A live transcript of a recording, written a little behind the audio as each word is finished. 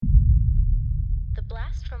The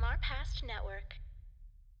Blast from Our Past Network.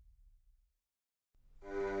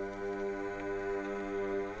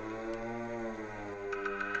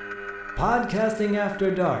 Podcasting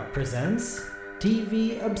After Dark presents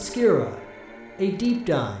TV Obscura, a deep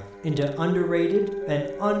dive into underrated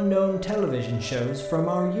and unknown television shows from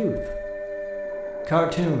our youth.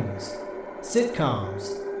 Cartoons,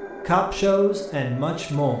 sitcoms, cop shows, and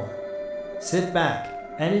much more. Sit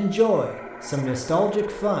back and enjoy some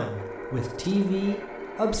nostalgic fun with TV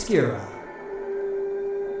Obscura.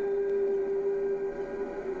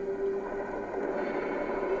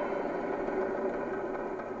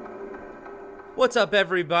 What's up,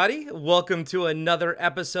 everybody? Welcome to another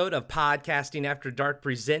episode of Podcasting After Dark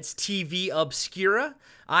presents TV Obscura.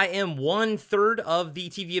 I am 1/3 of the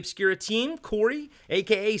TV Obscura team, Corey,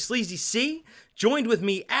 aka Sleazy C. Joined with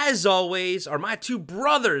me, as always, are my two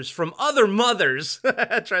brothers from other mothers.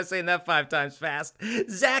 Try saying that 5 times fast.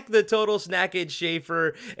 Zach, the Total Snackage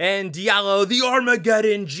Schaefer, and Diallo, the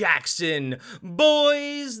Armageddon Jackson.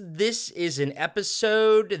 Boys, this is an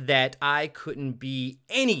episode that I couldn't be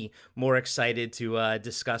any more excited to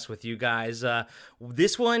discuss with you guys.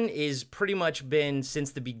 This one is pretty much been since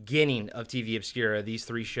the beginning of TV Obscura, these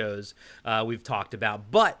 3 shows we've talked about.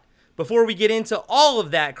 But before we get into all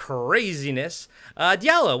of that craziness,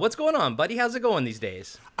 Diallo, what's going on, buddy? How's it going these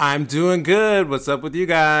days? I'm doing good. What's up with you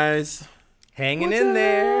guys? Hanging in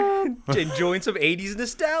there, enjoying some 80s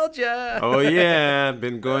nostalgia. Oh yeah, I've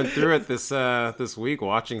been going through it this week,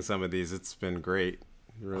 watching some of these. It's been great,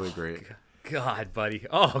 really great. God, buddy.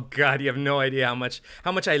 Oh, God, you have no idea how much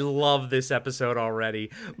I love this episode already.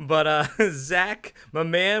 But Zach, my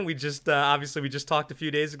man, we just talked a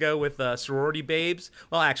few days ago with Sorority Babes.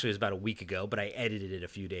 Well, actually, it was about a week ago, but I edited it a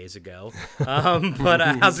few days ago. But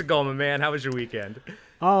how's it going, my man? How was your weekend?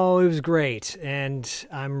 Oh, it was great, and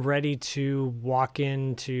I'm ready to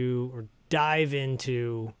dive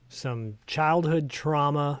into some childhood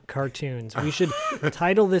trauma cartoons. We should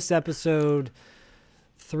title this episode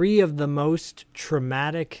 3 of the most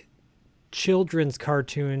traumatic children's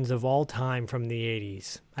cartoons of all time from the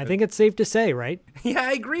 80s. I think it's safe to say, right? Yeah,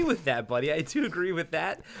 I agree with that, buddy. I do agree with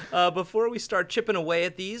that. Before we start chipping away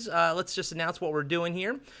at these, let's just announce what we're doing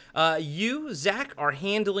here. You, Zach, are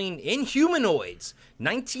handling Inhumanoids,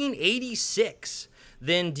 1986.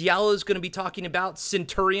 Then Diallo's going to be talking about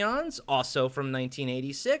Centurions, also from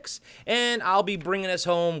 1986. And I'll be bringing us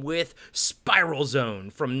home with Spiral Zone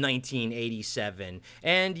from 1987.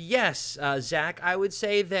 And yes, Zach, I would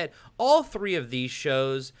say that all 3 of these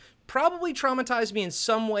shows probably traumatized me in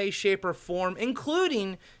some way, shape, or form,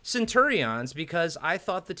 including Centurions, because I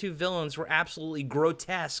thought the 2 villains were absolutely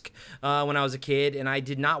grotesque when I was a kid, and I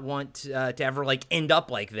did not want to ever end up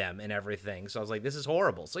like them and everything. So I was like, this is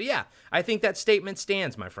horrible. So yeah, I think that statement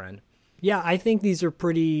stands, my friend. Yeah, I think these are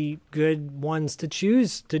pretty good ones to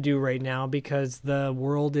choose to do right now because the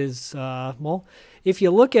world is, if you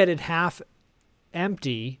look at it half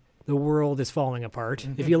empty, the world is falling apart.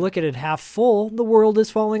 If you look at it half full, the world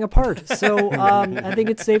is falling apart. So I think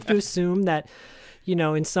it's safe to assume that,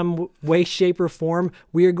 in some way, shape, or form,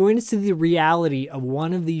 we are going to see the reality of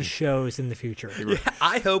one of these shows in the future. Yeah,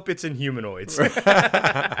 I hope it's Inhumanoids.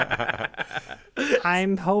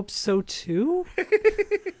 I hope so too.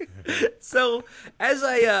 So, as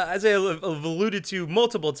I have alluded to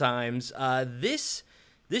multiple times, this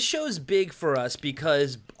show is big for us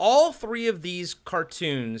because all 3 of these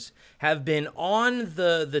cartoons have been on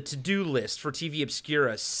the to-do list for TV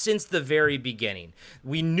Obscura since the very beginning.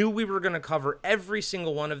 We knew we were going to cover every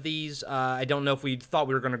single one of these. I don't know if we thought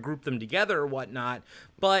we were going to group them together or whatnot,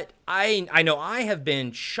 but I know I have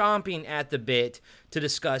been chomping at the bit to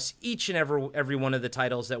discuss each and every one of the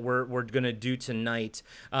titles that we're going to do tonight.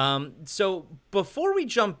 So before we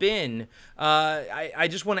jump in, I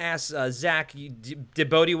just want to ask Zach, did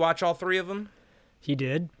Bodie watch all 3 of them? He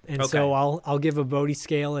did, and okay. So I'll give a Bodie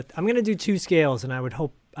scale. I'm going to do 2 scales, and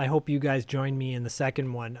I hope you guys join me in the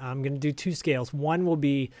second one. I'm going to do 2 scales. One will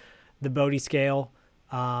be the Bodie scale,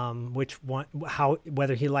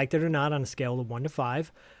 whether he liked it or not on a scale of 1 to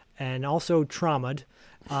 5, and also traumatized.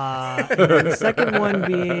 And the second one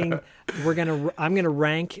being I'm gonna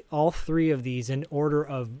rank all 3 of these in order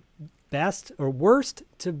of best or worst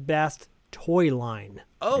to best toy line.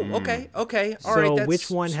 Oh, okay. All right. So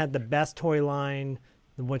which one had the best toy line?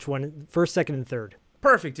 Which one? First, second, and third.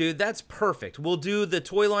 Perfect, dude. That's perfect. We'll do the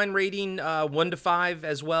toy line rating 1 to 5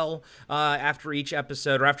 as well after each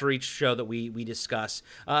episode or after each show that we discuss.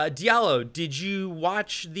 Diallo, did you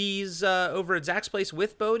watch these over at Zach's place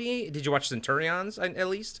with Bodie? Did you watch Centurions at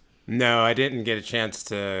least? No, I didn't get a chance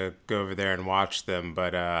to go over there and watch them,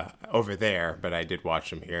 but I did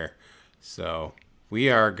watch them here. So we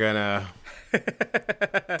are gonna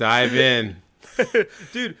Dive in.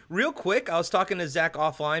 Dude, real quick, I was talking to Zach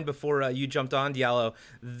offline before you jumped on, Diallo.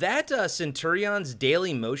 That Centurion's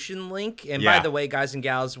Daily Motion link, and by Yeah. the way, guys and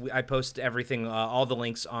gals, I post everything, all the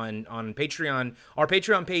links on Patreon, our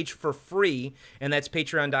Patreon page for free, and that's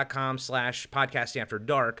patreon.com/podcasting after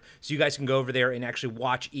dark. So you guys can go over there and actually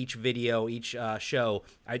watch each video, each show.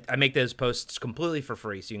 I make those posts completely for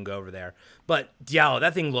free, so you can go over there. But Diallo,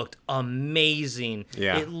 that thing looked amazing.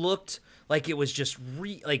 Yeah. It looked like it was just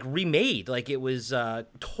remade, like it was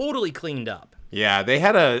totally cleaned up. Yeah, they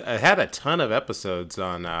had a ton of episodes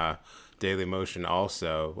on Daily Motion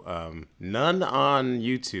also. None on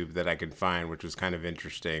YouTube that I could find, which was kind of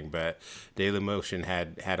interesting. But Daily Motion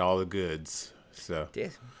had all the goods. So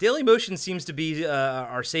Daily Motion seems to be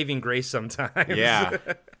our saving grace sometimes. yeah,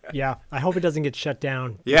 Yeah, I hope it doesn't get shut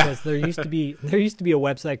down. Yeah. Because there used to be a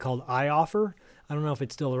website called iOffer. I don't know if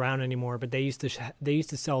it's still around anymore, but they used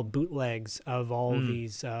to sell bootlegs of all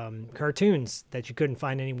these cartoons that you couldn't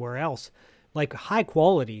find anywhere else, like high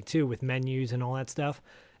quality too, with menus and all that stuff.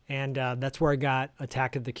 And that's where I got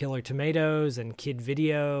Attack of the Killer Tomatoes and Kid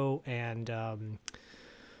Video and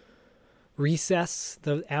Recess,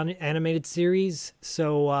 the animated series.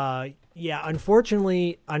 So yeah,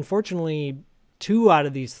 unfortunately, 2 out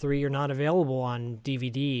of these 3 are not available on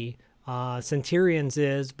DVD. Centurions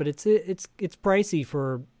is, but it's pricey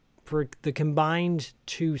for the combined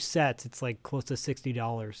 2 sets. It's like close to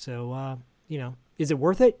 $60. So is it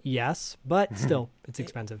worth it? Yes, but still, it's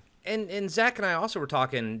expensive. And Zach and I also were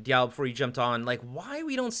talking, Diallo, before you jumped on, like why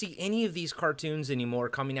we don't see any of these cartoons anymore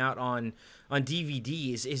coming out on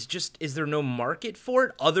DVDs. Is there no market for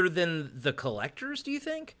it other than the collectors, do you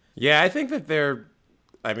think? yeah. I think that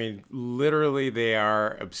literally they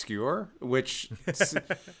are obscure, which.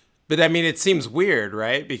 But I mean, it seems weird,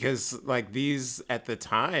 right? Because like these at the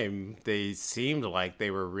time, they seemed like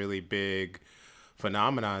they were really big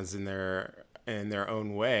phenomenons in their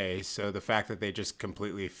own way. So the fact that they just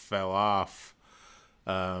completely fell off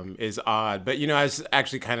is odd. But I was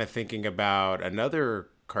actually kind of thinking about another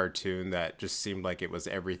cartoon that just seemed like it was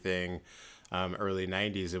everything early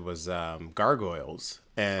 '90s. It was Gargoyles,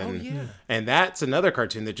 and and that's another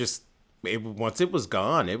cartoon that once it was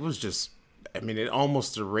gone, it was just. I mean, it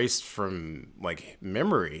almost erased from like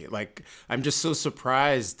memory. Like, I'm just so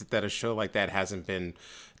surprised that a show like that hasn't been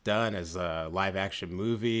done as a live action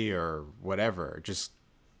movie or whatever. Just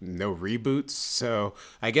no reboots. So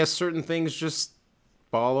I guess certain things just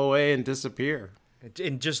fall away and disappear.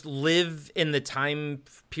 And just live in the time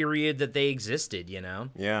period that they existed,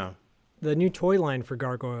 Yeah. The new toy line for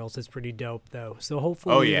Gargoyles is pretty dope, though. So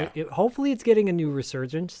hopefully, Oh, yeah. hopefully it's getting a new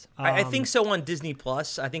resurgence. I think so on Disney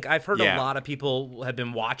Plus. I think I've heard Yeah. a lot of people have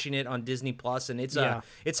been watching it on Disney Plus, and it's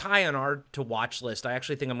high on our to watch list. I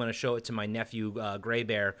actually think I'm going to show it to my nephew Gray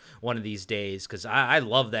Bear one of these days because I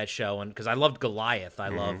love that show and because I loved Goliath. I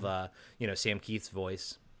love Sam Keith's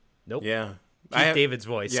voice. Nope. Yeah. David's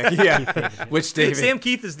voice. Yeah. Which David? Sam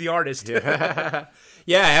Keith is the artist.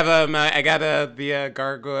 Yeah, I have I got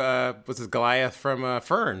the what's his Goliath from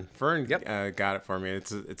Fern. Fern got it for me.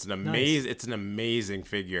 It's an amazing Nice. it's an amazing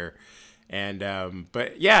figure, and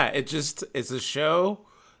but yeah, it's a show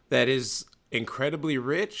that is incredibly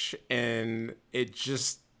rich, and it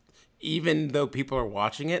just even though people are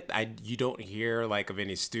watching it, you don't hear like of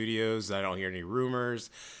any studios. I don't hear any rumors.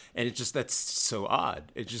 And that's so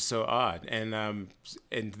odd. It's just so odd, and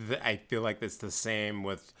I feel like it's the same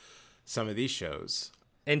with some of these shows.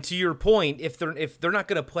 And to your point, if they're not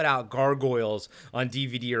going to put out Gargoyles on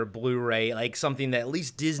DVD or Blu-ray, like something that at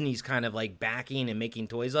least Disney's kind of like backing and making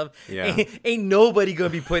toys of, ain't nobody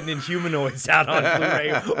going to be putting Inhumanoids out on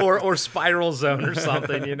Blu-ray or Spiral Zone or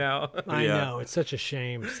something, I know, it's such a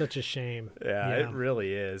shame. Yeah, it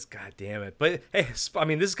really is. God damn it. But hey, I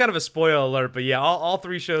mean, this is kind of a spoiler alert, but yeah, all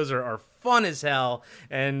 3 shows are fun as hell,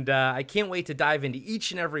 and I can't wait to dive into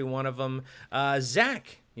each and every one of them.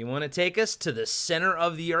 Zach, you want to take us to the center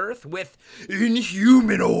of the earth with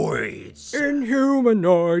Inhumanoids?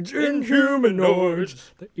 Inhumanoids,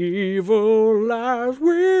 the evil lies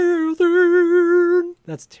within.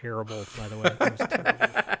 That's terrible, by the way. That was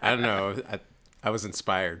terrible. I don't know. I was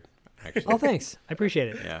inspired, actually. Oh, thanks. I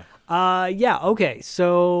appreciate it. Yeah. Okay.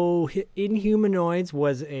 So Inhumanoids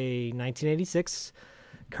was a 1986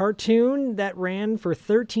 cartoon that ran for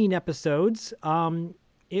 13 episodes.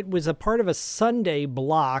 It was a part of a Sunday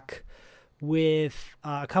block with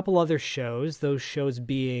a couple other shows, those shows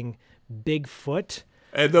being Bigfoot.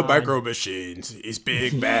 And the Micro Machines. He's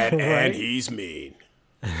big, bad, Right. and he's mean.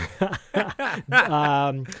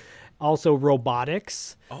 Also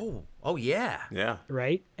Robotics, Oh yeah. Yeah.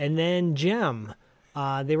 right? And then Gem.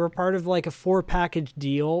 They were part of like a 4-package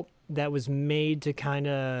deal. that was made to kind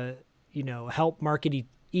of, help market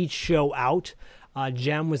each show out.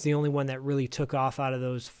 Gem was the only one that really took off out of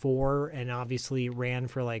those 4, and obviously ran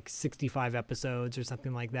for like 65 episodes or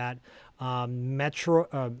something like that. Metroid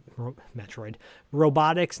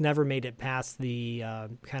Robotics never made it past the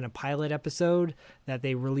kind of pilot episode that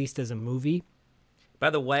they released as a movie. By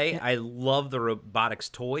the way, I love the robotics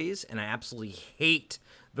toys, and I absolutely hate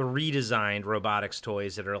the redesigned robotics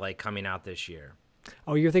toys that are like coming out this year.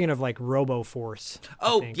 Oh, you're thinking of like RoboForce.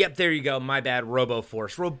 Oh, yep, there you go. My bad,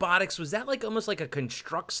 RoboForce. Robotics, was that like almost like a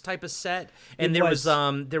Constructs type of set? And there was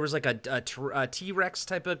like a T-Rex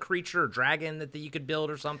type of creature or dragon that you could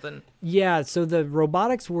build or something? Yeah, so the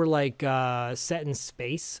robotics were like set in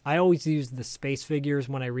space. I always used the space figures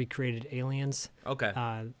when I recreated Aliens. Okay.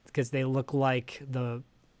 Because they look like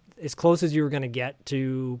as close as you were going to get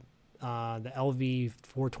to the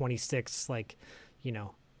LV-426, like,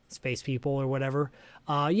 space people or whatever.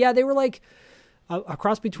 Yeah, they were like a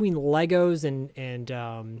cross between Legos and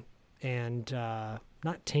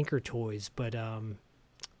not Tinker Toys, but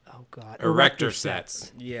Erector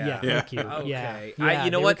sets. Yeah. Thank you. Okay. Yeah,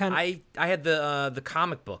 you know they what? were I had the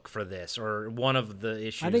comic book for this, or one of the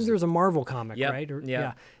issues. I think there was a Marvel comic, Yep. right?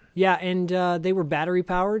 Yeah. Yeah, and they were battery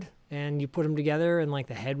powered, and you put them together, and like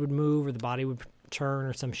the head would move or the body would turn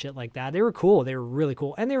or some shit like that. They were cool. They were really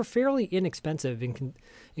cool, and they were fairly inexpensive in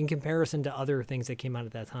comparison to other things that came out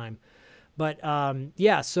at that time. But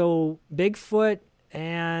so Bigfoot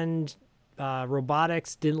and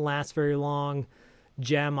robotics didn't last very long.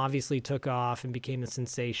 Gem obviously took off and became a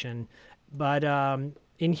sensation, but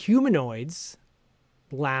Inhumanoids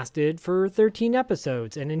lasted for 13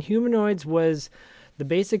 episodes, and Inhumanoids was the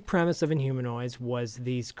basic premise of Inhumanoids was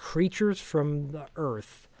these creatures from the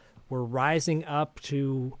Earth were rising up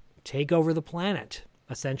to take over the planet,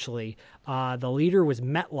 essentially. The leader was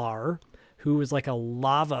Metlar, who was like a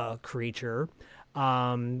lava creature.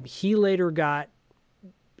 He later got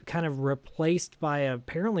kind of replaced by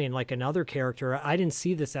apparently in like another character. I didn't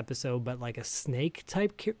see this episode, but like a snake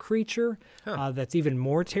type creature that's even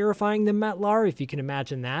more terrifying than Metlar, if you can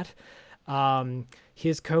imagine that.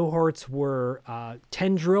 His cohorts were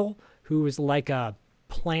Tendril, who was like a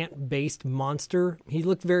plant-based monster. He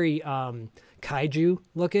looked very kaiju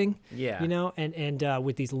looking, and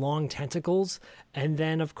with these long tentacles. And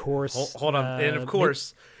then of course hold on, and of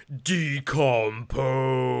course Decompose,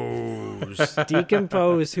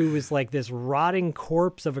 who was like this rotting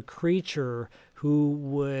corpse of a creature who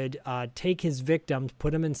would take his victims,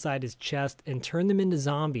 put them inside his chest, and turn them into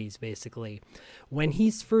zombies, basically. When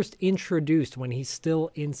he's first introduced, when he's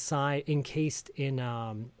still encased in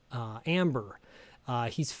amber,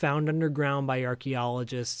 he's found underground by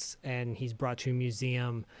archaeologists, and he's brought to a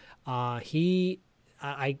museum.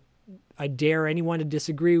 I dare anyone to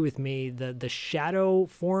disagree with me. The shadow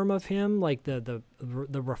form of him, like the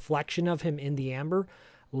reflection of him in the amber,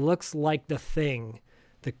 looks like the Thing,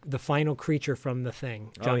 the final creature from The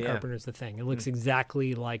Thing. John Carpenter's The Thing. It looks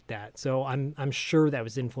exactly like that. So I'm sure that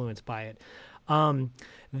was influenced by it.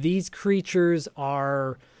 These creatures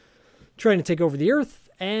are trying to take over the Earth,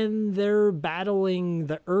 and they're battling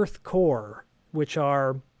the Earth Corps, which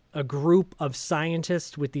are a group of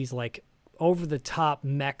scientists with these like over-the-top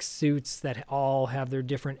mech suits that all have their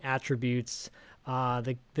different attributes.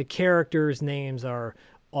 The characters' names are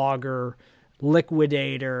Augur,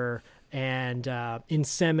 Liquidator, and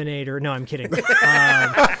Inseminator. No, I'm kidding.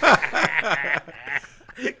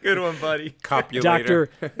 Good one, buddy. Copulator.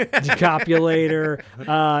 Copulator.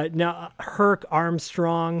 Now, Herc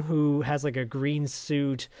Armstrong, who has like a green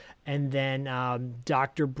suit, and then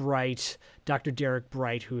Dr. Derek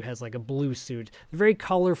Bright, who has like a blue suit. They're very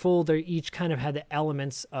colorful. They each kind of had the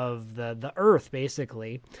elements of the Earth,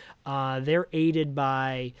 basically. They're aided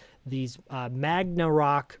by these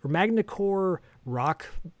Magnacore rock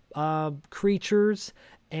creatures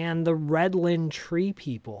and the Redland tree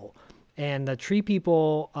people. And the tree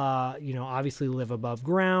people, obviously live above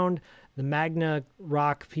ground. The Magna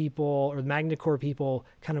Rock people, or the Magnacore people,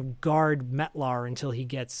 kind of guard Metlar until he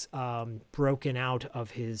gets broken out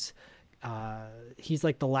of his... he's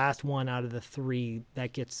like the last one out of the 3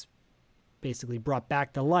 that gets basically brought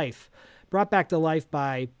back to life. Brought back to life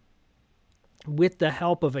with the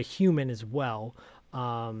help of a human as well.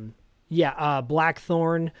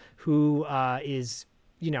 Blackthorn, who is...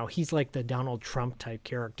 he's like the Donald Trump type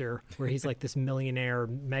character, where he's like this millionaire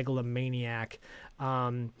megalomaniac.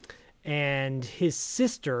 And his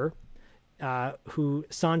sister,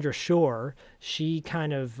 Sandra Shore, she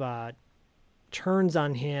kind of turns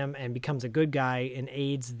on him and becomes a good guy and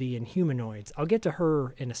aids the Inhumanoids. I'll get to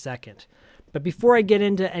her in a second. But before I get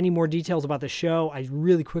into any more details about the show, I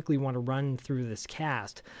really quickly want to run through this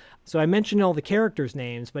cast. So I mentioned all the characters'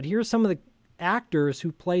 names, but here's some of the actors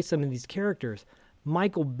who play some of these characters.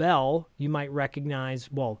 Michael Bell, you might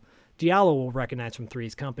recognize, well, Diallo will recognize from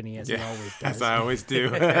Three's Company, as he always does. As I always do.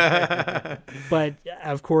 But,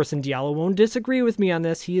 of course, and Diallo won't disagree with me on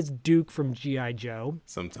this, he is Duke from G.I. Joe.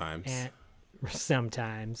 Sometimes.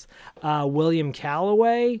 Sometimes. William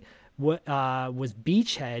Calloway was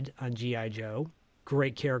Beachhead on G.I. Joe.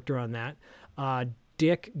 Great character on that.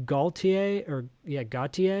 Dick Gautier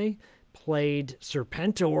played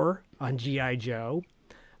Serpentor on G.I. Joe.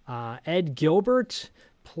 Ed Gilbert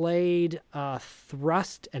played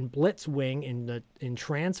Thrust and Blitzwing in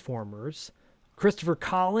Transformers. Christopher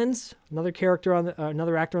Collins, another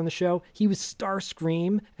actor on the show, he was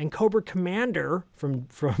Starscream and Cobra Commander from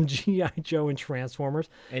G.I. Joe and Transformers.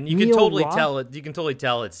 And you can totally tell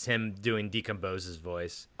it's him doing Decompose's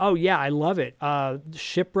voice. Oh yeah, I love it.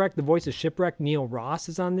 Shipwreck, the voice of Shipwreck, Neil Ross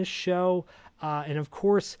is on this show. And of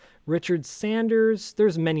course, Richard Sanders.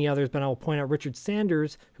 There's many others, but I'll point out Richard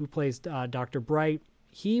Sanders, who plays Dr. Bright.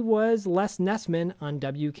 He was Les Nessman on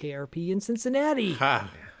WKRP in Cincinnati.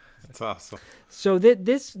 That's awesome. So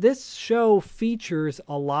this show features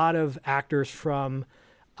a lot of actors from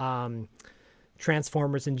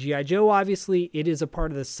Transformers and G.I. Joe. Obviously, it is a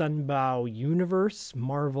part of the Sunbow universe,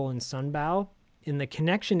 Marvel and Sunbow. In the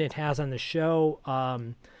connection it has on the show,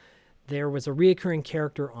 there was a reoccurring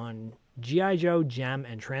character on G.I. Joe, Gem,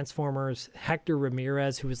 and Transformers, Hector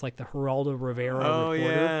Ramirez, who was like the Geraldo Rivera reporter.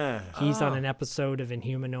 Yeah. He's on an episode of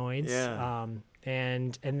Inhumanoids. Yeah.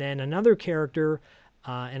 And then another character,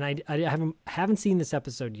 and I haven't seen this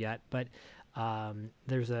episode yet, but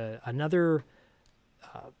there's another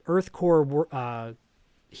Earth Corps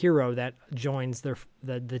hero that joins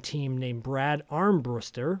the team named Brad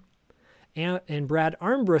Armbruster, and Brad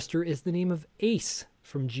Armbruster is the name of Ace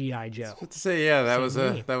from G.I. Joe. What to say? Yeah, that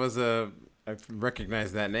was I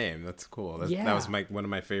recognize that name. That's cool. That was one of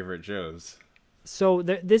my favorite Joes. So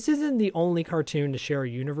this isn't the only cartoon to share a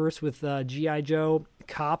universe with G.I. Joe.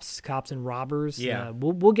 Cops and Robbers. Yeah.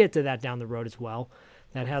 We'll get to that down the road as well.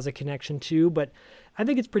 That has a connection too, but I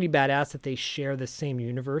think it's pretty badass that they share the same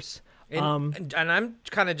universe. And I'm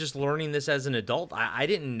kind of just learning this as an adult. I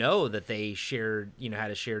didn't know that they shared,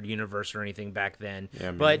 had a shared universe or anything back then.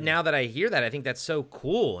 Yeah, but now that I hear that, I think that's so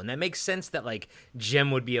cool. And that makes sense that like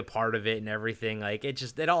Jim would be a part of it and everything. Like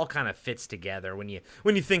it all kind of fits together when you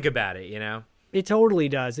think about it, It totally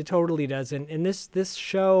does. And this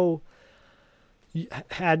show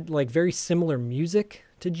had like very similar music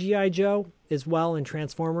to G.I. Joe as well in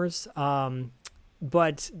Transformers.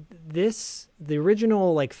 But the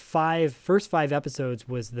original like first five episodes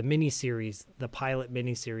was the miniseries, the pilot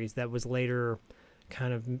miniseries that was later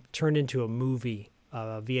kind of turned into a movie,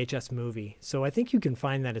 a VHS movie. So I think you can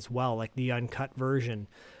find that as well, like the uncut version.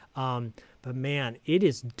 But man, it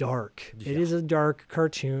is dark. Yeah. It is a dark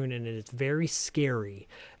cartoon, and it's very scary.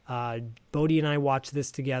 Bodie and I watched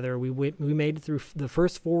this together. We made it through the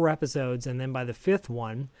first 4 episodes, and then by the 5th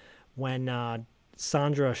one, when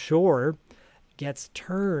Sandra Shore gets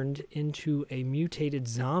turned into a mutated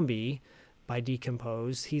zombie by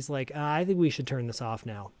Decompose, he's like, I think we should turn this off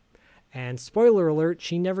now. And spoiler alert,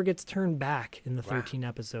 she never gets turned back in the 13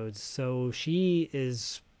 episodes. So she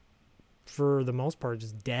is, for the most part,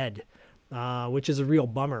 just dead, which is a real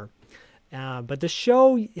bummer. But the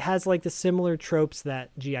show has like the similar tropes that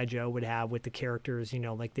G.I. Joe would have with the characters,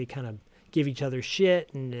 like they kind of give each other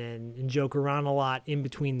shit and joke around a lot in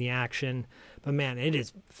between the action. But man, it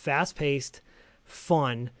is fast-paced,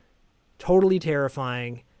 fun, totally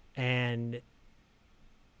terrifying, and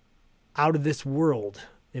out of this world,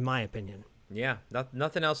 in my opinion. Yeah,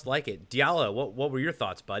 nothing else like it. Diallo, what were your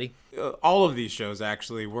thoughts, buddy? All of these shows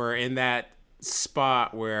actually were in that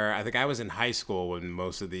spot where I think I was in high school when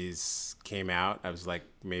most of these came out. I was like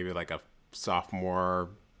maybe like a sophomore,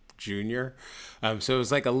 junior. So it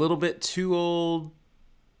was like a little bit too old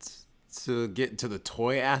to get into the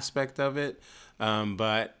toy aspect of it.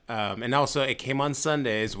 But and also it came on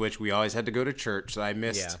Sundays, which we always had to go to church. So I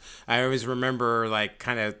missed. Yeah. I always remember like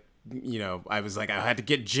kind of, I was like, I had to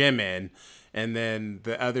get Jim in, and then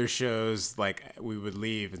the other shows like we would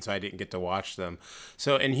leave, and so I didn't get to watch them.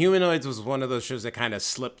 So Inhumanoids was one of those shows that kind of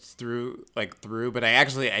slipped through. But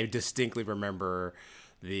I distinctly remember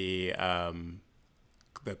the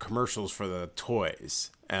commercials for the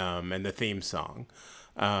toys and the theme song.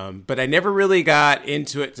 But I never really got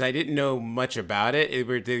into it. I didn't know much about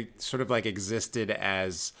it. They sort of like existed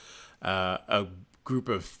as a group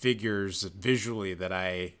of figures visually that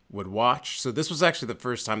I would watch. So this was actually the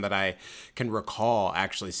first time that I can recall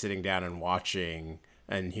actually sitting down and watching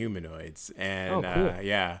and humanoids. And Oh, cool.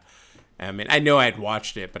 yeah. I mean, I know I'd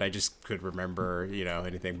watched it, but I just couldn't remember,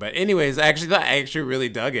 anything. But anyways, I actually really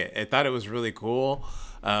dug it. I thought it was really cool.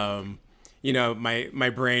 My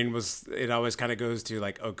brain it always kind of goes to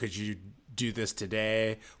like, oh, could you do this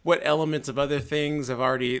today? What elements of other things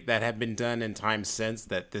that have been done in time since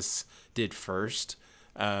that this did first?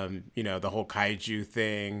 The whole kaiju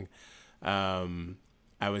thing.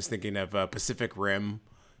 I was thinking of Pacific Rim,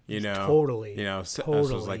 Totally.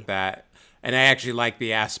 Episodes like that. And I actually like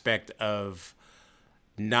the aspect of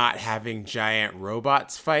not having giant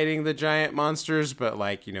robots fighting the giant monsters, but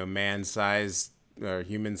like, man-sized or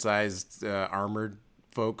human-sized armored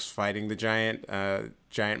folks fighting the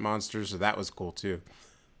giant monsters. So that was cool too.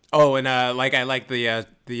 Oh, and I like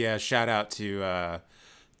the shout out to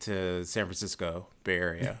San Francisco Bay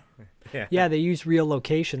Area. Yeah, they use real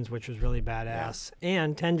locations, which was really badass.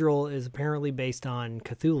 And Tendril is apparently based on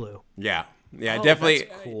Cthulhu. Yeah. Yeah, Oh, definitely.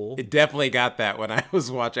 that's cool. It definitely got that when I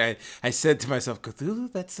was watching. I said to myself,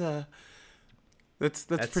 Cthulhu, that's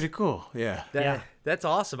pretty cool. Yeah. That's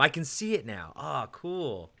awesome. I can see it now. Oh,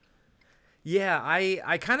 cool. Yeah,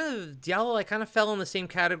 I kind of fell in the same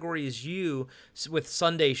category as you with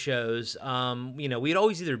Sunday shows. We'd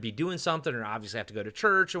always either be doing something or obviously have to go to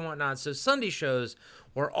church and whatnot. So Sunday shows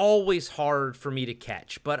were always hard for me to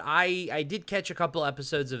catch. But I did catch a couple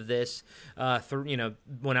episodes of this,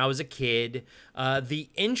 when I was a kid. The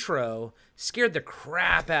intro scared the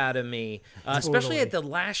crap out of me, especially at the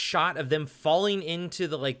last shot of them falling into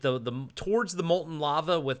the towards the molten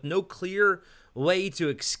lava with no clear way to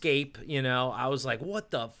escape. I was like,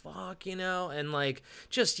 what the fuck, and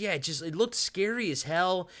it looked scary as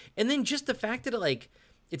hell. And then just the fact that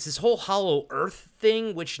it's this whole Hollow Earth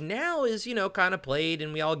thing, which now is kind of played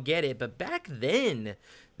and we all get it, but back then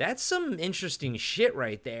that's some interesting shit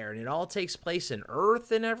right there, and it all takes place in Earth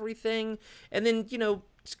and everything. And then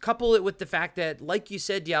couple it with the fact that, like you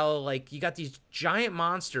said, Diallo, you got these giant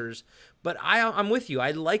monsters, but I'm with you.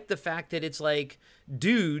 I like the fact that it's like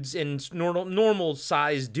dudes and normal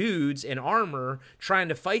sized dudes in armor trying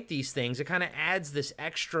to fight these things. It kind of adds this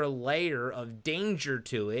extra layer of danger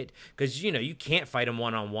to it because you can't fight them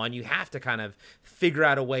one-on-one. You have to kind of figure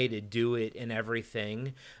out a way to do it and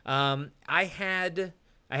everything. I had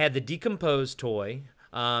the Decomposed toy.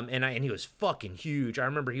 And he was fucking huge. I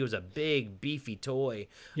remember he was a big, beefy toy.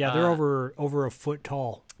 Yeah, they're over a foot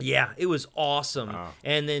tall. Yeah, it was awesome. Oh.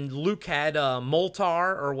 And then Luke had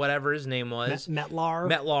Moltar or whatever his name was.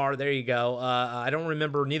 Metlar, there you go. I don't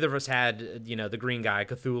remember. Neither of us had, the green guy,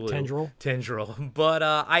 Cthulhu. Tendril. But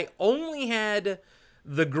I only had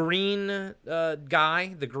the green guy,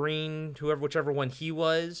 whichever one he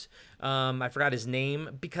was. I forgot his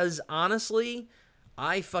name because honestly,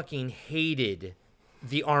 I fucking hated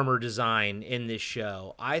the armor design in this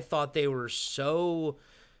show. I thought they were so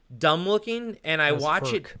dumb looking, and I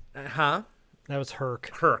watch it. Huh? That was Herc.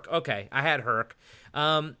 Herc. Okay, I had Herc.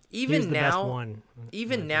 Even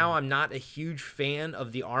now, I'm not a huge fan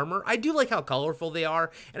of the armor. I do like how colorful they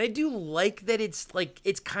are, and I do like that it's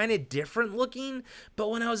kind of different looking.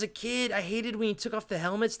 But when I was a kid, I hated when you took off the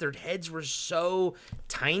helmets. Their heads were so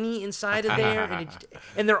tiny inside of there,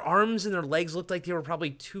 and their arms and their legs looked like they were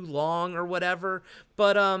probably too long or whatever.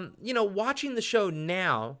 But watching the show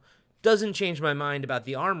now doesn't change my mind about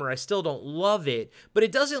the armor. I still don't love it, but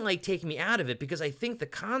it doesn't take me out of it because I think the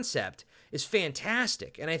concept is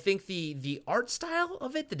fantastic. And I think the art style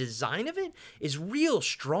of it, the design of it is real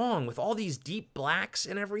strong with all these deep blacks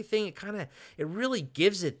and everything. It really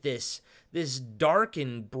gives it this dark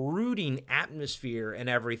and brooding atmosphere and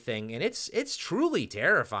everything. And it's truly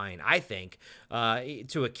terrifying, I think,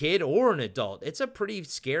 to a kid or an adult. It's a pretty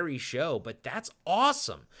scary show, but that's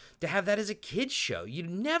awesome to have that as a kid's show.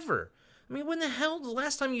 When the hell the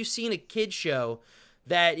last time you've seen a kid's show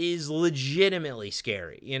that is legitimately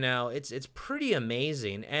scary? It's pretty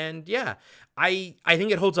amazing. And yeah, I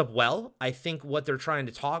think it holds up well. I think what they're saying,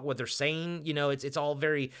 it's all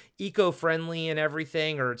very eco-friendly and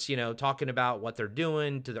everything, or it's, talking about what they're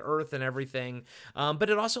doing to the earth and everything. But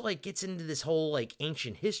it also gets into this whole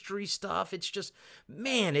ancient history stuff. It's just,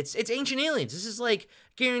 man, it's Ancient Aliens. This is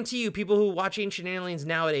guarantee you people who watch Ancient Aliens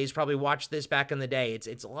nowadays probably watched this back in the day.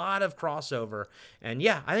 It's a lot of crossover. And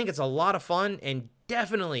yeah, I think it's a lot of fun and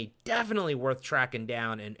definitely worth tracking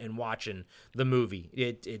down and watching the movie.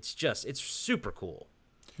 It's super cool.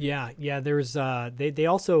 Yeah. There's they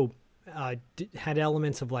also had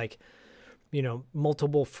elements of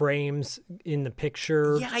multiple frames in the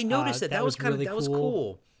picture. Yeah, I noticed that. That was really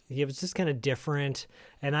cool. He was just kind of different,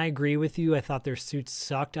 and I agree with you. I thought their suits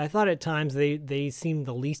sucked. I thought at times they seemed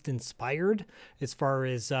the least inspired as far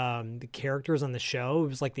as the characters on the show. It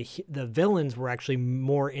was like the villains were actually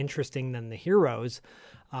more interesting than the heroes,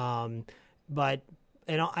 but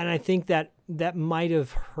I think that might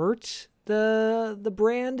have hurt the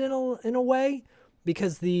brand in a way,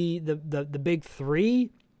 because the big three.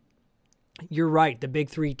 You're right. The big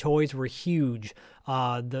three toys were huge.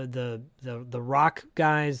 The rock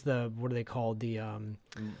guys. What are they called?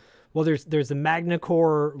 Well, there's the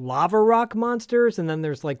Magnacore lava rock monsters, and then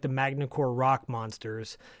there's like the Magnacore rock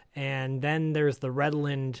monsters, and then there's the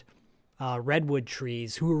Redland redwood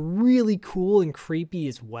trees, who are really cool and creepy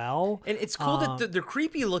as well. And it's cool that they're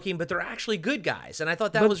creepy looking, but they're actually good guys, and I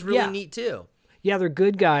thought that was really neat too. Yeah, they're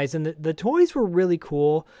good guys, and the toys were really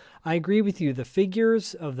cool. I agree with you. The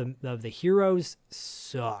figures of the heroes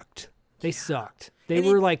sucked. They sucked.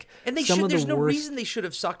 There's no reason they should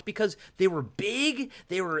have sucked, because they were big,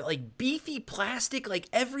 they were like beefy plastic, like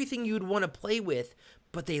everything you'd want to play with,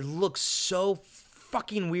 but they look so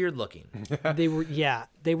fucking weird looking. They were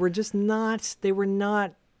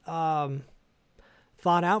not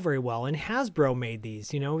thought out very well. And Hasbro made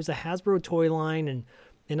these. It was a Hasbro toy line,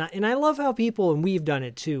 and I love how people, and we've done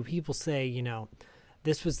it too, people say,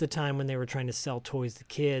 this was the time when they were trying to sell toys to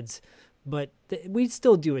kids, but we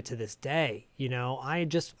still do it to this day. I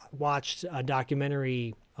just watched a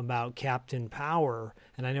documentary about Captain Power,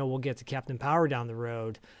 and I know we'll get to Captain Power down the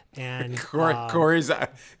road. And Corey's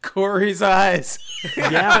eyes.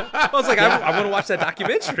 Yeah, I was like, I want to watch that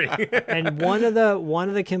documentary. And one of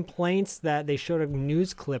the complaints that they showed a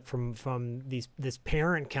news clip from this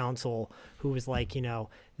parent council who was like,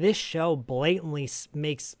 this show blatantly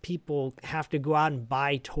makes people have to go out and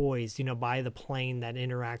buy toys, buy the plane that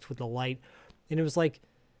interacts with the light, and it was like,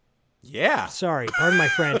 yeah. Sorry, pardon my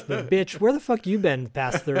French, but bitch, where the fuck you been the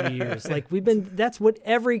past 30 years? Like, that's what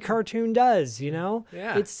every cartoon does,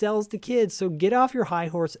 Yeah. It sells to kids, so get off your high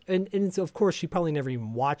horse. And it's, of course, she probably never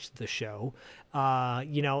even watched the show,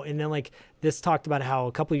 and then, like, this talked about how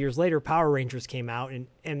a couple years later, Power Rangers came out,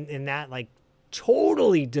 and that, like,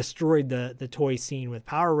 totally destroyed the toy scene with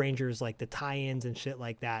Power Rangers, like the tie-ins and shit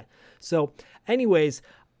like that. So, anyways,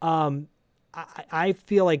 I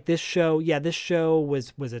feel like this show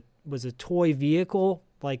was a toy vehicle,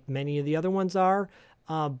 like many of the other ones are,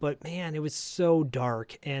 but man, it was so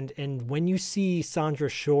dark. And when you see Sandra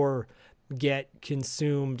Shore get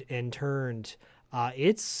consumed and turned,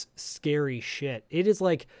 it's scary shit. It is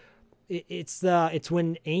like it's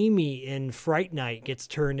when Amy in Fright Night gets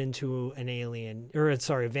turned into an alien, or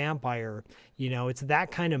a vampire. It's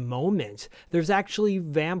that kind of moment. There's actually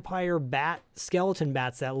vampire skeleton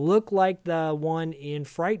bats that look like the one in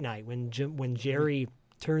Fright Night when Jerry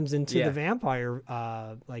turns into the vampire,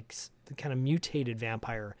 like the kind of mutated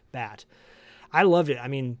vampire bat. I loved it. I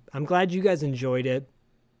mean, I'm glad you guys enjoyed it.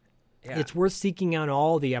 Yeah. It's worth seeking out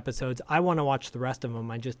all the episodes. I want to watch the rest of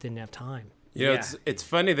them. I just didn't have time. It's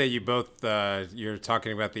funny that you both you're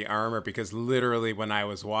talking about the armor, because literally when I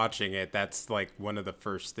was watching it, that's like one of the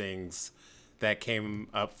first things that came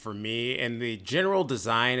up for me, and the general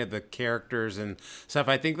design of the characters and stuff.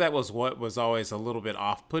 I think that was what was always a little bit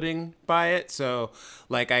off-putting by it. So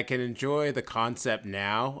like, I can enjoy the concept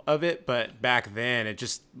now of it, but back then it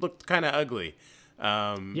just looked kind of ugly.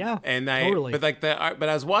 Totally. But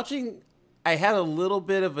I was watching, I had a little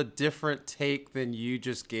bit of a different take than you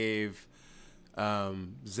just gave,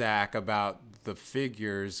 Zach, about the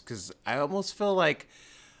figures, because I almost feel like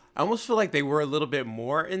they were a little bit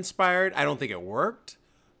more inspired. I don't think it worked,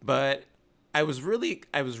 but I was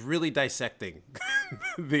really dissecting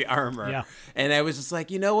the armor. Yeah. And I was just like,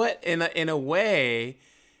 you know what? In a way,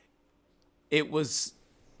 it was,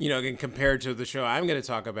 again, compared to the show I'm going to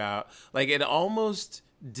talk about, like, it almost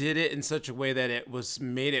did it in such a way that it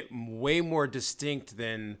made it way more distinct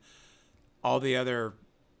than all the other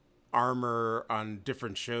armor on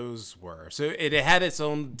different shows were. So it had its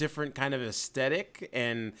own different kind of aesthetic,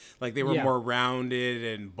 and like they were more rounded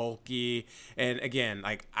and bulky. And again,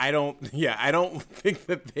 like I don't think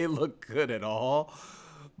that they look good at all.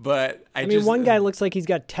 But I mean, one guy looks like he's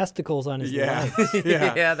got testicles on his legs.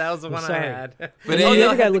 Yeah, that was the one I had. But the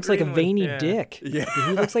other guy looks like a veiny dick. Yeah,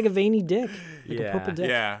 he looks like a veiny dick, like a purple dick.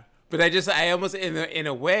 Yeah. But I almost, in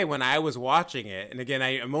a way, when I was watching it, and again,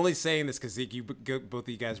 I'm only saying this because both of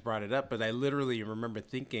you guys brought it up, but I literally remember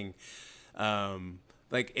thinking,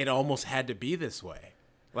 like it almost had to be this way.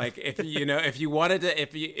 Like if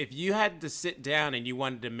you had to sit down and you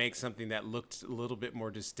wanted to make something that looked a little bit more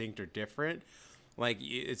distinct or different, like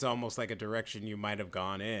it's almost like a direction you might have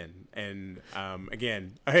gone in. And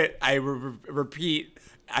again, I repeat,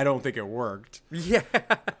 I don't think it worked. Yeah.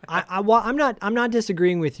 Well, I'm not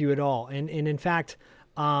disagreeing with you at all. And in fact,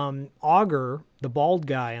 Augur, the bald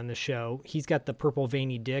guy on the show, he's got the purple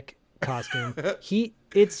veiny dick costume.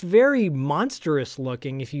 It's very monstrous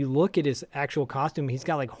looking. If you look at his actual costume, he's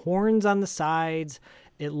got like horns on the sides.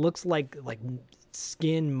 It looks like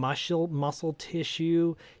skin, muscle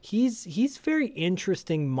tissue. He's very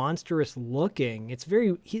interesting, monstrous looking. It's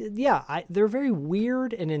very they're very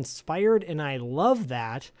weird and inspired, and I love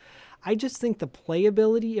that. I just think the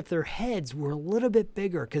playability, if their heads were a little bit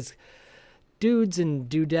bigger, because dudes and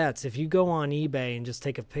dudettes, if you go on eBay and just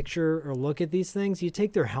take a picture or look at these things, you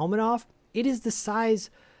take their helmet off, it is the size.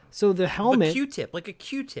 So the helmet, A Q-tip, like a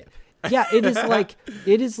Q-tip. yeah, it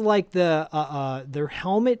is like the their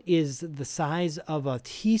helmet is the size of a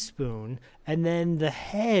teaspoon, and then the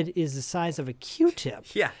head is the size of a Q-tip.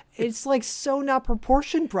 Yeah. It's like so not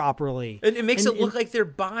proportioned properly. And it makes it look like their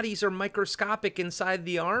bodies are microscopic inside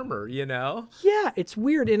the armor, you know? Yeah, it's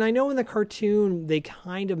weird. And I know in the cartoon, they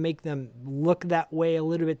kind of make them look that way a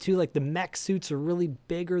little bit too. Like the mech suits are really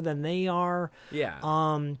bigger than they are. Yeah.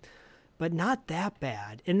 But not that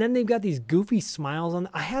bad. And then they've got these goofy smiles on.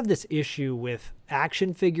 I have this issue with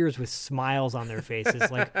action figures with smiles on their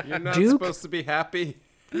faces. Like You're not Duke, supposed to be happy.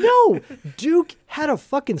 no, Duke had a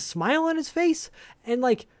fucking smile on his face, and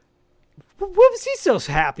like, what was he so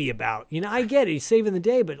happy about? You know, I get it, he's saving the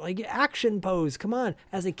day, but like action pose, come on.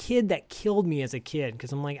 As a kid, that killed me as a kid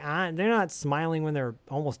because I'm like, they're not smiling when they're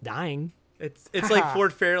almost dying. It's like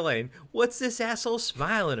Ford Fairlane. What's this asshole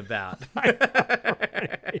smiling about?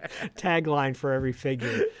 Tagline for every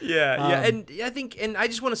figure. Yeah. And I think, and I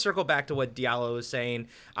just want to circle back to what Diallo was saying.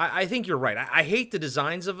 I think you're right. I hate the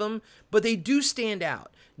designs of them, but they do stand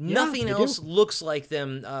out. Nothing they else do. looks like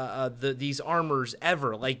them, these armors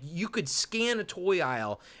ever. Like, you could scan a toy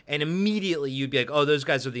aisle and immediately you'd be like, oh, those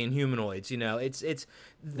guys are the Inhumanoids. You know,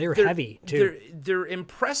 They're heavy, too. They're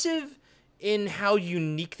impressive in how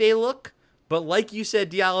unique they look. But like you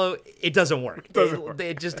said, Diallo, it doesn't work.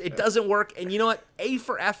 It doesn't work. And you know what? A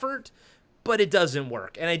for effort, but it doesn't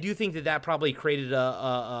work. And I do think that probably created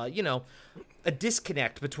a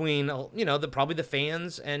disconnect between probably the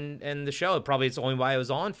fans and the show. Probably it's only why it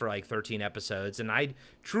was on for like 13 episodes. And I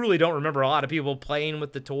truly don't remember a lot of people playing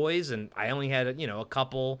with the toys. And I only had a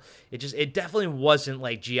couple. It definitely wasn't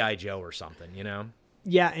like G.I. Joe or something. You know?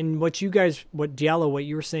 Yeah, and what Diallo, what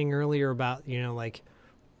you were saying earlier about like.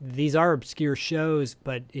 These are obscure shows,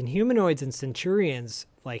 but Inhumanoids and Centurions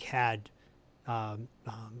like had,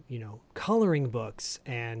 coloring books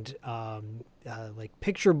and like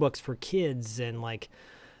picture books for kids, and like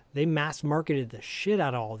they mass marketed the shit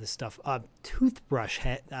out of all this stuff. Toothbrush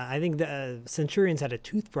I think the Centurions had a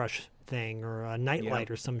toothbrush thing or a nightlight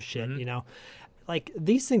or some shit. Mm-hmm. Like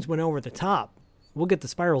these things went over the top. We'll get the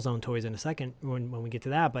Spiral Zone toys in a second when we get to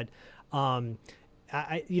that, but.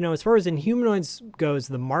 As far as Inhumanoids goes,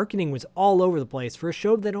 the marketing was all over the place for a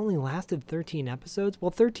show that only lasted 13 episodes.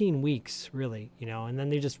 Well, 13 weeks, really, and then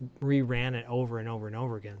they just reran it over and over and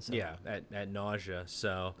over again. So. Yeah, at nausea.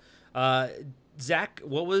 So, Zach,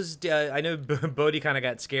 what was? I know Bodie kind of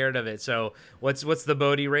got scared of it. So, what's the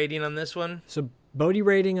Bodie rating on this one? So, Bodie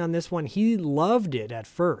rating on this one, he loved it at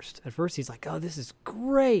first. At first, he's like, "Oh, this is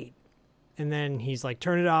great," and then he's like,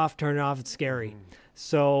 "Turn it off, it's scary."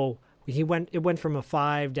 So. It went from a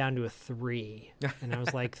 5 down to a 3. And I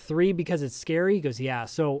was like, 3 because it's scary? He goes, yeah.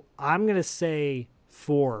 So I'm going to say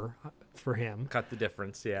 4 for him. Cut the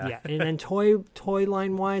difference, yeah. Yeah. And then toy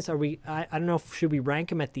line wise, are we, I don't know, should we rank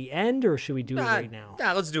them at the end or should we do it right now?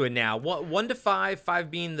 Nah, let's do it now. 1 to 5,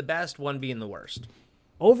 5 being the best, 1 being the worst.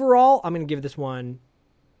 Overall, I'm going to give this one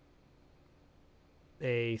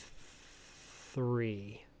a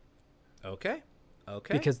 3. Okay.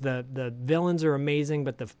 Because the villains are amazing,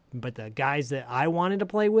 but the guys that I wanted to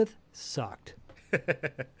play with sucked.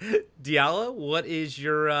 Diallo, what is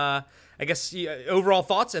your overall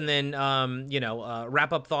thoughts, and then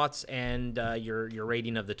wrap up thoughts and your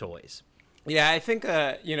rating of the toys? Yeah, I think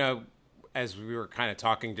as we were kind of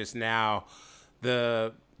talking just now,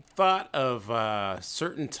 the thought of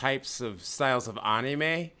certain types of styles of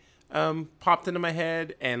anime popped into my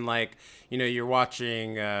head, and you're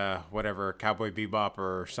watching whatever Cowboy Bebop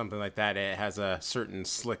or something like that. It has a certain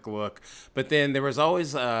slick look, but then there was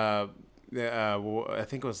always I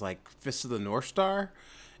think it was like Fist of the North Star,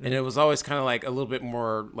 and it was always kind of like a little bit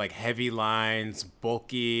more like heavy lines,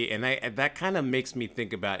 bulky, and that kind of makes me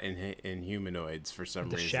think about Inhumanoids for some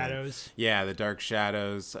reason. The shadows. Yeah, the dark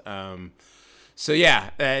shadows. So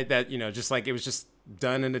yeah, that just like it was just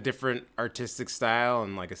done in a different artistic style,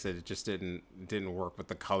 and like I said, it just didn't work with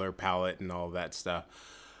the color palette and all that stuff.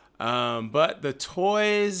 But the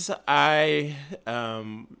toys, I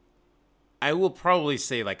will probably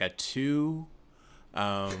say like a 2.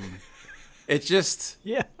 It just,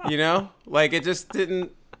 Yeah. like it just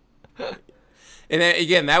didn't. And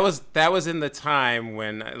again, that was in the time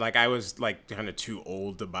when like I was like kind of too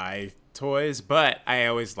old to buy toys, but I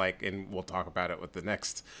always like, and we'll talk about it with the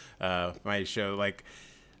next my show, like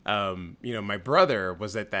my brother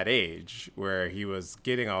was at that age where he was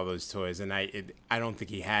getting all those toys, and I don't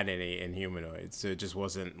think he had any Inhumanoids, so it just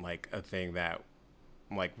wasn't like a thing that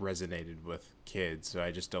like resonated with kids, so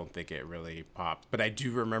I just don't think it really popped. But I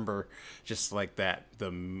do remember just like that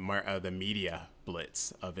the media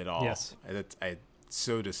blitz of it all. Yes. I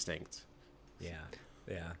so distinct. Yeah.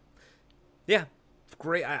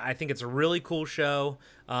 Great. I think it's a really cool show.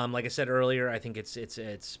 Like I said earlier, I think it's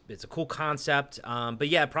a cool concept. But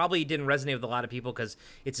yeah, it probably didn't resonate with a lot of people because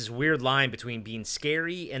it's this weird line between being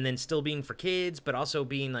scary and then still being for kids, but also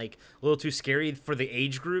being like a little too scary for the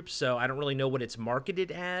age group. So I don't really know what it's marketed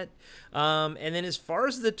at. And then as far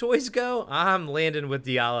as the toys go, I'm landing with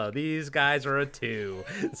Diallo. These guys are a 2.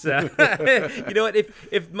 So you know what?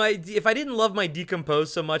 If I didn't love my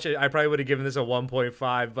Decompose so much, I probably would have given this a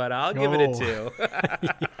 1.5. But I'll give it a 2.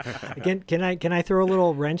 Again, can I throw a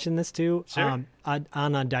little wrench in this too? Sure.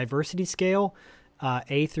 On a diversity scale,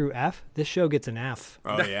 A through F, this show gets an F.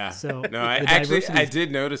 Oh yeah. So no, I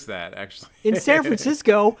did notice that actually. In San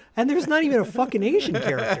Francisco, and there's not even a fucking Asian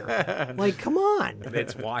character. Like, come on.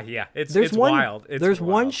 It's wild. Yeah, it's There's wild. There's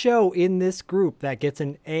one wild. show in this group that gets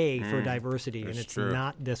an A for diversity, and it's true.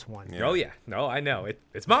 not this one. Yeah. Oh yeah, no, I know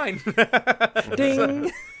it's mine.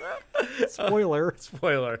 Ding. Spoiler.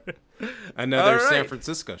 Spoiler. Another All right. San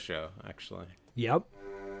Francisco show, actually. Yep.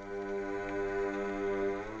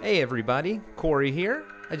 Hey everybody, Corey here.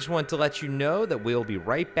 I just wanted to let you know that we'll be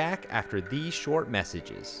right back after these short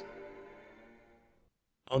messages.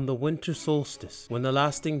 On the winter solstice, when the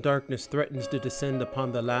lasting darkness threatens to descend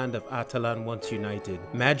upon the land of Atalan once united,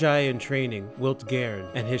 Magi in training, Wilt Garen,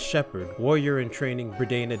 and his shepherd, warrior in training,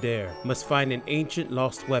 Bredain Adair, must find an ancient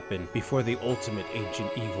lost weapon before the ultimate ancient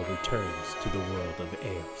evil returns to the world of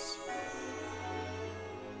Eos.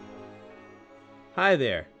 Hi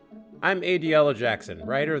there. I'm A. Diallo Jackson,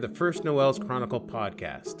 writer of the First Noel's Chronicle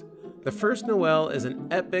podcast. The First Noel is an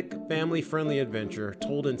epic, family-friendly adventure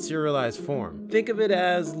told in serialized form. Think of it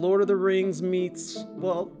as Lord of the Rings meets,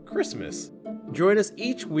 well, Christmas. Join us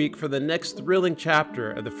each week for the next thrilling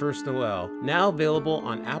chapter of The First Noel, now available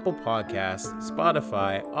on Apple Podcasts,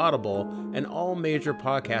 Spotify, Audible, and all major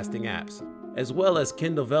podcasting apps, as well as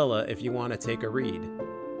Kindle Vella if you want to take a read.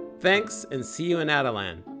 Thanks, and see you in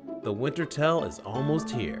Atalan. The winter tell is almost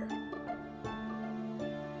here.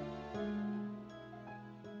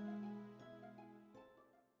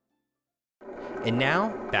 And now,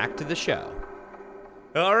 back to the show.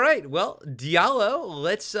 All right, well, Diallo,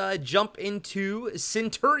 let's jump into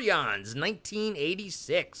Centurions,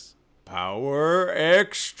 1986. Power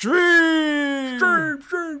Extreme!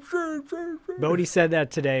 Bodhi said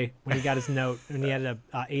that today when he got his note, and he had a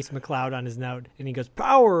Ace McCloud on his note, and he goes,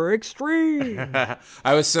 "Power Extreme."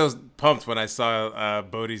 I was so pumped when I saw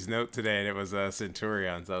Bodhi's note today, and it was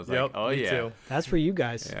Centurions. I was like, oh me yeah. too. That's for you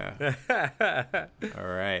guys. Yeah. All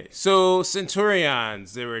right. So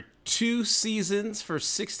Centurions, there were 2 seasons for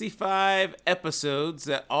 65 episodes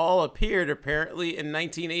that all appeared apparently in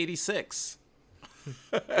 1986.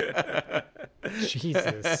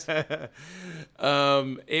 Jesus.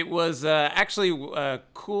 It was actually a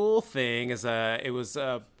cool thing. It was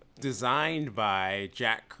designed by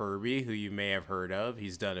Jack Kirby, who you may have heard of.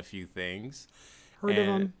 He's done a few things. Heard of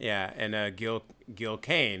him? Yeah, and Gil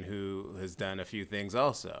Kane, who has done a few things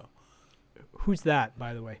also. Who's that,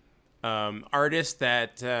 by the way? Artist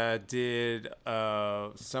that did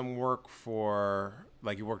some work for,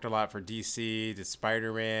 like, he worked a lot for DC, did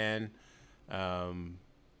Spider-Man.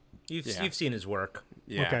 You've seen his work.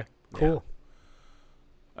 Yeah. Okay, cool.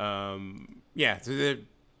 Yeah, so the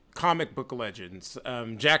comic book legends.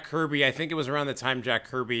 Jack Kirby, I think it was around the time Jack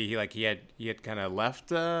Kirby he had kind of left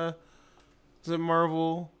the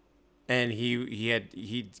Marvel, and he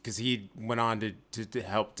went on to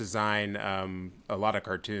help design a lot of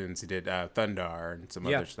cartoons. He did Thundar and some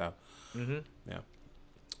other stuff. Mm-hmm. Yeah.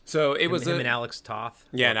 So it was him and Alex Toth.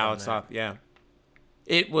 Yeah, and Alex Toth. Yeah.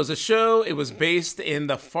 It was a show. It was based in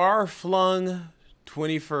the far-flung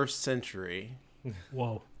 21st century.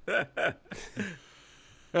 Whoa.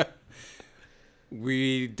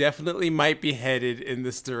 we definitely might be headed in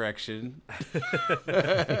this direction.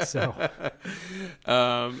 I think so.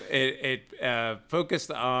 It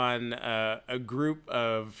focused on a group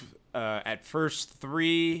of at first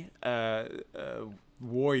 3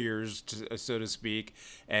 warriors, so to speak,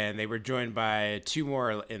 and they were joined by 2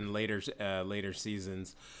 more in later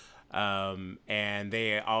seasons. And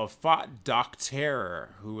they all fought Doc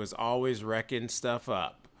Terror, who was always wrecking stuff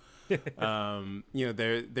up.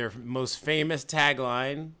 Their most famous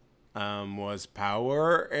tagline was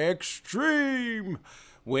 "Power Extreme,"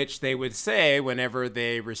 which they would say whenever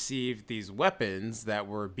they received these weapons that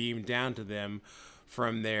were beamed down to them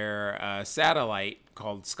from their satellite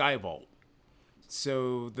called Skyvolt.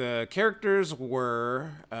 So the characters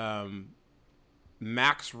were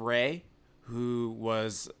Max Ray, who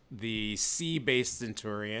was the sea-based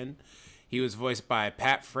Centurion. He was voiced by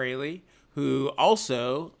Pat Fraley, who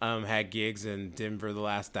also had gigs in Denver the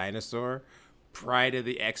Last Dinosaur. Prior to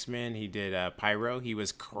the X-Men, he did Pyro. He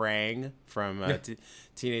was Krang from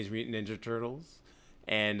Teenage Mutant Ninja Turtles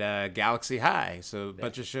and Galaxy High. So a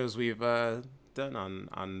bunch of shows we've done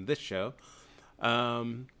on this show.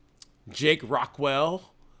 Jake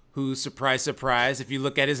Rockwell, who, surprise, surprise, if you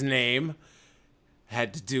look at his name,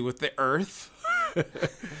 had to do with the Earth.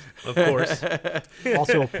 Of course.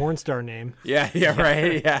 Also a porn star name. Yeah,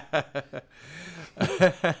 right, yeah.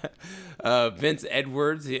 Vince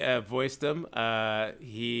Edwards voiced him.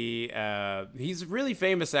 He's really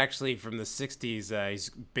famous actually from the 60s. He's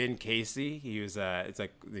Ben Casey. He was it's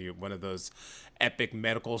like one of those epic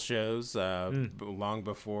medical shows long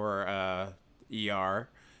before ER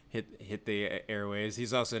hit the airwaves.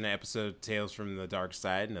 He's also in an episode of Tales from the Dark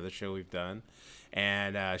Side, another show we've done.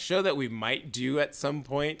 And a show that we might do at some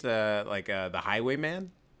point, The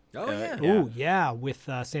Highwayman. Oh, yeah. Oh, yeah, with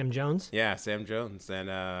Sam Jones. Yeah, Sam Jones and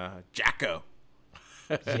Jacko.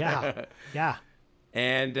 Yeah.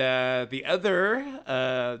 And the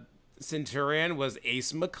other Centurion was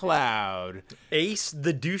Ace McCloud. Ace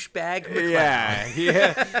the douchebag McCloud.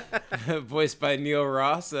 Yeah. Voiced by Neil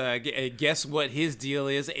Ross. Guess what his deal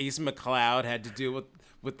is? Ace McCloud had to do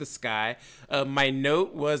with the sky. My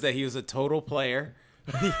note was that he was a total player.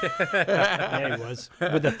 Yeah, he was.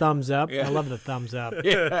 With the thumbs up. Yeah. I love the thumbs up.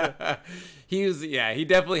 Yeah. He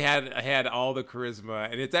definitely had all the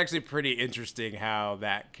charisma, and it's actually pretty interesting how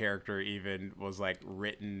that character even was like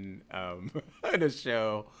written in a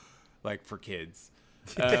show like for kids.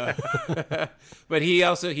 But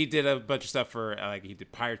he did a bunch of stuff for he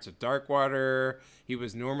did Pirates of Darkwater. He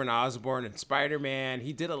was Norman Osborn in Spider-Man.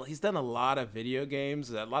 He's done a lot of video games,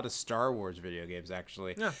 a lot of Star Wars video games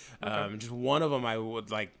actually. Yeah, okay. Just one of them I would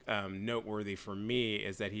like noteworthy for me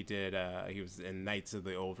is that he was in Knights of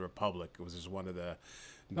the Old Republic. It was just one of the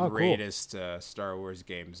greatest Star Wars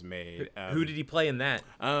games made. Who did he play in that?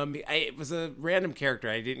 It was a random character.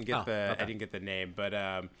 I didn't get the name,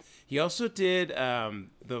 but he also did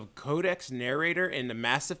the Codex narrator in the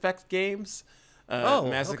Mass Effect games.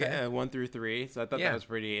 Mass Effect 1 through 3. So I thought that was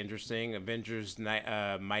pretty interesting. Avengers,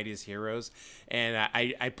 Mightiest Heroes, and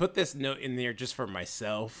I put this note in there just for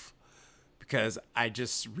myself because I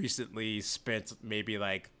just recently spent maybe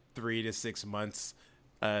like 3 to 6 months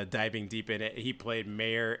diving deep in it. He played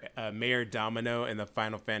Mayor Domino in the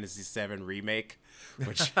Final Fantasy VII remake,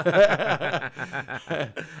 which I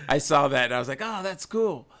saw that and I was like, oh, that's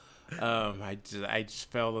cool. I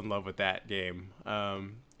just fell in love with that game.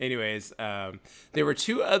 Anyways, there were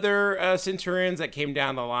 2 other Centurions that came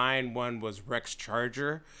down the line. One was Rex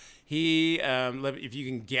Charger. He, if you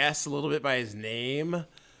can guess a little bit by his name,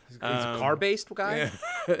 he's a car-based guy.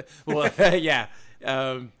 Well, yeah,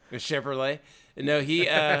 a Chevrolet. No,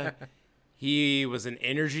 he was an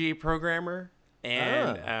energy programmer,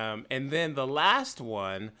 and then the last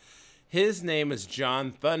one, his name is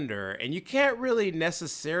John Thunder, and you can't really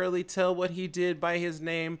necessarily tell what he did by his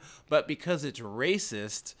name, but because it's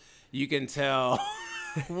racist, you can tell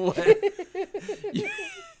what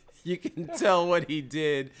you can tell what he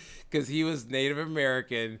did because he was Native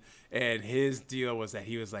American. And his deal was that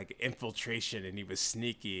he was like infiltration, and he was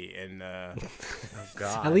sneaky, and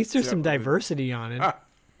at least there's some diversity on it.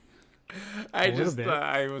 I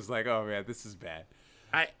was like, oh man, this is bad.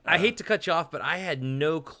 I hate to cut you off, but I had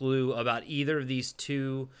no clue about either of these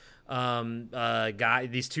two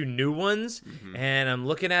these 2 new ones, and I'm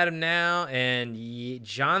looking at them now, and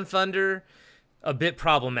John Thunder, a bit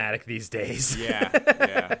problematic these days.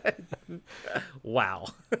 Yeah. Wow.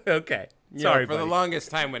 Okay. Sorry, for the longest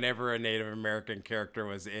time, whenever a Native American character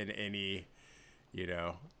was in any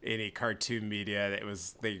cartoon media, it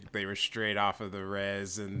was they were straight off of the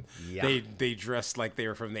res, and they dressed like they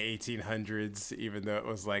were from the 1800s, even though it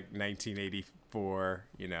was like 1984.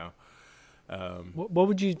 What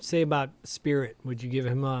would you say about Spirit? Would you give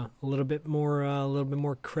him a little bit more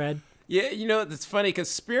cred? Yeah, it's funny because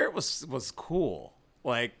Spirit was cool,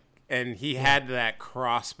 like, and he had that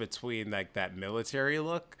cross between like that military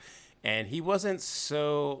look, and he wasn't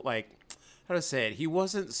so like, how to say it? He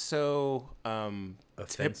wasn't so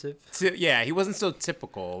Offensive. he wasn't so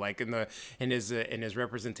typical like in his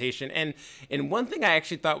representation. And one thing I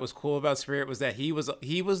actually thought was cool about Spirit was that he was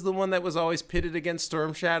the one that was always pitted against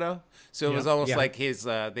Storm Shadow. So it was almost like his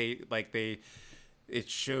it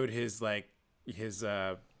showed his like his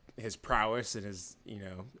prowess and his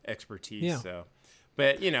expertise. Yeah. So,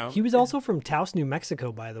 but He was also from Taos, New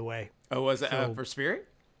Mexico, by the way. oh, was it for Spirit?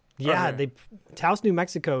 Yeah, Okay. Taos, New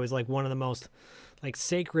Mexico is like one of the most like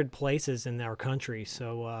sacred places in our country.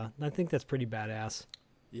 So I think that's pretty badass.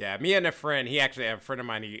 Yeah, me and a friend. A friend of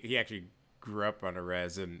mine. He actually grew up on a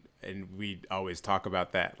res, and we always talk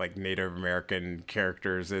about that, like Native American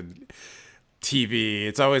characters and TV.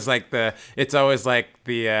 It's always like the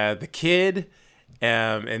kid,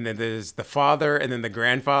 and then there's the father, and then the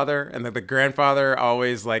grandfather, and then the grandfather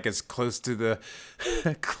always like is close to the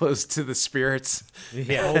spirits.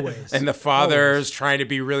 Yeah. Always. And the father's trying to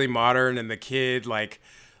be really modern, and the kid like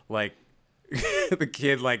the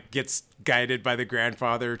kid like gets guided by the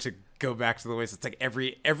grandfather to go back to the ways. It's like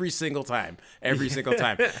every single time, and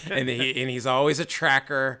he's always a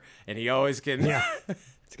tracker, and he always can. Yeah.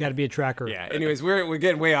 It's got to be a tracker. Yeah. Anyways, we're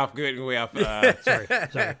getting way off.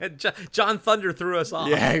 Sorry. John Thunder threw us off.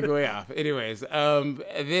 Yeah, way off. Anyways, and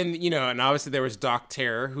then and obviously there was Doc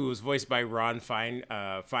Terror, who was voiced by Ron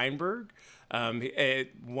Feinberg.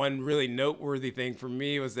 One really noteworthy thing for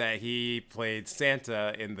me was that he played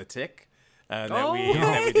Santa in The Tick. That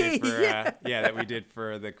we did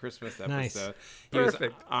for the Christmas episode. Nice. He was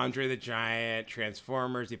Perfect. Andre the Giant,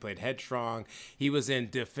 Transformers. He played Headstrong. He was in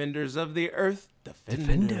Defenders of the Earth.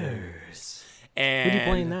 Defenders. And Who'd you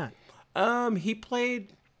play in that? he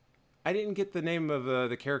played. I didn't get the name of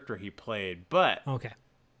the character he played, but Okay.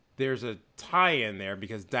 there's a tie-in there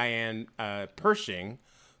because Diane Pershing,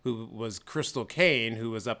 who was Crystal Kane, who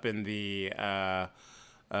was up in the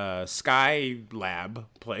Sky Lab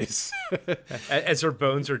place. As her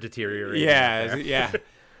bones are deteriorating. Yeah.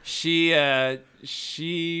 She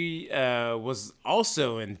was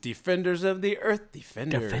also in Defenders of the Earth.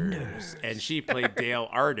 Defenders. And she played Dale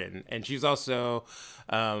Arden, and she's also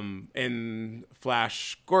in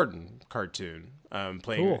Flash Gordon cartoon,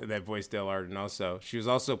 playing Cool. that voice Dale Arden. Also, she was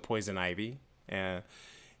also Poison Ivy, and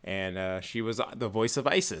she was the voice of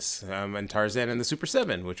Isis in Tarzan and the Super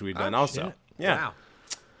 7, which we've done also. shit. Yeah, Wow.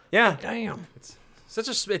 yeah. Damn. It's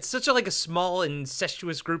such a like a small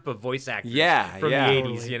incestuous group of voice actors. Yeah, from yeah. the 80s,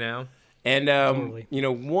 Totally. you know. And Totally.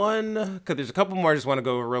 because there's a couple more I just want to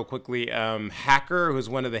go over real quickly. Hacker, who's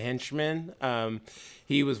one of the henchmen,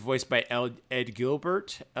 he was voiced by Ed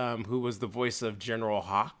Gilbert, who was the voice of General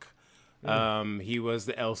Hawk. He was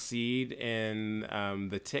the Elseed in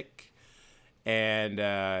The Tick,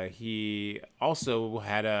 and he also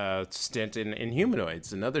had a stint in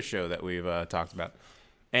Humanoids, another show that we've talked about.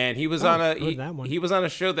 And he was on that one. he was on a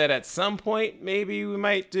show that at some point maybe we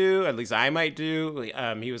might do, at least I might do.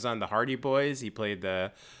 He was on the Hardy Boys. He played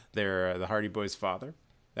the Hardy Boys' father.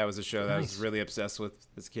 That was a show that I was really obsessed with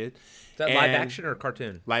as a kid. Is that live And- action or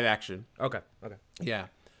cartoon? Live action. Okay. Yeah.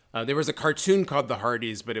 There was a cartoon called The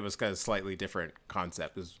Hardys, but it was kind of a slightly different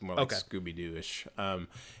concept. It was more like Okay. Scooby-Doo-ish. And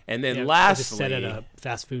then Yeah, I lastly, just set at a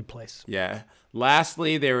fast food place. yeah.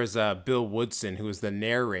 Lastly, there was Bill Woodson, who was the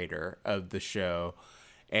narrator of the show.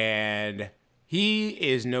 And he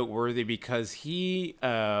is noteworthy because he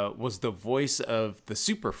was the voice of the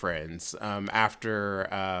Super Friends after,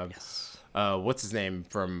 what's his name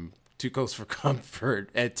from Too Close for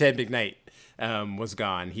Comfort, Ted McKnight. Was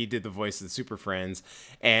gone. He did the voice of the Super Friends.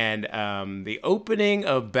 And the opening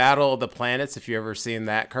of Battle of the Planets, if you've ever seen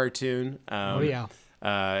that cartoon. Yeah.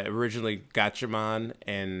 Originally Gatchaman,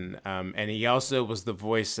 and he also was the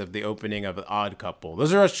voice of the opening of The Odd Couple.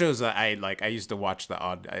 Those are shows that I like. I used to watch The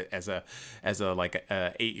Odd as a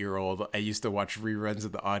 8-year-old. I used to watch reruns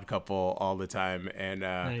of The Odd Couple all the time, and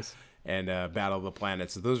Nice. and Battle of the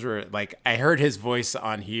Planets. So those were like, I heard his voice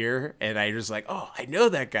on here, and I just like, oh, I know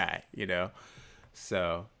that guy,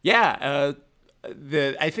 So yeah,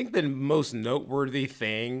 I think the most noteworthy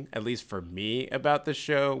thing, at least for me, about the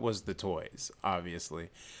show was the toys, obviously.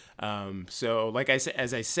 So like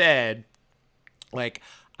as I said, like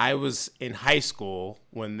I was in high school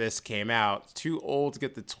when this came out, too old to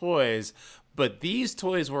get the toys, but these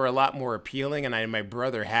toys were a lot more appealing, and my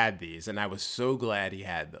brother had these, and I was so glad he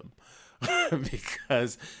had them.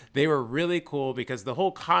 because they were really cool, because the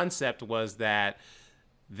whole concept was that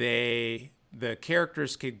they the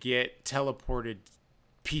characters could get teleported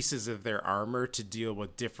pieces of their armor to deal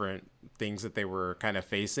with different things that they were kind of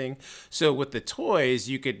facing. So with the toys,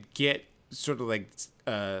 you could get sort of like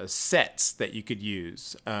sets that you could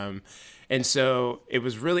use. And so it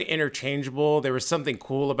was really interchangeable. There was something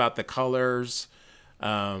cool about the colors.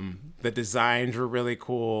 The designs were really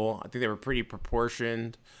cool. I think they were pretty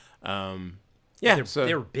proportioned.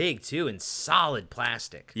 They were big too and solid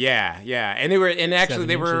plastic. Yeah, and they were, and actually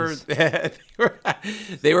they were,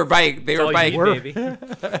 they were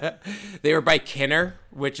by Kenner,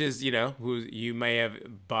 which is, you know, who you may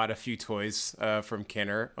have bought a few toys from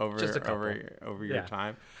Kenner over your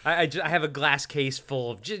time. I have a glass case full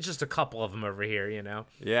of just a couple of them over here, you know.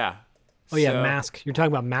 Yeah. Oh yeah, Mask. You're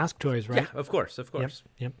talking about Mask toys, right? Yeah, of course.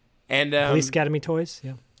 Yep. And Police Academy toys.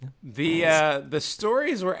 Yeah. The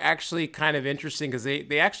stories were actually kind of interesting because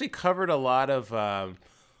they actually covered a lot of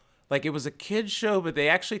like, it was a kid's show, but they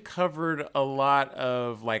actually covered a lot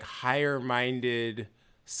of like higher minded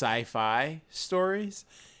sci-fi stories.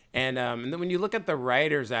 And then when you look at the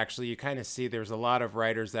writers, actually, you kind of see there's a lot of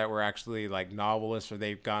writers that were actually like novelists, or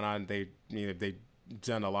they've gone on, they've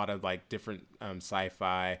done a lot of like different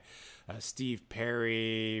sci-fi. Steve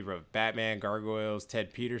Perry wrote Batman, Gargoyles.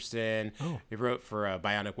 Ted Peterson. He wrote for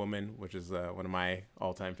Bionic Woman, which is one of my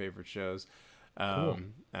all-time favorite shows.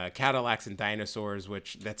 Cadillacs and Dinosaurs,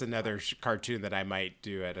 which that's another cartoon that I might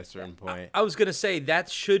do at a certain point. I was gonna say that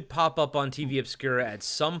should pop up on TV Obscura at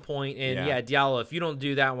some point, and Diallo, if you don't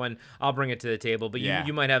do that one, I'll bring it to the table. But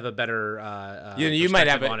you might have a better you might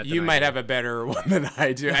have a better one than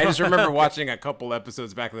I do. I just remember watching a couple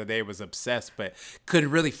episodes back in the day, was obsessed, but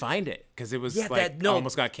couldn't really find it because it was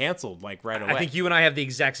almost got canceled like right away. I think you and I have the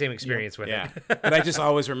exact same experience with it. But I just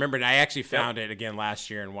always remembered. I actually found it again last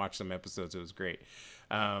year and watched some episodes. It was great.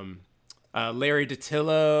 Larry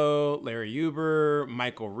DeTillo, Larry Huber,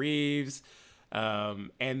 Michael Reeves,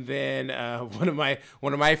 and then one of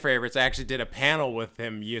my favorites. I actually did a panel with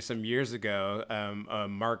him some years ago.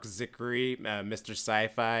 Mark Zickery, Mr.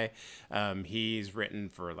 Sci-Fi. He's written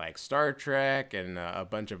for like Star Trek and a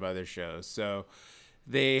bunch of other shows. So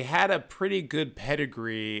they had a pretty good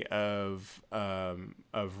pedigree of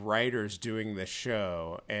writers doing the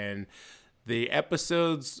show, and the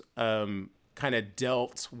episodes kind of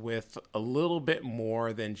dealt with a little bit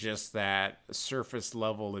more than just that surface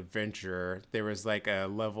level adventure. There was like a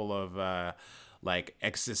level of like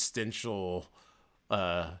existential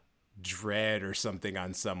dread or something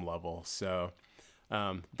on some level. So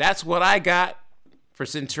that's what I got for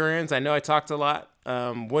Centurions. I know I talked a lot.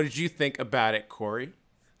 What did you think about it, Corey?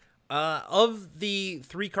 Of the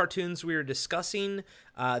three cartoons we were discussing,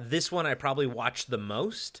 this one I probably watched the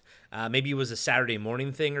most. Maybe it was a Saturday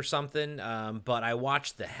morning thing or something, but I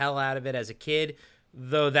watched the hell out of it as a kid.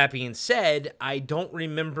 Though that being said, I don't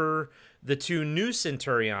remember the two new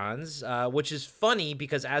Centurions, which is funny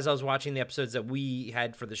because as I was watching the episodes that we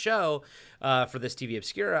had for the show, for this TV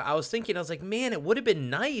Obscura, I was like, man, it would have been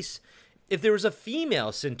nice if there was a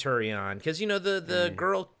female Centurion, because, you know, the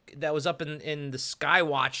girl that was up in the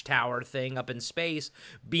Skywatch Tower thing up in space,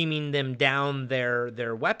 beaming them down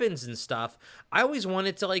their weapons and stuff, I always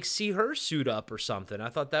wanted to, like, see her suit up or something. I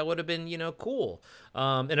thought that would have been, you know, cool.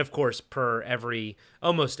 And, of course, per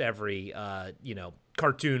almost every, you know,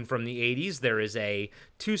 cartoon from the 80s, there is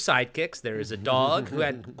two sidekicks. There is a dog who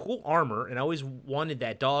had cool armor, and I always wanted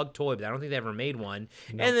that dog toy, but I don't think they ever made one.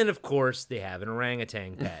 No. And then, of course, they have an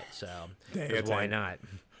orangutan pet, so why not?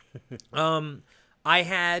 I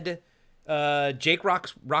had Jake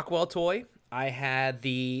Rockwell toy. I had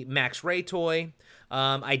the Max Ray toy.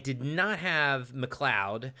 I did not have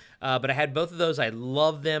McCloud, but I had both of those. I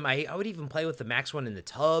love them. I would even play with the Max one in the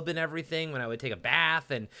tub and everything when I would take a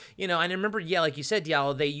bath. And, you know, and I remember, like you said,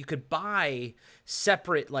 Diallo, you could buy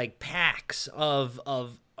separate, like, packs of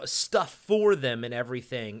stuff for them and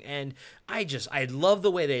everything. And I love the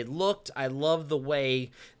way they looked. I love the way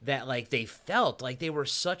that, like, they felt like they were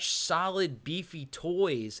such solid, beefy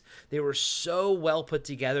toys. They were so well put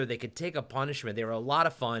together. They could take a punishment. They were a lot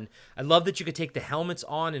of fun. I love that you could take the helmets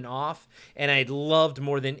on and off. And I loved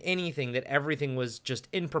more than anything that everything was just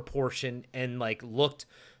in proportion and, like, looked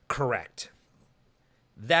correct.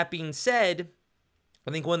 That being said,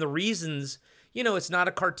 I think one of the reasons, you know, it's not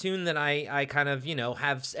a cartoon that I kind of, you know,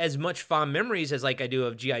 have as much fond memories as like I do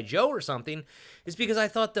of G.I. Joe or something, is because I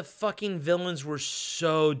thought the fucking villains were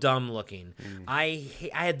so dumb looking. I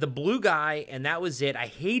had the blue guy and that was it. I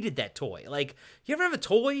hated that toy. Like, you ever have a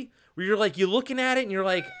toy where you're like, you're looking at it and you're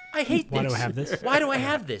like, I hate this. Why do I have this? Why do I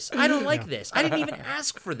have this? I don't like this. I didn't even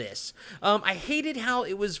ask for this. I hated how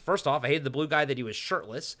it was. First off, I hated the blue guy that he was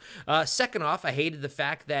shirtless. Second off, I hated the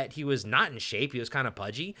fact that he was not in shape. He was kind of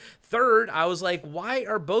pudgy. Third, I was like, why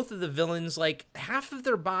are both of the villains like half of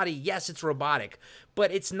their body? Yes, it's robotic,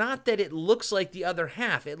 but it's not that it looks like the other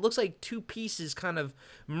half. It looks like two pieces kind of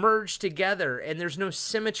merged together, and there's no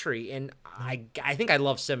symmetry. And I think I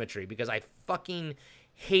love symmetry because I fucking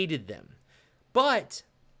hated them. But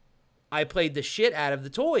I played the shit out of the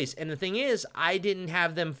toys, and the thing is, I didn't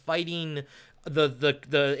have them fighting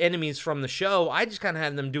the enemies from the show. I just kind of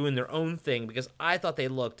had them doing their own thing because I thought they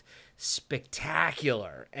looked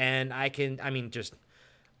spectacular. And I can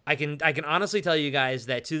honestly tell you guys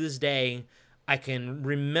that to this day, I can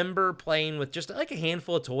remember playing with just like a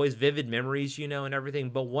handful of toys, vivid memories, and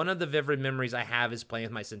everything. But one of the vivid memories I have is playing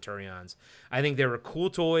with my Centurions. I think they were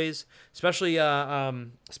cool toys, especially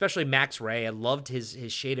Max Ray. I loved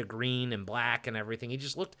his shade of green and black and everything. He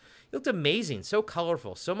looked amazing, so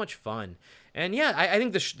colorful, so much fun. And yeah, I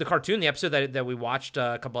think the cartoon, the episode that we watched,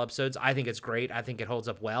 a couple episodes, I think it's great. I think it holds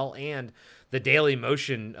up well. And the Daily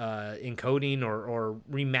Motion encoding or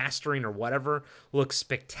remastering or whatever looks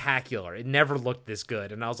spectacular. It never looked this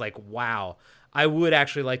good. And I was like, wow, I would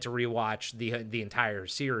actually like to rewatch the entire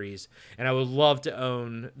series. And I would love to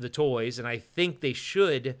own the toys. And I think they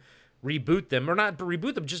should reboot them, or not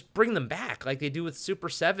reboot them, just bring them back like they do with Super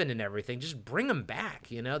 7 and everything. Just bring them back.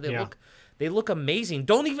 They look amazing.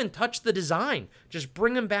 Don't even touch the design. Just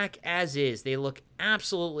bring them back as is. They look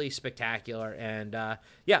absolutely spectacular. And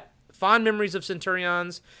fond memories of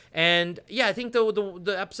Centurions. And yeah, I think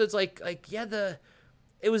the episodes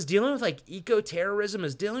it was dealing with like eco-terrorism, it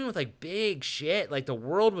was dealing with like big shit. Like the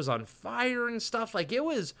world was on fire and stuff. Like it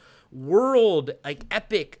was world, like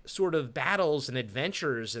epic sort of battles and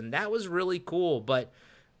adventures. And that was really cool. But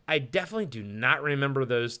I definitely do not remember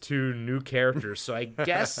those two new characters. So I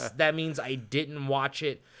guess that means I didn't watch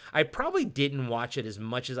it. I probably didn't watch it as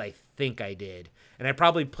much as I think I did. And I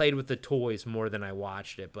probably played with the toys more than I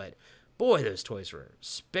watched it. But boy, those toys were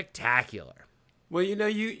spectacular. Well,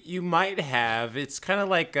 you might have. It's kind of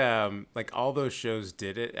like all those shows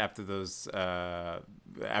did it after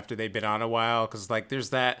after they've been on a while. Because like there's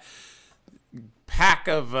that pack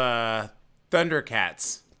of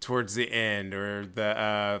Thundercats towards the end, or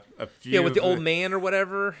a few with the old man or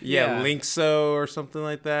whatever. Linkso or something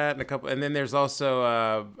like that, and then there's also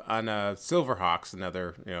on Silverhawks,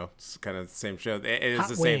 another kind of the same show. It is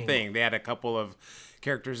the same thing. They had a couple of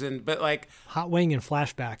characters in, but like Hot Wing and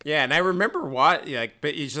Flashback. Yeah, and I remember but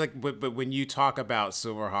it's like, but when you talk about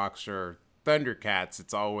Silverhawks or Thundercats,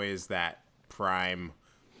 it's always that prime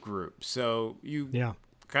group. So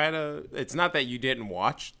kind of, it's not that you didn't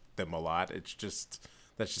watch them a lot. It's just.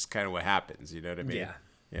 That's just kind of what happens, you know what I mean?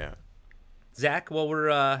 Yeah. Zach, what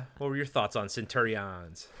were your thoughts on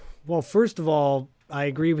Centurions? Well, first of all, I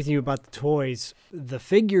agree with you about the toys. The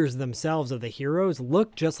figures themselves of the heroes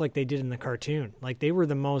look just like they did in the cartoon. Like they were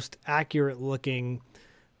the most accurate looking.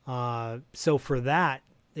 So for that,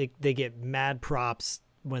 they get mad props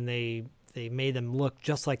when they made them look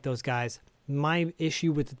just like those guys. My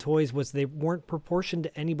issue with the toys was they weren't proportioned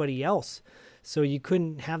to anybody else. So you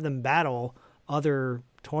couldn't have them battle other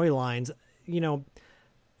toy lines.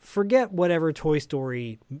 Forget whatever Toy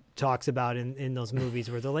Story talks about in those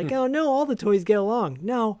movies where they're like, oh no, all the toys get along.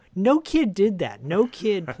 No kid did that. No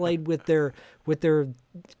kid played with their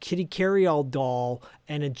Kitty Carryall doll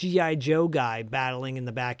and a G.I. Joe guy battling in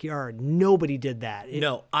the backyard. Nobody did that.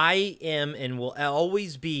 No, I am and will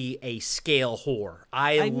always be a scale whore.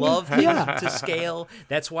 I love things to scale.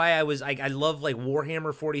 That's why I love like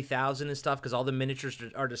Warhammer 40,000 and stuff, because all the miniatures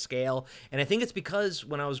are to scale. And I think it's because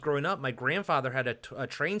when I was growing up, my grandfather had a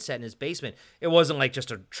train set in his basement. It wasn't like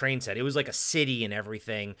just a train set. It was like a city and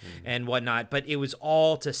everything and whatnot, but it was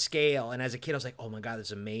all to scale. And as a kid, I was like, oh my God,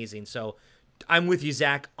 that's amazing. So I'm with you,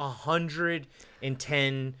 Zach,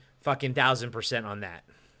 110 fucking 1,000% on that.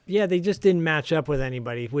 Yeah, they just didn't match up with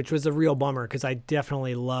anybody, which was a real bummer because I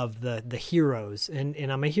definitely love the heroes. And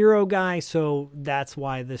I'm a hero guy, so that's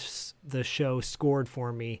why the show scored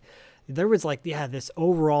for me. There was this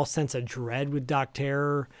overall sense of dread with Doc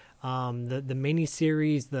Terror. The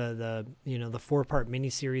miniseries, the 4-part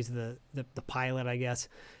miniseries, the pilot, I guess,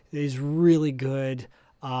 is really good.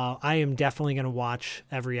 I am definitely going to watch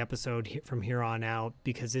every episode from here on out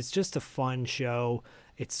because it's just a fun show.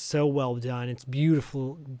 It's so well done. It's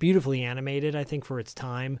beautifully animated, I think, for its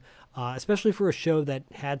time, especially for a show that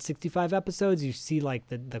had 65 episodes. You see like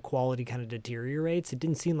the quality kind of deteriorates. It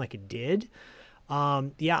didn't seem like it did.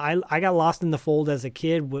 I got lost in the fold as a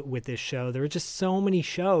kid with this show. There were just so many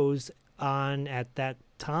shows on at that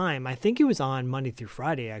time. I think it was on Monday through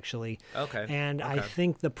Friday, actually. Okay. And I Okay.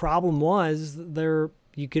 think the problem was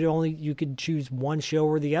you could choose one show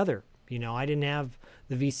or the other. I didn't have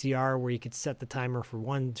the VCR where you could set the timer for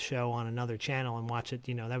one show on another channel and watch it.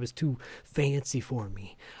 That was too fancy for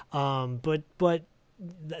me. But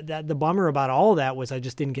the bummer about all that was I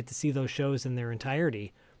just didn't get to see those shows in their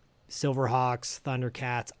entirety. Silverhawks,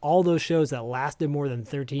 Thundercats, all those shows that lasted more than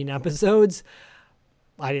 13 episodes,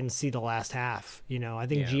 I didn't see the last half. I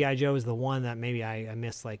think Yeah. G.I. Joe is the one that maybe I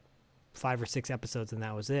missed like 5 or 6 episodes and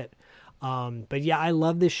that was it. But yeah, I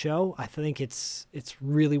love this show. I think it's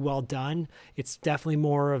really well done. It's definitely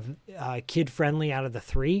more of kid friendly out of the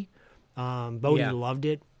 3. Bodhi Yeah. loved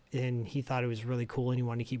it and he thought it was really cool and he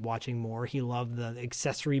wanted to keep watching more. He loved the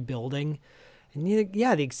accessory building. And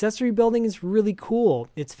yeah, the accessory building is really cool.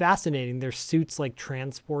 It's fascinating. Their suits like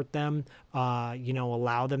transport them,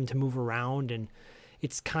 allow them to move around, and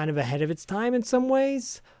it's kind of ahead of its time in some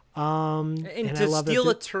ways. And I to love that steal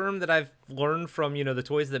a term that I've learned from, the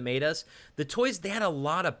toys that made us, the toys, they had a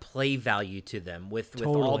lot of play value to them with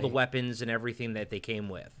all the Totally. weapons and everything that they came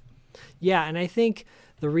with. Yeah, and I think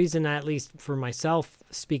the reason, at least for myself,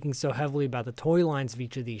 speaking so heavily about the toy lines of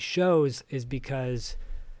each of these shows is because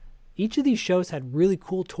each of these shows had really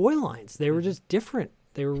cool toy lines. They were just different.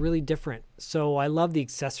 They were really different. So I love the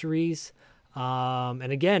accessories. And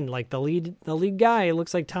again, like the lead guy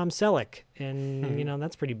looks like Tom Selleck, and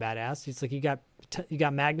that's pretty badass. It's like you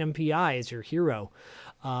got Magnum PI as your hero.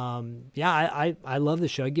 Yeah, I love the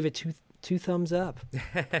show. I give it two thumbs up.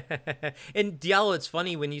 And Diallo, it's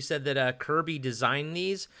funny when you said that Kirby designed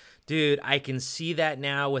these. Dude, I can see that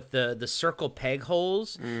now with the circle peg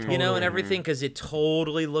holes, and everything, because it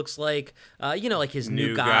totally looks like, like his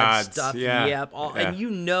New Gods stuff. yeah. Yep. Yeah.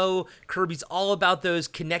 And Kirby's all about those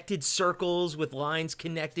connected circles with lines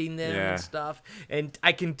connecting them Yeah. and stuff. And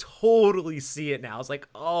I can totally see it now. It's like,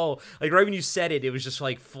 oh, like right when you said it, it was just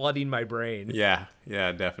like flooding my brain. Yeah,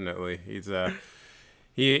 definitely. He's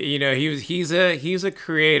he's a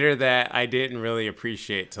creator that I didn't really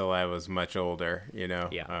appreciate till I was much older,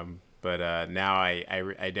 Yeah. But now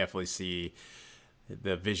I definitely see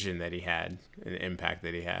the vision that he had and the impact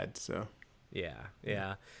that he had. So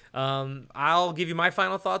Yeah. I'll give you my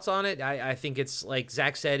final thoughts on it. I think it's, like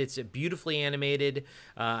Zach said, it's beautifully animated.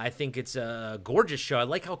 I think it's a gorgeous show. I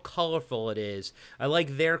like how colorful it is. I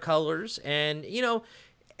like their colors. And,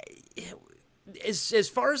 as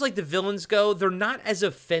far as like the villains go, they're not as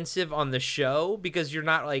offensive on the show because you're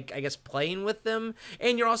not, like, I guess, playing with them,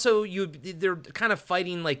 and you're also they're kind of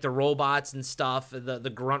fighting like the robots and stuff,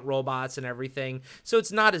 the grunt robots and everything. So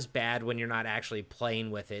it's not as bad when you're not actually playing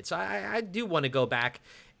with it. So I do want to go back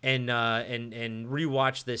and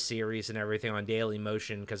rewatch this series and everything on Daily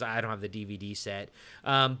Motion because I don't have the DVD set.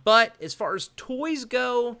 But as far as toys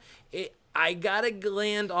go, I gotta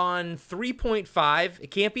land on 3.5.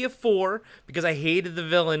 It can't be a 4 because I hated the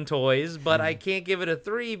villain toys, but I can't give it a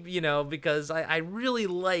 3, because I really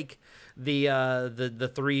like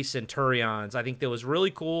the 3 Centurions. I think that was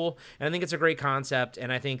really cool, and I think it's a great concept.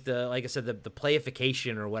 And I think like I said, the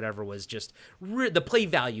playification or whatever was just the play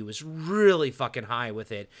value was really fucking high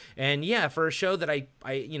with it. And yeah, for a show that I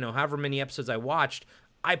however many episodes I watched,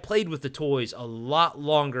 I played with the toys a lot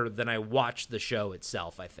longer than I watched the show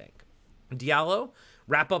itself, I think. Diallo,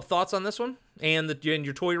 wrap up thoughts on this one and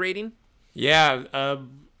your toy rating? yeah,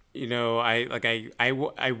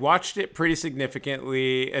 I watched it pretty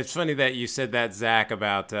significantly. It's funny that you said that, Zach,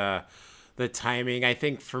 about the timing. I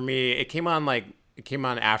think for me, it came on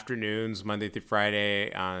afternoons, Monday through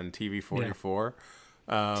Friday on TV 44.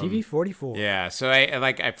 TV 44. Yeah, so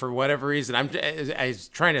I for whatever reason, I was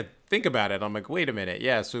trying to think about it. I'm like, wait a minute,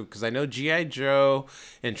 yeah. So because I know G.I. Joe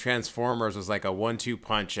and Transformers was like a 1-2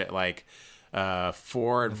 punch at like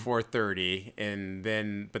 4 and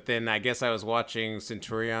 4:30, but then I guess I was watching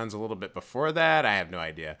Centurions a little bit before that. I have no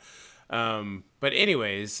idea. But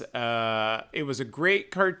anyways, it was a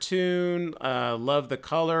great cartoon. Loved the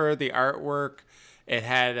color, the artwork. It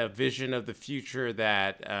had a vision of the future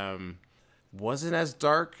that wasn't as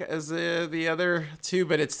dark as the other two,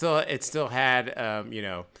 but it still had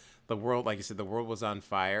the world, like you said, the world was on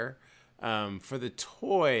fire. For the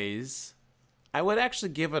toys, I would actually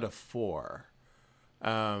give it a 4.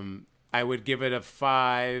 I would give it a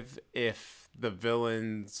 5 if the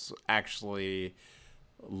villains actually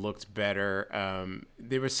looked better.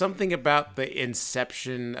 There was something about the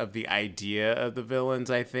inception of the idea of the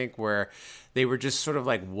villains, I think, where they were just sort of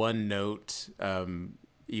like one note.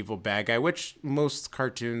 evil bad guy, which most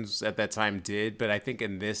cartoons at that time did. But I think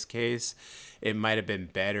in this case, it might have been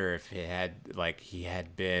better if he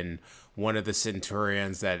had been one of the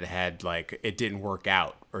Centurions that had like it didn't work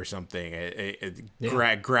out or something.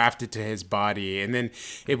 It grafted to his body, and then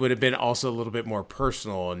it would have been also a little bit more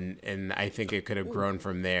personal, and I think it could have grown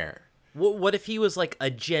from there. What if he was like a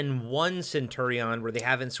Gen 1 Centurion where they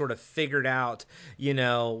haven't sort of figured out,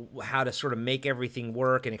 how to sort of make everything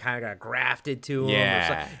work, and it kind of got grafted to him?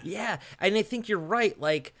 Yeah. Yeah. And I think you're right.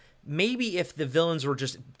 Like, maybe if the villains were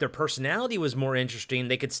just, their personality was more interesting,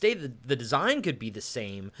 they could stay, the design could be the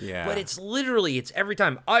same. Yeah. But it's every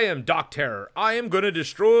time, I am Doc Terror. I am going to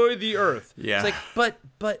destroy the Earth. Yeah. It's like,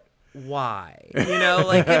 but why?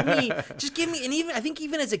 Like give me, and even I think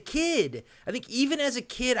even as a kid,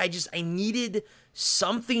 I needed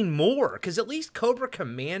something more, because at least Cobra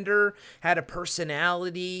Commander had a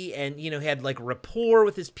personality and he had like rapport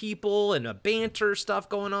with his people and a banter stuff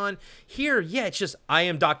going on. Here, it's just, I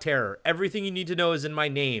am Doc Terror. Everything you need to know is in my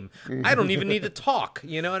name. I don't even need to talk.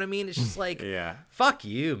 You know what I mean? It's just like, fuck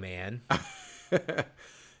you, man.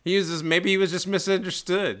 Maybe he was just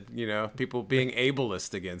misunderstood, people being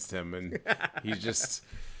ableist against him, and he just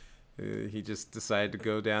decided to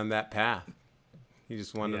go down that path. He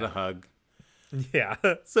just wanted a hug. Yeah.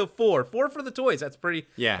 So four for the toys. That's pretty.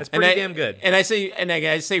 Yeah. That's pretty damn good. And I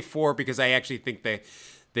say 4 because I actually think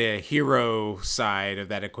the hero side of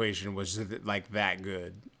that equation was like that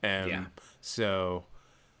good. So,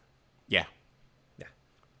 yeah. Yeah.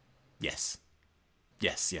 Yes.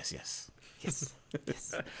 Yes.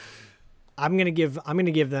 I'm gonna give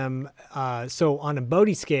them. So on a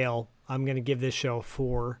Bodhi scale, I'm gonna give this show a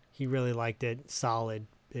 4. He really liked it. Solid.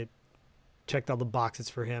 It checked all the boxes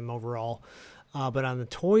for him overall. But on the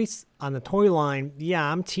toy line,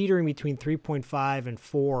 I'm teetering between 3.5 and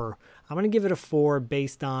 4. I'm gonna give it a 4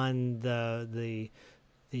 based on the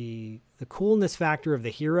coolness factor of the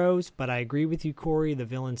heroes. But I agree with you, Corey. The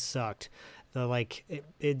villains sucked.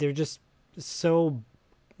 They're just so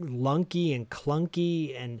lunky and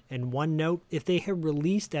clunky and one note. If they had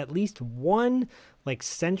released at least one like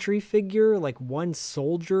sentry figure, like one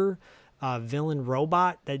soldier villain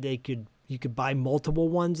robot that you could buy multiple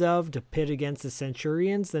ones of to pit against the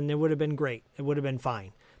Centurions, then it would have been great. It would have been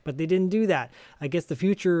fine. But they didn't do that. I guess the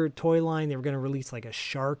future toy line, they were going to release like a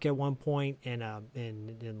shark at one point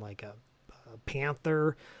and like a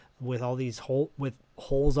panther with all these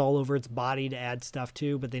holes all over its body to add stuff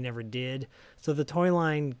to, but they never did. So the toy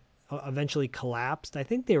line eventually collapsed. I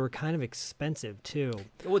think they were kind of expensive too.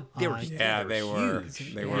 Well, they were huge.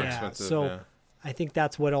 They were expensive. So I think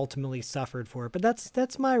that's what ultimately suffered for it. But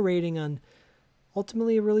that's my rating on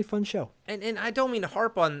ultimately a really fun show. And I don't mean to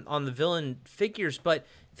harp on the villain figures, but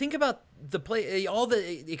think about all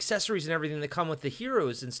the accessories and everything that come with the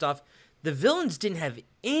heroes and stuff. The villains didn't have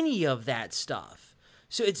any of that stuff.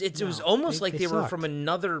 So it was almost like they were from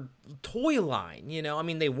another toy line, I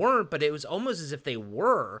mean, they weren't, but it was almost as if they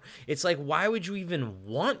were. It's like, why would you even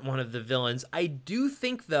want one of the villains? I do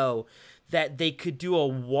think, though, that they could do a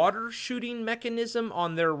water shooting mechanism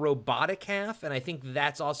on their robotic half, and I think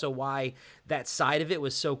that's also why that side of it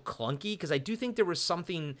was so clunky, because I do think there was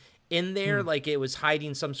something in there, like it was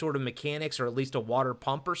hiding some sort of mechanics or at least a water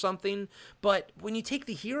pump or something. But when you take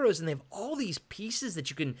the heroes and they have all these pieces that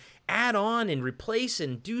you can add on and replace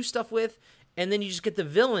and do stuff with, and then you just get the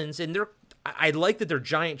villains, and I like that they're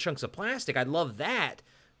giant chunks of plastic. I love that,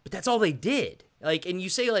 but that's all they did. Like, and you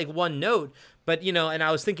say like one note, but and I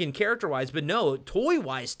was thinking character-wise, but no,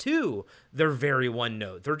 toy-wise too, they're very one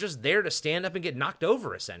note. They're just there to stand up and get knocked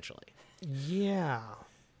over, essentially. Yeah.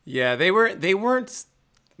 Yeah, they weren't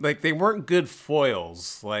like, they weren't good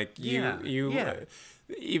foils. Like even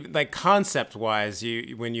like concept wise,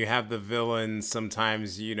 when you have the villains,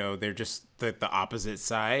 sometimes they're just the opposite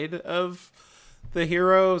side of the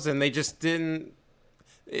heroes, and they just didn't.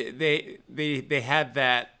 They had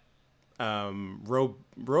that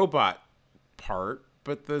robot part,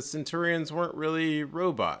 but the Centurions weren't really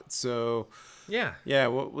robots. So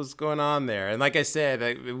what was going on there? And like I said,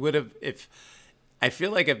 it would have I feel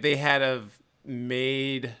like if they had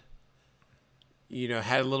made,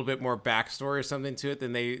 had a little bit more backstory or something to it,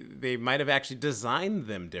 then they might have actually designed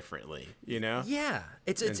them differently, Yeah,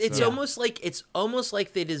 it's almost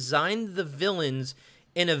like they designed the villains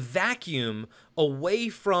in a vacuum away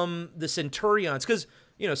from the Centurions, because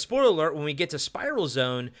spoiler alert, when we get to Spiral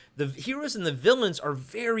Zone, the heroes and the villains are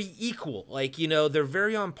very equal. Like, they're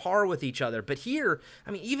very on par with each other. But here,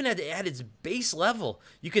 I mean, even at its base level,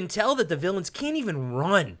 you can tell that the villains can't even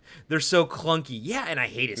run. They're so clunky. Yeah, and I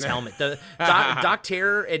hate his helmet. The Doc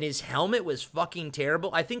Terror and his helmet was fucking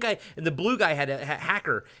terrible. I think and the blue guy had a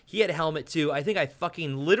hacker. He had a helmet too. I think I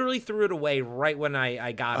fucking literally threw it away right when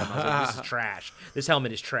I got him. I was like, this is trash. This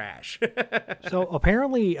helmet is trash. So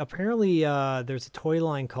apparently, there's a toy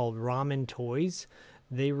line called Ramen Toys.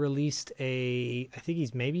 They released I think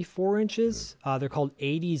he's maybe 4 inches. They're called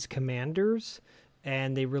 80s Commanders,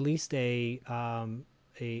 and they released a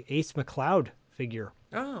Ace McCloud figure.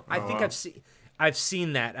 Oh, I think I've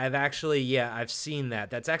seen that. I've seen that.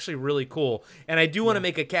 That's actually really cool. And I do want to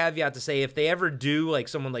make a caveat to say, if they ever do, like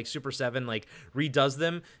someone like Super 7 like redoes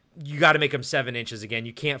them, you got to make them 7 inches again.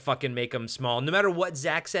 You can't fucking make them small, no matter what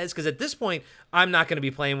Zach says. Because at this point, I'm not going to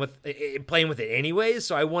be playing with it anyways.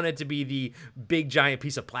 So I want it to be the big giant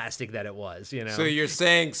piece of plastic that it was. So you're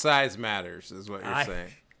saying size matters, is what you're saying.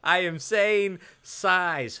 I am saying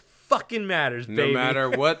size fucking matters, baby. No matter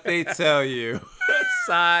what they tell you,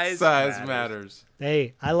 size matters.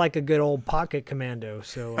 Hey, I like a good old pocket commando.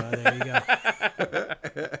 So there you go.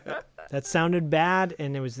 That sounded bad,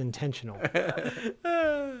 and it was intentional.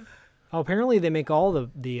 Apparently they make all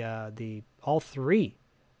all 3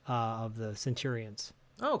 of the Centurions.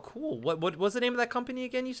 Oh, cool. What was the name of that company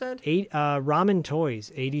again, you said? Ramen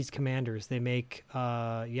Toys, 80s Commanders. They make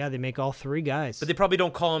they make all 3 guys. But they probably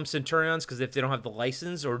don't call them Centurions because if they don't have the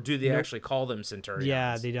license, or do they actually call them Centurions?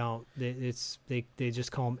 Yeah, they don't. They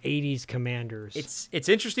just call them 80s Commanders. It's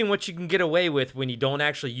interesting what you can get away with when you don't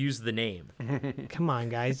actually use the name. Come on,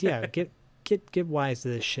 guys. Yeah, get wise to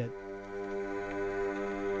this shit.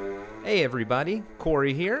 Hey everybody,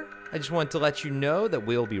 Corey here. I just want to let you know that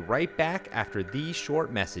we'll be right back after these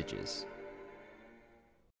short messages.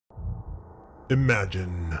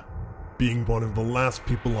 Imagine being one of the last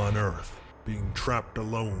people on Earth, being trapped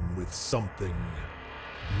alone with something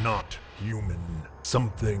not human,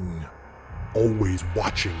 something always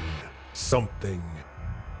watching, something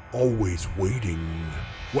always waiting.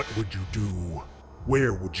 What would you do?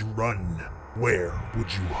 Where would you run? Where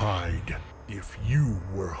would you hide if you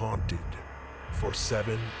were haunted for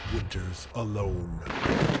 7 winters alone?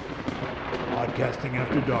 Podcasting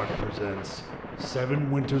After Dark presents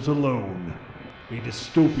 7 Winters Alone, a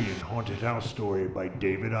dystopian haunted house story by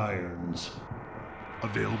David Irons.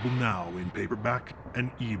 Available now in paperback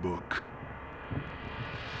and ebook.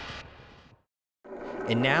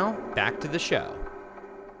 And now, back to the show.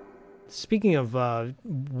 Speaking of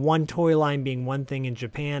one toy line being one thing in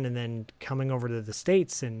Japan and then coming over to the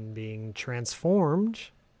States and being transformed,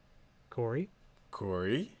 Corey?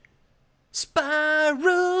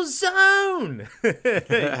 Spiral Zone!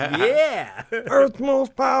 Yeah! Earth's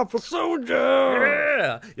most powerful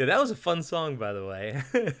soldier! Yeah, that was a fun song, by the way.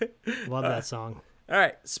 Love that song. All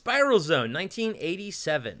right, Spiral Zone,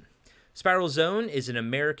 1987. Spiral Zone is an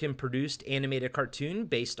American-produced animated cartoon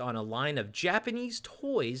based on a line of Japanese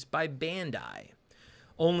toys by Bandai.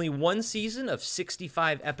 Only 1 season of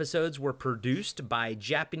 65 episodes were produced by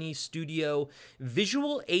Japanese studio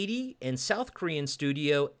Visual 80 and South Korean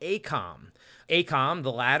studio ACOM. ACOM,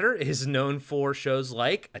 the latter, is known for shows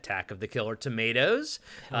like Attack of the Killer Tomatoes,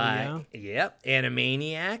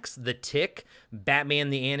 Animaniacs, The Tick,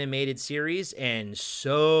 Batman the Animated Series, and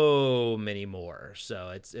so many more.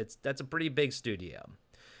 So that's a pretty big studio.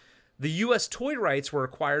 The U.S. toy rights were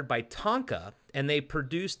acquired by Tonka, and they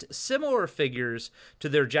produced similar figures to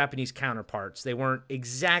their Japanese counterparts. They weren't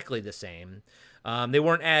exactly the same. They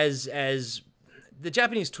weren't as the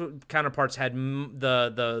Japanese counterparts had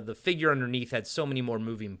the figure underneath had so many more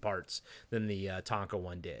moving parts than the Tonka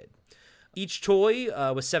one did. Each toy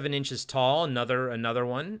was 7 inches tall. Another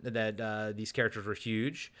one that these characters were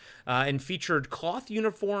huge, and featured cloth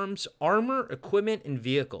uniforms, armor, equipment, and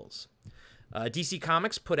vehicles. DC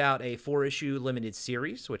Comics put out a 4-issue limited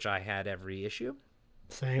series, which I had every issue.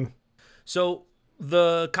 Same. So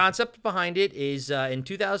the concept behind it is in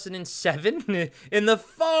 2007, in the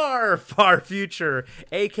far, far future,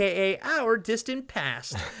 aka our distant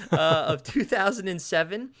past of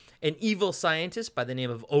 2007, an evil scientist by the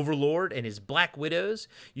name of Overlord and his Black Widows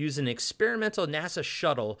use an experimental NASA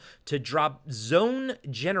shuttle to drop zone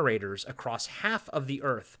generators across half of the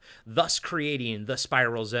Earth, thus creating the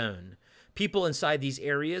Spiral Zone. People inside these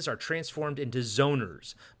areas are transformed into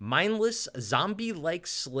zoners, mindless, zombie-like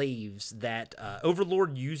slaves that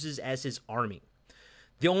Overlord uses as his army.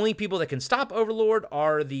 The only people that can stop Overlord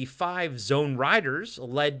are the 5 Zone Riders,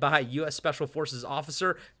 led by U.S. Special Forces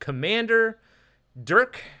officer Commander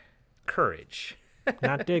Dirk Courage.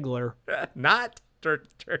 Not Diggler. Not Dirk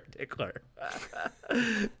Diggler.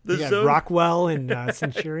 You got Rockwell and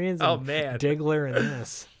Centurions. Oh, and man. Diggler and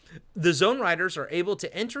this. The Zone Riders are able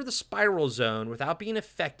to enter the Spiral Zone without being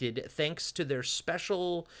affected thanks to their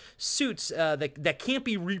special suits that can't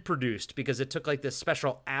be reproduced because it took like this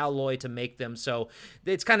special alloy to make them. So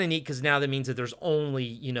it's kind of neat because now that means that there's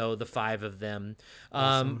only, the 5 of them.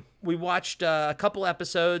 Awesome. We watched a couple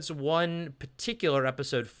episodes. One particular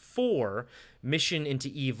episode 4, Mission into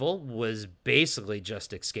Evil, was basically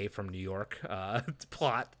just Escape from New York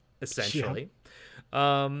plot, essentially.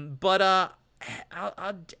 Yeah.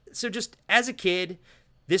 So just as a kid,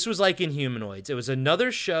 this was like Inhumanoids. It was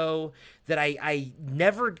another show that I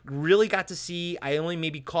never really got to see. I only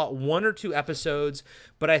maybe caught 1 or 2 episodes,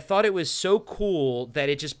 but I thought it was so cool that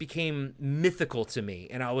it just became mythical to me.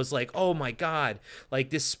 And I was like, oh my God,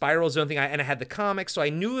 like this Spiral Zone thing. And I had the comics, so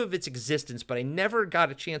I knew of its existence, but I never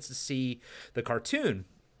got a chance to see the cartoon.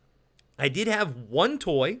 I did have 1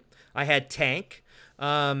 toy. I had Tank.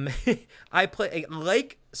 I play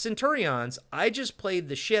like Centurions. I just played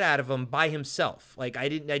the shit out of him by himself. Like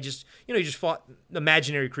he just fought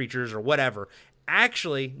imaginary creatures or whatever.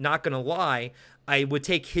 Actually, not gonna lie, I would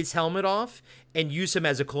take his helmet off and use him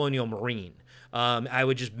as a Colonial Marine. I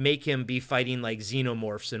would just make him be fighting like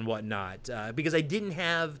xenomorphs and whatnot because I didn't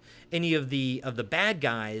have any of the bad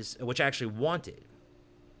guys, which I actually wanted.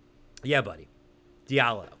 Yeah, buddy,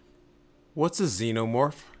 Diallo. What's a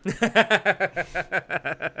xenomorph?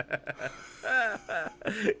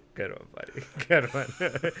 Good one, buddy. Good one.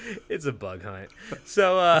 It's a bug hunt.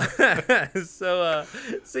 So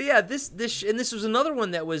yeah, this was another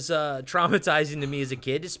one that was traumatizing to me as a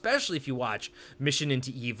kid, especially if you watch Mission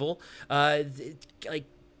into Evil. Like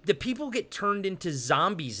the people get turned into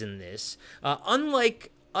zombies in this.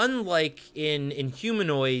 Unlike in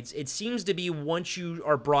Humanoids, it seems to be once you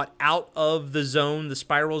are brought out of the zone, the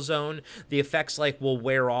Spiral Zone, the effects will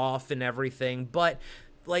wear off and everything. But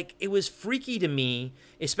it was freaky to me,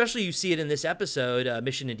 especially you see it in this episode,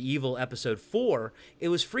 Mission into Evil episode 4. It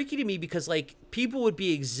was freaky to me because people would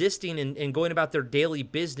be existing and going about their daily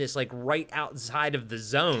business right outside of the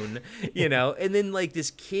zone, and then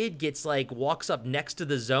this kid gets walks up next to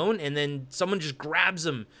the zone and then someone just grabs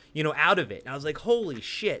him, out of it. And I was like, holy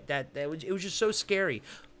shit, it was just so scary.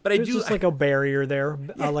 But it was just a barrier there,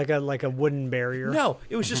 yeah. like a wooden barrier. No,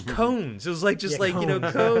 it was just cones. It was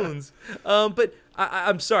cones. But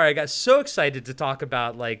I'm sorry, I got so excited to talk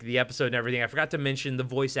about the episode and everything. I forgot to mention the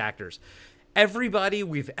voice actors. Everybody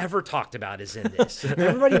we've ever talked about is in this.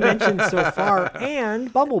 Everybody mentioned so far,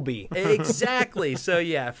 and Bumblebee. Exactly. So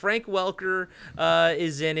yeah, Frank Welker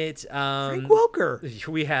is in it. Frank Welker.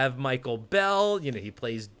 We have Michael Bell.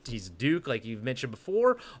 He's Duke, like you've mentioned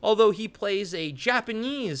before. Although he plays a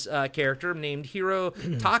Japanese character named Hiro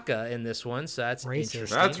Taka in this one, so that's racist.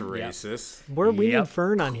 Interesting. That's racist. Yep. We need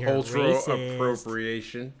Fern on here. Cultural racist.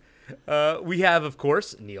 appropriation. We have, of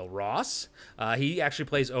course, Neil Ross. He actually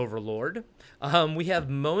plays Overlord. We have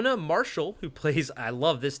Mona Marshall, who plays, I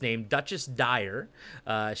love this name, Duchess Dyer.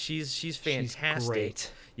 She's fantastic. She's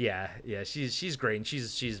great. Yeah, she's great, and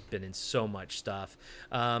she's been in so much stuff.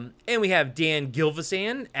 And we have Dan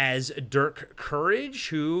Gilvezan as Dirk Courage,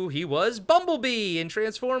 who he was Bumblebee in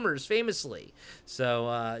Transformers, famously. So,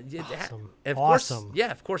 awesome.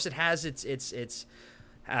 Of course, it has its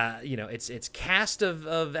cast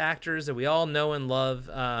of actors that we all know and love.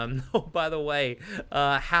 Oh, by the way,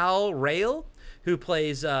 Hal Rail, who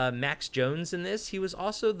plays Max Jones in this, he was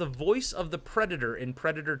also the voice of the Predator in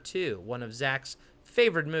Predator 2, one of Zach's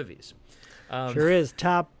favorite movies. Sure is.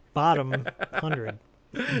 Top, bottom, 100.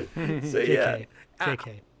 So yeah,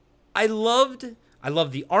 JK. I loved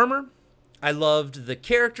the armor. I loved the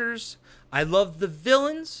characters. I loved the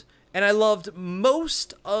villains. And I loved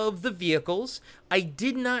most of the vehicles. I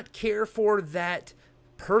did not care for that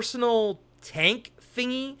personal tank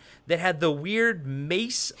thingy that had the weird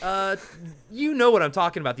mace. You know what I'm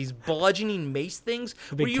talking about. These bludgeoning mace things.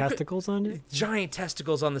 The big testicles on it? Giant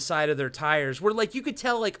testicles on the side of their tires. Where you could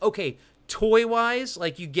tell okay, toy-wise,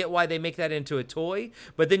 you get why they make that into a toy.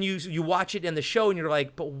 But then you watch it in the show and you're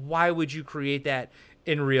like, but why would you create that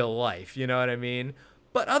in real life? You know what I mean?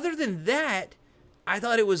 But other than that, I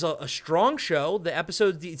thought it was a strong show.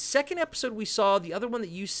 The second episode we saw, the other one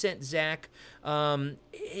that you sent, Zach, where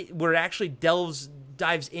it actually dives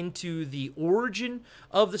into the origin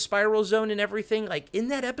of the Spiral Zone and everything. In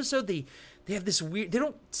that episode, they have this weird, they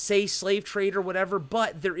don't say slave trade or whatever,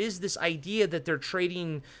 but there is this idea that they're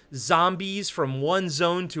trading zombies from one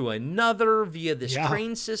zone to another via this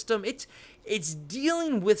train system. It's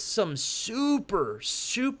dealing with some super,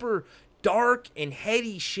 super dark and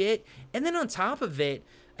heady shit. And then on top of it,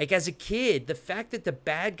 like as a kid, the fact that the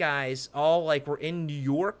bad guys all like were in New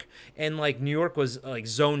York and like New York was like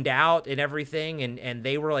zoned out and everything, and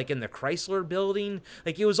they were like in the Chrysler building,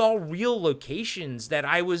 like it was all real locations that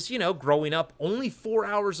I was, you know, growing up only 4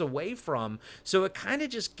 hours away from. So it kind of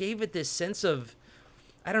just gave it this sense of,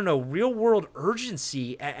 I don't know, real world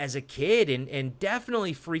urgency as a kid, and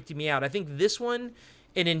definitely freaked me out. I think this one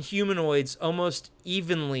and Inhumanoids almost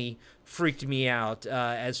evenly freaked me out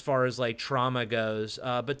as far as like trauma goes.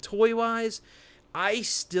 But toy wise, I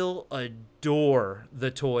still adore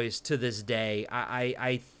the toys to this day.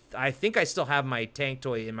 I think I still have my tank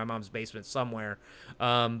toy in my mom's basement somewhere.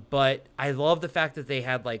 But I love the fact that they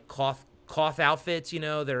had like cloth outfits, you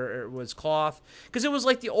know, there was cloth, because it was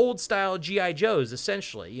like the old style GI Joes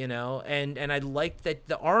essentially, you know, and I liked that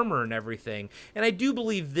the armor and everything. And I do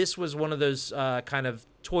believe this was one of those kind of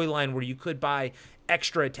toy line where you could buy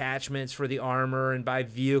extra attachments for the armor and buy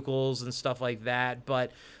vehicles and stuff like that.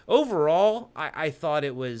 But overall, I thought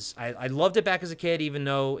it was, I loved it back as a kid, even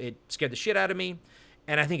though it scared the shit out of me.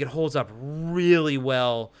 And I think it holds up really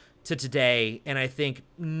well to today, and I think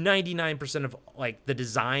 99% of like the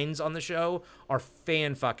designs on the show are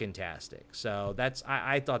fan-fucking-tastic. So that's,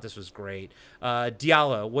 I thought this was great.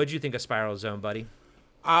 Diallo, what'd you think of Spiral Zone, buddy?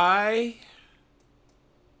 I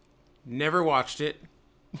never watched it.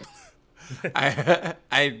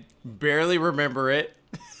 I barely remember it.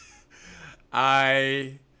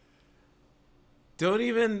 I don't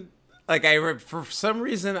even like. For some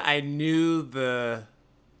reason I knew the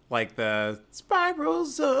Spiral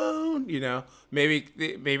Zone. You know, maybe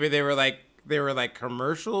they were like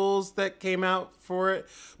commercials that came out for it.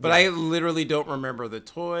 But yeah. I literally don't remember the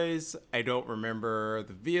toys. I don't remember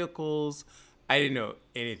the vehicles. I didn't know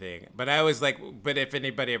anything. But I was like, but if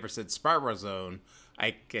anybody ever said Spiral Zone,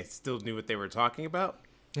 I still knew what they were talking about.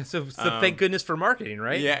 So thank goodness for marketing,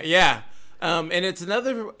 right? Yeah. And it's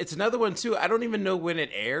another one too. I don't even know when it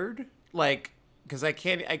aired, like, because I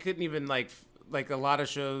couldn't even like a lot of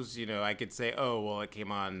shows, you know, I could say, oh well, it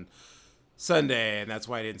came on Sunday and that's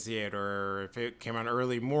why I didn't see it, or if it came on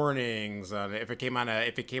early mornings, if it came on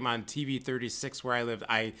TV 36 where I lived,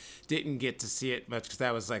 I didn't get to see it much because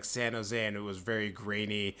that was like San Jose and it was very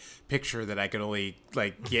grainy picture that I could only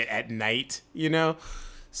like get at night, you know.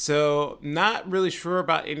 So not really sure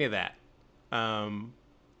about any of that.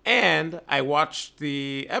 And I watched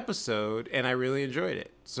the episode and I really enjoyed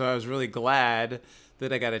it. So I was really glad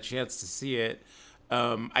that I got a chance to see it.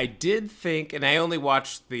 I did think, and I only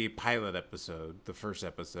watched the pilot episode, the first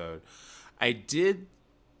episode. I did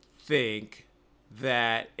think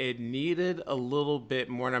that it needed a little bit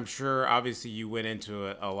more, and I'm sure obviously you went into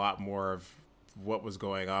it a lot more of what was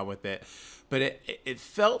going on with it, but it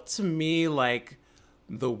felt to me like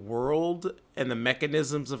the world and the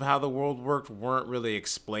mechanisms of how the world worked weren't really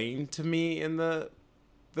explained to me in the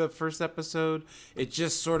first episode. It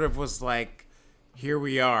just sort of was like, here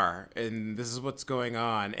we are, and this is what's going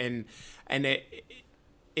on, and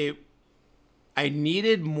I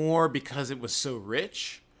needed more because it was so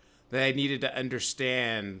rich that I needed to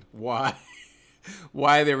understand why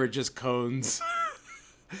there were just cones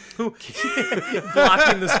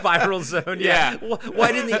blocking the Spiral Zone. Yeah.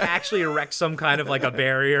 Why didn't they actually erect some kind of like a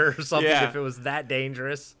barrier or something if it was that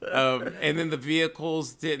dangerous? And then the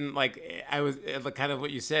vehicles didn't, like, I was kind of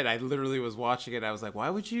what you said. I literally was watching it. I was like, why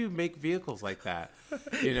would you make vehicles like that?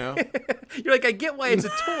 You know? You're like, I get why it's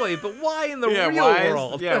a toy, but why in the real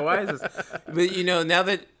world? Why is this? But you know, now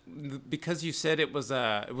that, because you said it was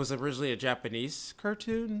originally a Japanese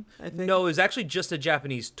cartoon, I think. No, it was actually just a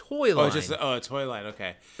Japanese toy line. A toy line.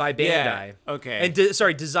 Okay. By Bandai. Yeah, okay. And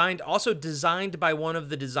designed by one of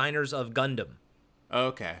the designers of Gundam.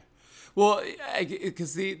 Okay. Well,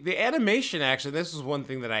 because the animation, actually, this was one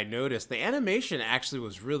thing that I noticed. The animation actually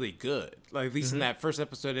was really good. Like, at least in that first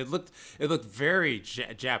episode, it looked very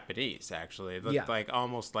Japanese. Actually, it looked like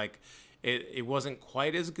almost like it wasn't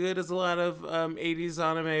quite as good as a lot of 80s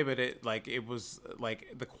anime, but it was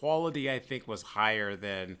like the quality, I think, was higher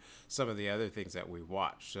than some of the other things that we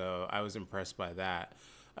watched. So I was impressed by that.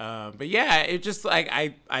 But yeah, it just like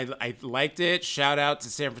I liked it. Shout out to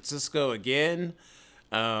San Francisco again.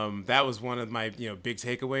 That was one of my big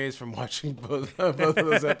takeaways from watching both of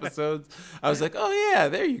those episodes. I was like, oh yeah,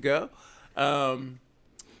 there you go.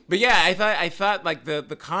 But yeah, I thought like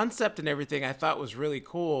the concept and everything I thought was really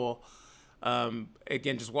cool.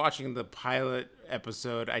 Again, just watching the pilot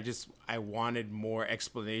episode, I wanted more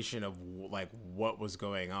explanation of like what was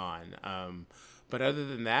going on. But other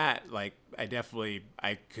than that, like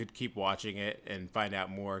I could keep watching it and find out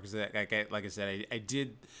more because like I said, I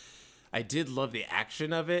did love the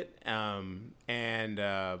action of it. And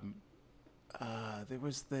there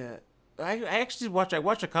was I actually watched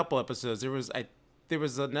a couple episodes. There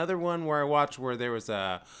was another one where I watched where there was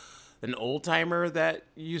an old timer that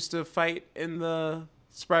used to fight in the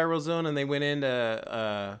Spiral Zone, and they went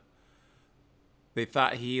into they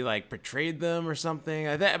thought he like betrayed them or something.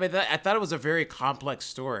 I thought it was a very complex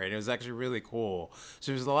story, and it was actually really cool.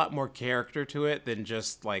 So there's a lot more character to it than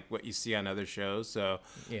just like what you see on other shows. So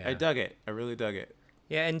Yeah. I dug it. I really dug it.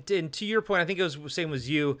 Yeah, and to your point, I think it was the same as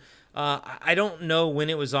you. I don't know when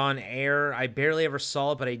it was on air. I barely ever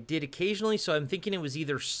saw it, but I did occasionally. So I'm thinking it was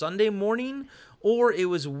either Sunday morning or it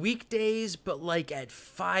was weekdays, but like at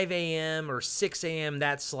 5 a.m. or 6 a.m.,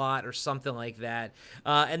 that slot or something like that.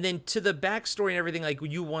 And then to the backstory and everything, like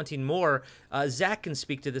you wanting more, Zach can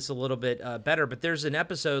speak to this a little bit better, but there's an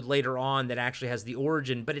episode later on that actually has the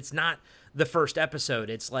origin, but it's not the first episode.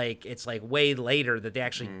 It's like way later that they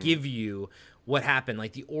actually give you what happened,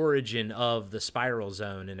 like the origin of the Spiral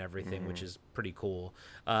Zone and everything, which is pretty cool.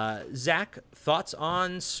 Zach, thoughts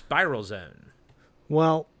on Spiral Zone?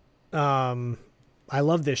 Well, I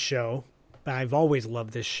love this show. I've always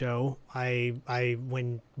loved this show.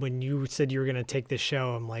 When you said you were going to take this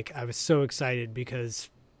show, I was so excited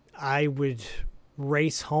because I would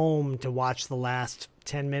race home to watch the last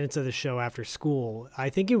 10 minutes of the show after school. I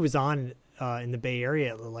think it was on in the Bay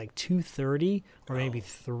Area at like 2:30 or maybe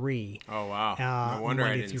 3. Oh wow! No wonder I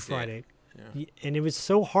Monday didn't through see Friday. it. And it was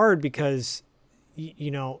so hard because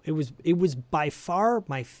it was by far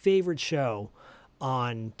my favorite show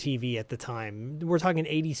on TV at the time. We're talking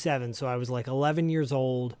 87, so I was like 11 years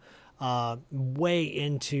old, way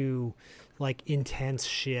into like intense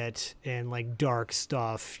shit and like dark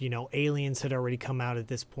stuff. Aliens had already come out at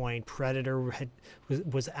this point. Predator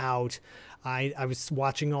was out. I was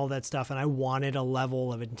watching all that stuff, and I wanted a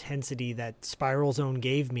level of intensity that Spiral Zone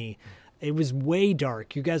gave me. It was way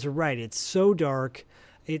dark. You guys are right. It's so dark.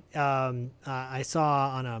 I saw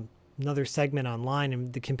on another segment online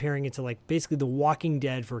and comparing it to like basically The Walking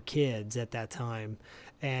Dead for kids at that time,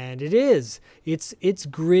 and it's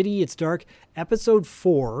gritty. It's dark. Episode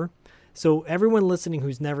 4. So everyone listening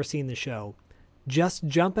who's never seen the show, just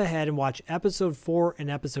jump ahead and watch episode 4 and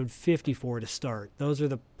episode 54 to start. Those are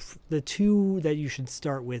the two that you should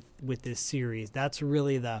start with this series. That's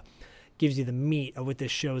really gives you the meat of what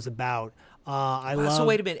this show is about. So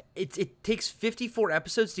wait a minute. It takes 54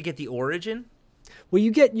 episodes to get the origin? Well,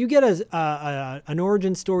 you get an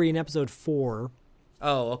origin story in episode 4.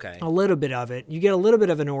 Oh, okay. A little bit of it. You get a little bit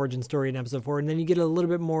of an origin story in episode 4, and then you get a little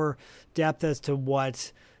bit more depth as to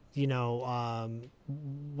what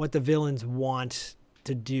what the villains want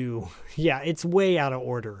to do. Yeah, it's way out of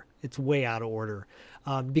order.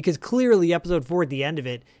 Because clearly episode 4 at the end of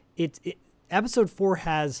it, episode 4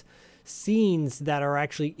 has scenes that are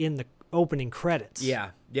actually in the opening credits. Yeah,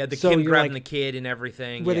 the kid grabbing the kid and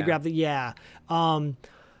everything. Where they grab on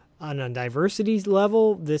a diversity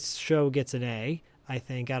level, this show gets an A, I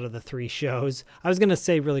think, out of the 3 shows. I was going to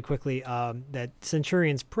say really quickly that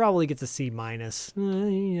Centurions probably gets a C-,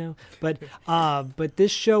 but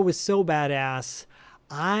this show was so badass.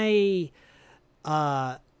 I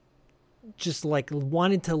just like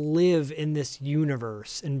wanted to live in this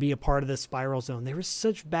universe and be a part of the Spiral Zone. They were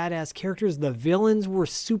such badass characters. The villains were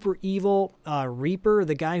super evil. Reaper,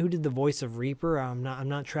 the guy who did the voice of Reaper, I'm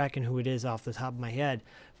not tracking who it is off the top of my head,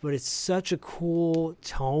 but it's such a cool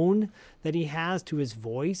tone that he has to his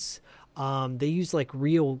voice. They use like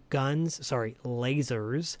real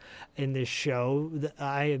lasers in this show.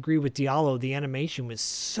 I agree with Diallo. The animation was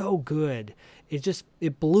so good.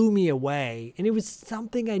 It blew me away. And it was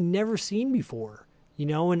something I'd never seen before. In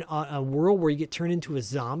a world where you get turned into a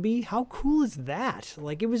zombie. How cool is that?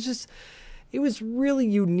 Like, it was really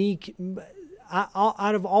unique.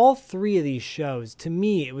 Out of all 3 of these shows, to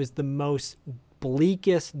me, it was the most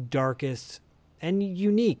bleakest, darkest, and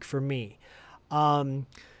unique for me.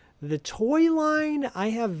 The toy line,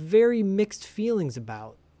 I have very mixed feelings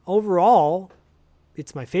about. Overall,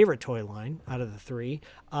 it's my favorite toy line out of the 3.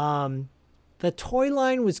 The toy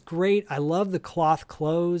line was great. I love the cloth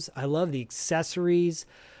clothes. I love the accessories.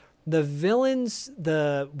 The villains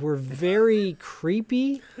were very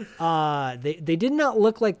creepy. They did not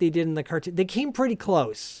look like they did in the cartoon. They came pretty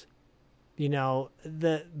close, but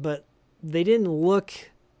they didn't look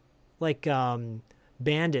like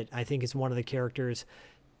Bandit, I think, is one of the characters.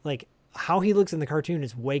 Like, how he looks in the cartoon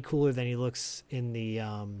is way cooler than he looks in the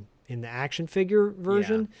action figure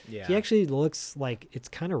version. Yeah. He actually looks like it's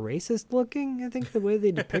kind of racist looking, I think, the way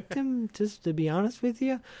they depict him, just to be honest with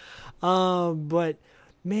you. But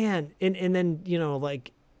man, and then,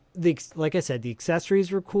 like I said, the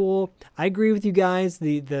accessories were cool. I agree with you guys.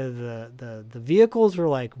 The vehicles were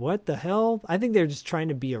like, what the hell? I think they're just trying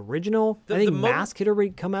to be original. I think Mask had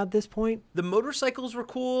already come out at this point. The motorcycles were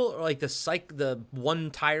cool, or like the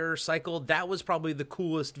one tire cycle. That was probably the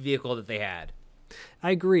coolest vehicle that they had.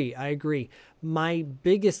 I agree. My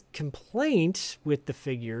biggest complaint with the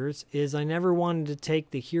figures is I never wanted to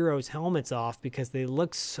take the heroes' helmets off because they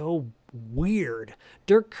look so weird.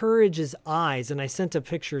 Dirk Courage's eyes, and I sent a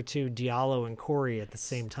picture to Diallo and Corey at the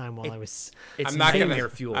same time while I was. It's I'm not nightmare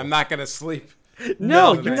fuel. I'm not gonna sleep.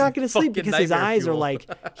 No, No, you're not going to sleep fucking because his nightmare eyes are fuel. like,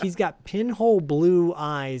 he's got pinhole blue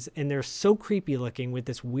eyes and they're so creepy looking with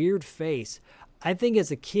this weird face. I think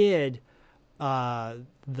as a kid,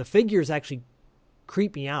 the figures actually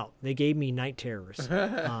creep me out. They gave me night terrors.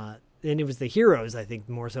 And it was the heroes, I think,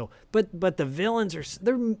 more so. But the villains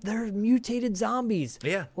they're mutated zombies.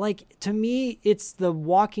 Yeah. Like, to me, it's the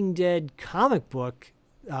Walking Dead comic book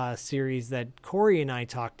series that Corey and I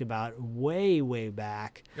talked about way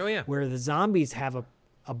back. Oh, yeah. Where the zombies have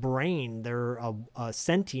a brain, they're a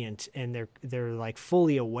sentient, and they're like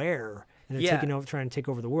fully aware, and they're trying to take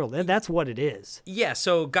over the world. And that's what it is. Yeah,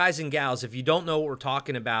 so guys and gals, if you don't know what we're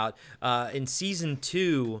talking about, in season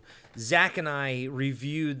 2, Zach and I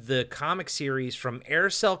reviewed the comic series from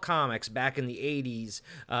Aircel Comics back in the 80s,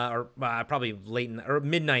 or probably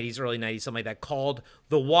mid 90s, early 90s, something like that, called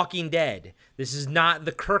The Walking Dead. This is not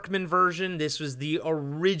the Kirkman version. This was the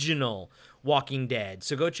original Walking Dead.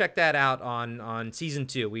 So go check that out on season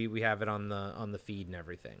 2. We have it on the feed and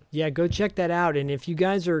everything. Yeah, go check that out. And if you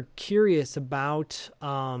guys are curious about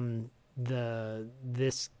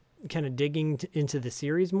this kind of digging into the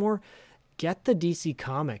series more, get the DC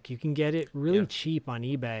comic. You can get it really cheap on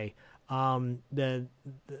eBay.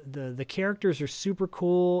 The characters are super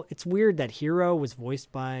cool. It's weird that Hero was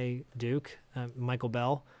voiced by Duke, Michael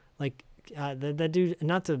Bell. Like that dude,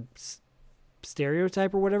 not to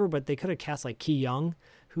stereotype or whatever, but they could have cast like Ki Young,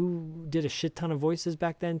 who did a shit ton of voices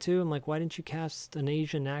back then too. I'm like, why didn't you cast an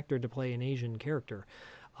Asian actor to play an Asian character?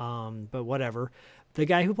 But whatever. The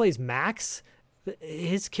guy who plays Max,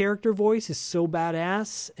 his character voice is so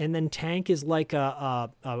badass, and then Tank is like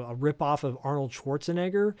a ripoff of Arnold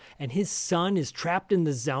Schwarzenegger, and his son is trapped in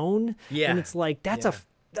the zone. Yeah, and it's like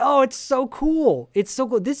it's so cool. It's so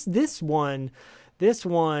cool. This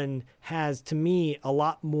one has, to me, a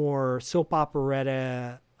lot more soap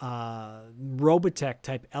operetta, Robotech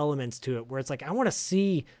type elements to it, where it's like, I want to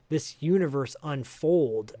see this universe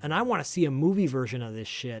unfold, and I want to see a movie version of this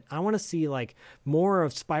shit. I want to see like more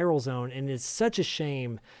of Spiral Zone, and it's such a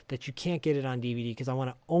shame that you can't get it on DVD because I want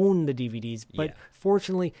to own the DVDs. But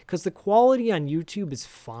fortunately, because the quality on YouTube is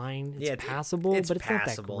fine, it's passable, but it's not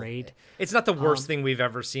that great. It's not the worst thing we've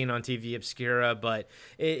ever seen on TV Obscura, but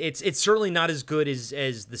it's certainly not as good as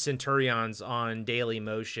the Centurions on Daily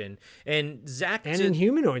Motion. And Zach, and in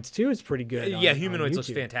Humanoids too, it's pretty good. Humanoids on looks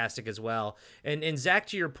fantastic as well. And Zach,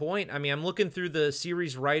 to your point, I mean, I'm looking through the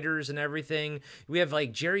series writers and everything. We have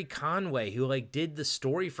like Jerry Conway, who like did the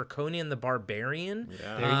story for Conan the Barbarian.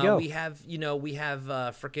 Yeah. There you go. We have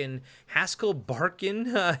freaking Haskell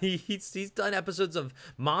Barkin. He's done episodes of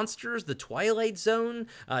Monsters, The Twilight Zone,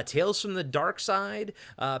 Tales from the Dark Side.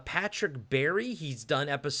 Patrick Berry, he's done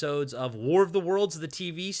episodes of War of the Worlds, the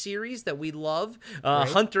TV series that we love.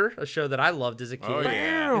 Hunter, a show that I loved as a kid. Oh,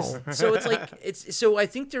 yeah. So it's like so I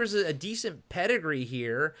think there's a decent pedigree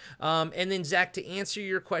here. And then Zach, to answer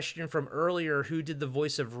your question from earlier, who did the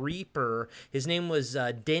voice of Reaper? His name was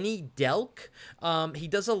Denny Delk. He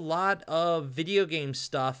does a lot of video game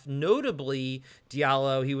stuff, notably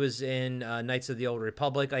Diallo. He was in Knights of the Old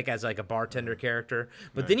Republic, like as like a bartender character.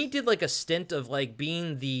 But then he did like a stint of like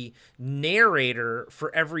being the narrator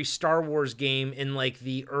for every Star Wars game in like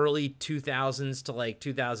the early 2000s to like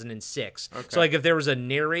 2006. Okay. So like if there was a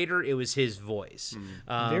narrator, it was his voice.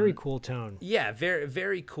 Very cool tone. Yeah, very,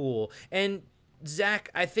 very cool. And Zach,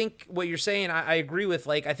 I think what you're saying, I agree with.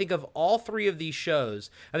 Like, I think of all three of these shows,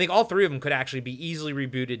 I think all three of them could actually be easily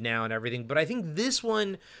rebooted now and everything. But I think this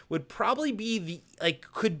one would probably be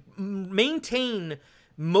could maintain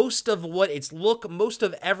most of what its look, most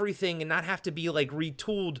of everything, and not have to be like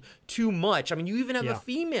retooled too much. I mean, you even have a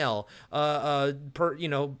female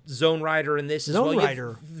Zone Rider in this as well.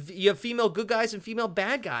 You have female good guys and female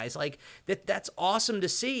bad guys. Like that's awesome to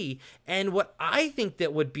see. And what I think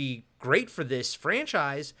that would be great for this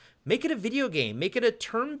franchise, make it a video game. Make it a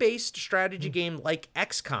turn-based strategy game like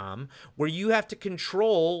XCOM, where you have to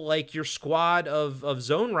control like your squad of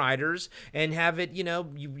Zone Riders and have it,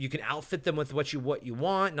 you can outfit them with what you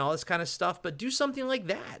want and all this kind of stuff, but do something like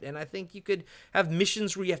that. And I think you could have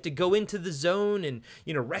missions where you have to go into the zone and,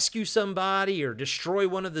 rescue somebody or destroy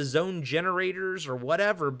one of the zone generators or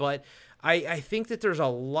whatever. But I think that there's a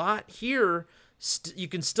lot here you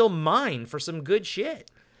can still mine for some good shit.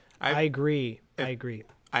 I agree.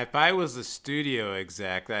 If I was a studio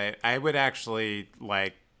exec, I would actually,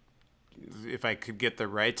 like, if I could get the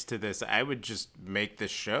rights to this, I would just make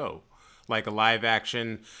this show like a live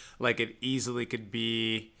action, like it easily could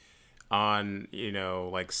be on,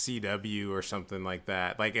 like CW or something like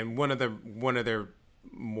that. Like, and one of their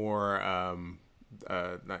more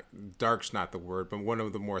dark's not the word, but one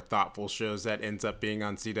of the more thoughtful shows that ends up being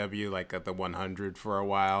on CW, like at the 100 for a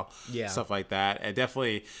while, stuff like that. I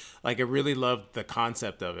definitely, like, I really loved the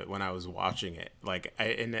concept of it when I was watching it. Like,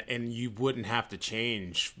 and you wouldn't have to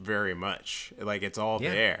change very much. Like, it's all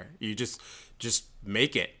there. You just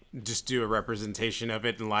make it. Just do a representation of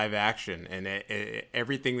it in live action, and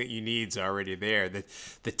everything that you need's already there.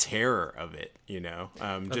 The terror of it,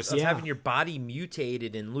 just having your body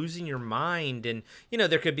mutated and losing your mind, and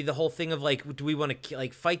there could be the whole thing of like, do we want to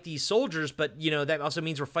like fight these soldiers? But that also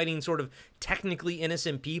means we're fighting sort of technically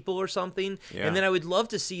innocent people or something. Yeah. And then I would love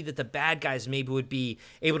to see that the bad guys maybe would be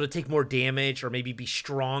able to take more damage or maybe be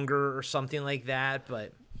stronger or something like that.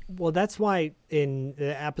 But well, that's why in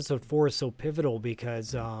episode 4 is so pivotal,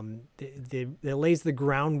 because it lays the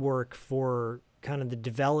groundwork for kind of the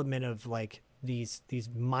development of like these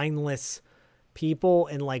mindless people,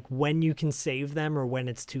 and like when you can save them or when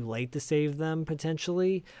it's too late to save them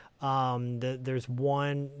potentially. There's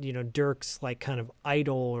one, Dirk's like kind of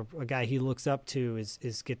idol, or a guy he looks up to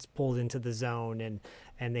is gets pulled into the zone, and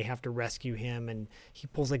they have to rescue him, and he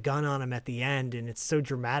pulls a gun on him at the end, and it's so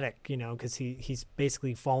dramatic, because he's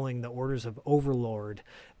basically following the orders of Overlord,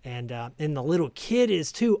 and the little kid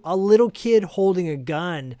is too, a little kid holding a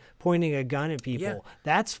gun, pointing a gun at people. Yeah.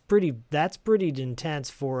 That's pretty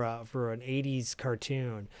intense for an 80s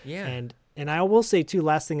cartoon. Yeah. And I will say too,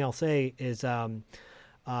 last thing I'll say is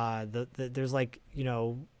there's like,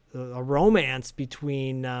 a romance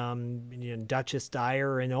between Duchess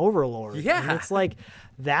Dyer and Overlord. Yeah, and it's like,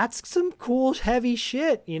 that's some cool heavy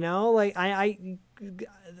shit. Like I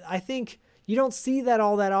think you don't see that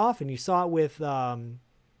all that often. You saw it with Destro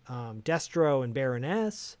and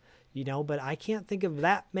Baroness. But I can't think of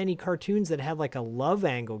that many cartoons that have like a love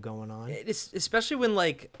angle going on. It's especially when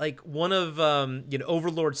like one of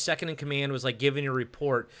Overlord's second in command was like giving a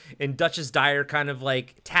report, and Duchess Dyer kind of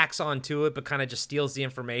like tacks onto it, but kind of just steals the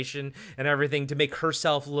information and everything to make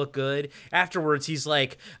herself look good. Afterwards, he's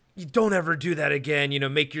like, you don't ever do that again,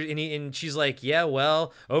 make your, and she's like, yeah,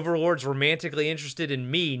 well, Overlord's romantically interested in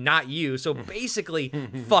me, not you. So basically,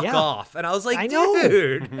 fuck off. And I was like, I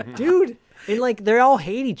know. Dude. And like, they all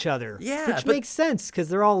hate each other. Yeah. Which makes sense, because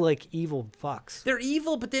they're all like evil fucks. They're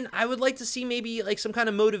evil, but then I would like to see maybe like some kind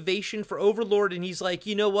of motivation for Overlord. And he's like,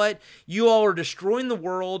 you know what? You all are destroying the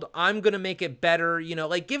world. I'm going to make it better.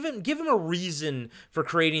 Like give him a reason for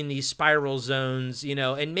creating these spiral zones,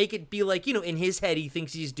 and make it be like, in his head, he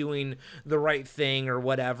thinks he's doing the right thing or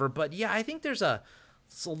whatever. But yeah, I think there's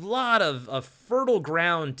it's a lot of fertile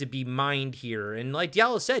ground to be mined here. And like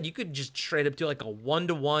Diallo said, you could just straight up do like a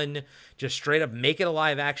 1-to-1, just straight up make it a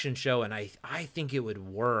live action show. And I think it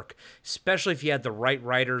would work, especially if you had the right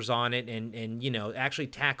writers on it and actually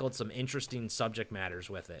tackled some interesting subject matters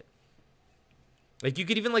with it. Like you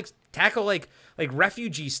could even like tackle like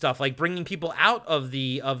refugee stuff, like bringing people out of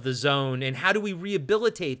the zone, and how do we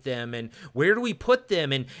rehabilitate them, and where do we put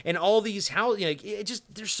them, and all these it just,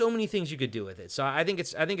 there's so many things you could do with it. So I think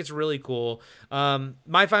it's really cool.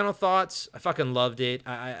 My final thoughts, I fucking loved it.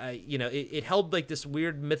 It held like this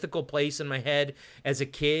weird mythical place in my head as a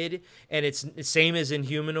kid, and it's the same as in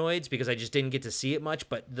Humanoids because I just didn't get to see it much,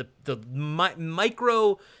 but the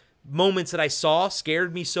micro moments that I saw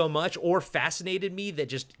scared me so much or fascinated me that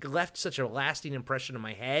just left such a lasting impression in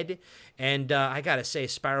my head. And I gotta say,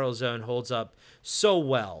 Spiral Zone holds up so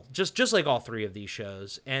well, just like all three of these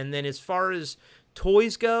shows. And then as far as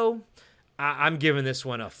toys go, I'm giving this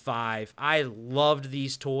one a 5. I loved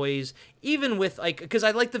these toys, even with because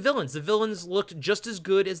I like the villains. The villains looked just as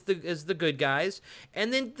good as the good guys,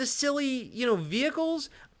 and then the silly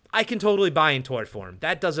vehicles, I can totally buy in toy form.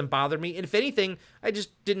 That doesn't bother me. And if anything, I just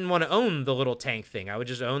didn't want to own the little tank thing. I would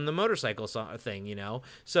just own the motorcycle thing,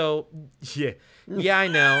 So, yeah, I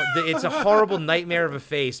know. It's a horrible nightmare of a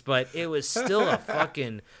face, but it was still a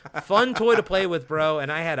fucking fun toy to play with, bro.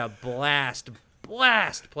 And I had a blast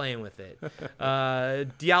blast playing with it.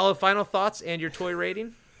 Diallo, final thoughts and your toy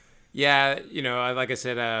rating? Yeah, like I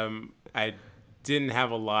said, I didn't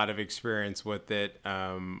have a lot of experience with it.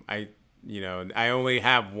 I only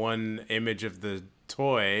have one image of the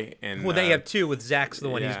toy, and Well, they have two with Zach's the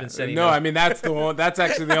one he's been sending. No, I mean that's the one. That's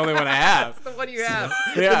actually the only one I have. That's the one you have.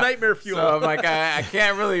 Yeah. The Nightmare Fuel. So I'm like, I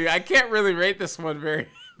can't really rate this one very,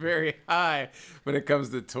 very high when it comes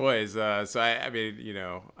to toys. So I mean,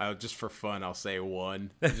 I'll just for fun, I'll say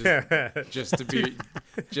 1, just to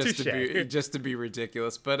be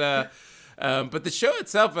ridiculous. But the show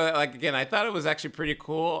itself, again, I thought it was actually pretty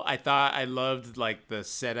cool. I loved like the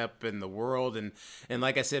setup and the world, and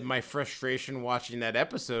like I said, my frustration watching that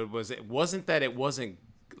episode was it wasn't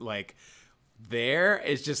like there.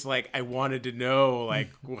 It's just like I wanted to know like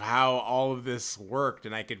how all of this worked,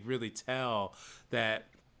 and I could really tell that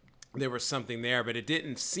there was something there, but it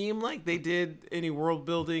didn't seem like they did any world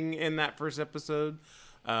building in that first episode.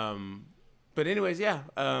 But anyways, yeah,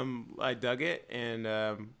 I dug it,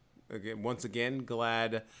 and once again,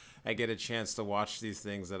 glad I get a chance to watch these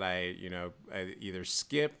things that I either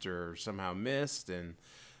skipped or somehow missed, and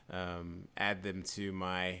add them to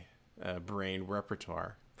my brain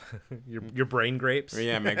repertoire. your brain grapes.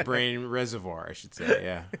 Yeah, my brain reservoir, I should say.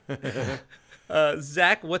 Yeah.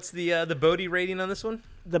 Zach, what's the Bodhi rating on this one?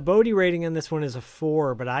 The Bodhi rating on this one is a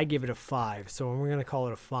 4, but I give it a 5. So we're going to call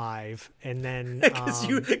it a 5. And then Because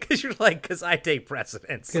I take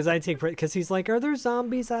precedence. Because he's like, are there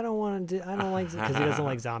zombies? I don't want to. I don't like, because he doesn't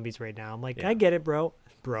like zombies right now. I'm like, yeah. I get it, bro.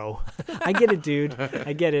 I get it, dude.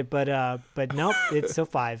 I get it, but nope, it's a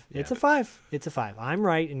 5. It's a 5. It's a 5. I'm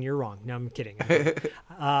right and you're wrong. No, I'm kidding.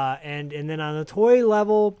 And then on the toy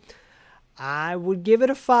level, I would give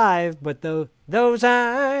it a 5, but those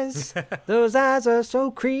eyes are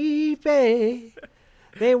so creepy.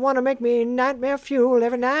 They want to make me nightmare fuel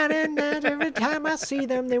every night and night. Every time I see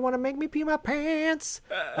them, they want to make me pee my pants.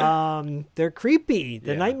 They're creepy.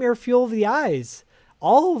 The nightmare fuel of the eyes.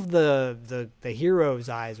 All of the heroes'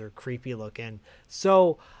 eyes are creepy looking.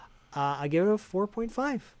 So I give it a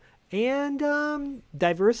 4.5. And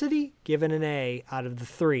diversity, given an A out of the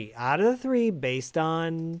 3. Out of the 3, based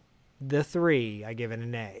on the 3, I give it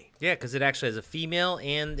an A. Yeah, because it actually has a female,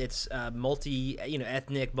 and it's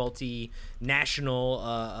ethnic,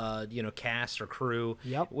 multinational, cast or crew.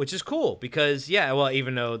 Yep. Which is cool because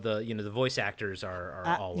even though the voice actors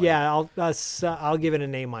are all white. Yeah, I'll give it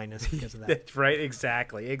an A- because of that. That's right.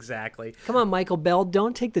 Exactly. Come on, Michael Bell,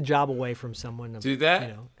 don't take the job away from someone. Do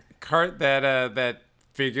that. That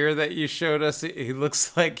figure that you showed us. He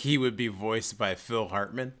looks like he would be voiced by Phil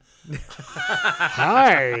Hartman.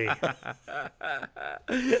 Hi.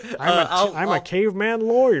 I'm a caveman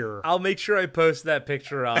lawyer. I'll make sure I post that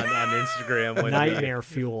picture on Instagram. Nightmare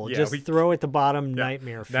Fuel. Just throw at the bottom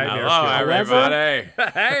Nightmare Fuel. Hello, everybody.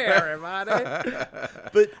 Hey, everybody.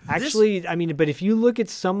 But actually, but if you look at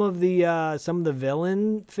some of the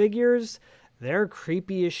villain figures, they're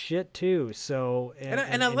creepy as shit too. So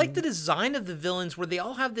and I like the design of the villains where they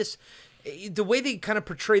all have this. The way they kind of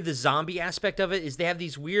portray the zombie aspect of it is they have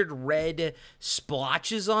these weird red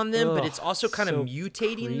splotches on them, but it's also kind of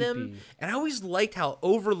mutating them. And I always liked how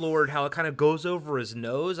Overlord, how it kind of goes over his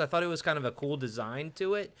nose. I thought it was kind of a cool design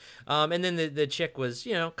to it. And then the chick was,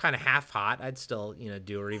 kind of half hot. I'd still,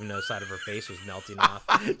 do her even though the side of her face was melting off.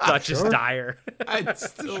 Duchess Dyer. I'd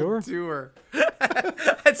still do her.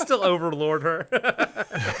 I'd still Overlord her.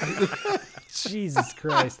 Jesus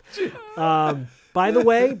Christ. By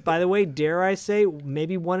the way, dare I say,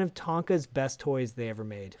 maybe one of Tonka's best toys they ever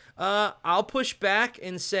made. I'll push back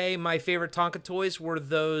and say my favorite Tonka toys were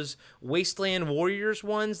those Wasteland Warriors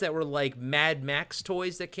ones that were like Mad Max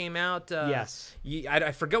toys that came out. Yes.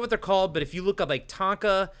 I forget what they're called, but if you look up like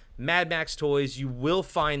Tonka Mad Max toys, you will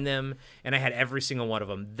find them, and I had every single one of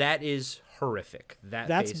them. That is horrific.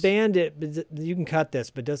 That's Bandit. You can cut this,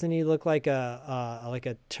 but doesn't he look like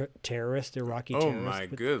a terrorist, Iraqi terrorist? Oh my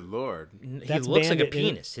good lord! He looks like a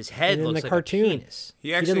penis. His head looks like a penis. He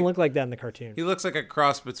didn't look like that in the cartoon. He looks like a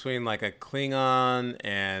cross between like a Klingon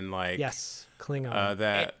and like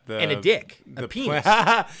Klingon. And a dick, a penis.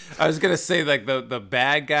 I was gonna say like the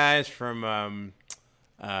bad guys from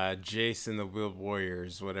Jason the Wheeled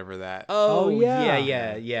Warriors, whatever that. Oh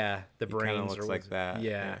yeah. The brains looks like that.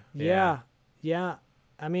 Yeah.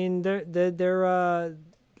 I mean, they're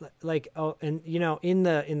like and in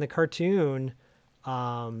the cartoon,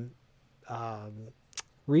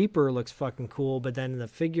 Reaper looks fucking cool, but then the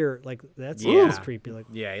figure that's creepy. Like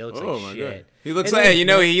he looks like shit. God. He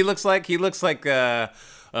looks like he looks like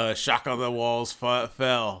Shock on the Walls fell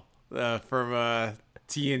from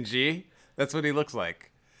TNG. That's what he looks like.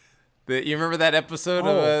 You remember that episode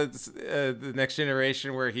of The Next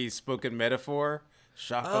Generation where he spoke in metaphor?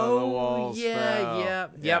 Shock on the walls.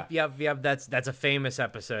 Yep. That's a famous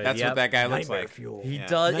episode. That's what that guy looks Nightmare like. fuel. He Yeah.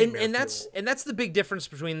 does, Nightmare and that's the big difference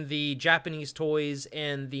between the Japanese toys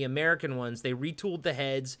and the American ones. They retooled the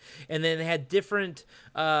heads, and then they had different.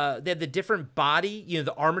 They had the different body. You know,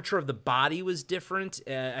 the armature of the body was different.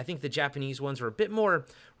 I think the Japanese ones were a bit more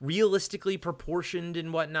realistically proportioned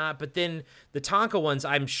and whatnot. But then the Tonka ones,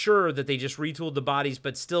 I'm sure that they just retooled the bodies,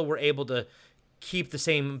 but still were able to keep the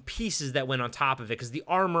same pieces that went on top of it, because the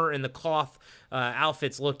armor and the cloth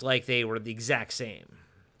outfits looked like they were the exact same.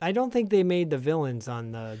 I don't think they made the villains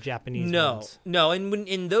on the Japanese ones. No,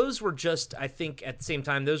 and those were just, I think at the same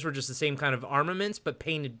time, those were just the same kind of armaments, but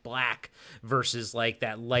painted black versus like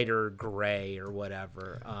that lighter gray or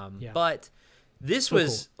whatever. But this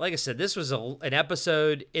was, like I said, this was an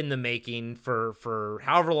episode in the making for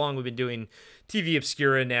however long we've been doing TV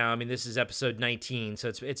Obscura now. I mean, this is episode 19, so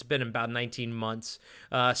it's been about 19 months.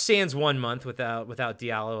 Sans 1 month without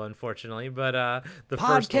Diallo, unfortunately, but the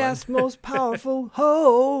Podcast first one. most powerful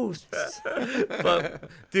hosts. But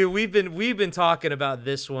dude, we've been talking about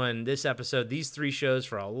this episode, these 3 shows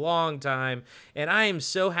for a long time, and I am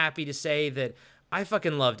so happy to say that I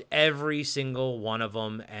fucking loved every single one of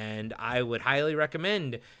them, and I would highly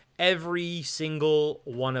recommend every single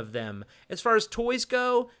one of them. As far as toys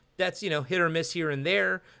go, that's, hit or miss here and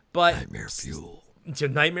there, but Nightmare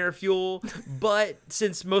Fuel. But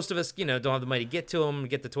since most of us, don't have the money to get to them,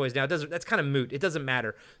 get the toys now, that's kind of moot. It doesn't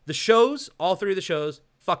matter. The shows, all 3 of the shows,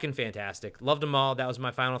 fucking fantastic. Loved them all. That was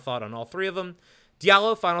my final thought on all 3 of them.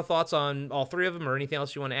 Diallo, final thoughts on all 3 of them, or anything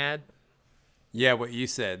else you want to add? Yeah, what you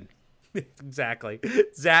said. Exactly.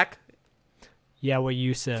 Zach? Yeah, what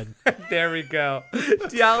you said. There we go.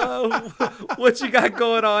 Diallo, what you got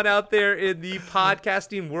going on out there in the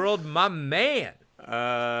podcasting world, my man?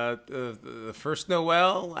 The first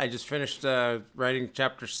Noel, I just finished writing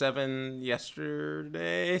chapter 7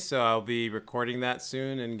 yesterday, so I'll be recording that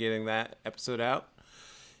soon and getting that episode out.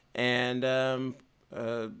 And I'm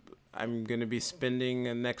going to be spending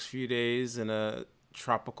the next few days in a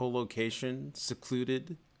tropical location,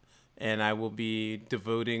 secluded. And I will be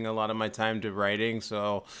devoting a lot of my time to writing, so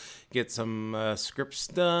I'll get some scripts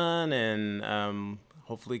done and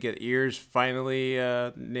hopefully get ears finally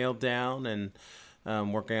nailed down, and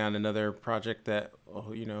working on another project that,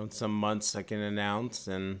 in some months I can announce.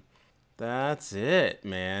 And that's it,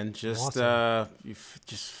 man. Just Awesome.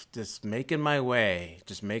 just making my way.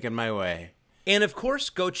 Just making my way. And of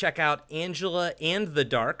course, go check out Angela and the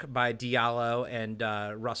Dark by Diallo and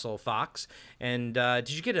Russell Fox. And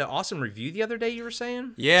did you get an awesome review the other day, you were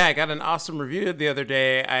saying? Yeah, I got an awesome review the other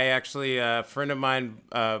day. I actually, a friend of mine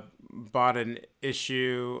bought an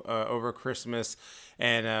issue over Christmas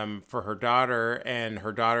and for her daughter, and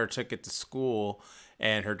her daughter took it to school,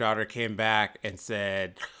 and her daughter came back and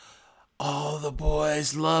said, all the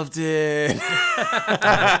boys loved it.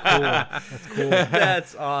 That's cool.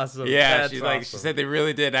 That's awesome. Yeah, That's she awesome. she said they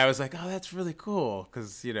really did. I was like, oh, that's really cool,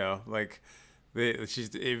 because it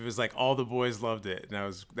was like all the boys loved it, and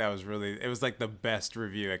it was like the best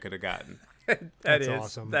review I could have gotten. That's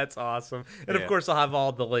awesome. That's awesome. And of Yeah. course, I'll have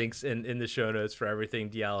all the links in the show notes for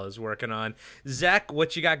everything Diallo is working on. Zach,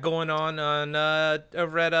 what you got going on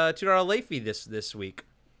over at $2 Late Fee this week?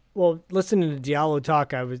 Well, listening to Diallo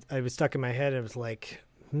talk, I was stuck in my head. I was like,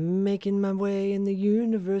 making my way in the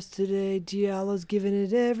universe today. Diallo's giving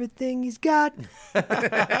it everything he's got.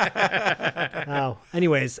 Oh,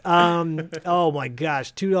 anyways, oh my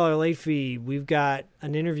gosh, $2 Late Fee. We've got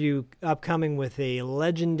an interview upcoming with a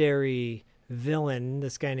legendary villain,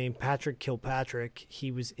 this guy named Patrick Kilpatrick.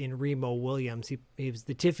 He was in Remo Williams. He was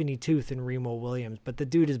the Tiffany Tooth in Remo Williams, but the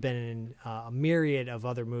dude has been in a myriad of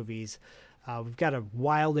other movies. We've got a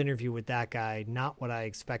wild interview with that guy, not what I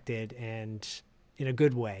expected, and in a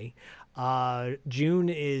good way. June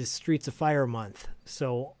is Streets of Fire month,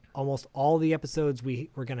 so almost all the episodes we're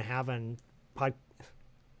going to have on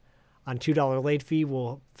 $2 Late Fee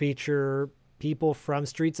will feature people from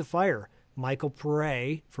Streets of Fire. Michael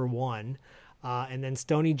Pare, for one, and then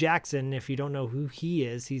Stoney Jackson. If you don't know who he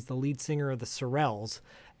is, he's the lead singer of the Sorrells,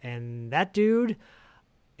 and that dude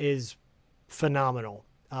is phenomenal.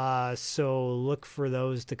 So look for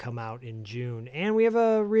those to come out in June. And we have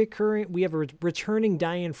a returning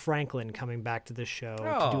Diane Franklin coming back to the show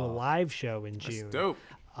to do a live show in June. That's dope.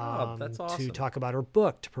 That's awesome. To talk about her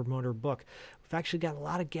book, to promote her book. We've actually got a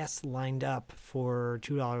lot of guests lined up for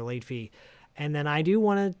 $2 Late Fee. And then I do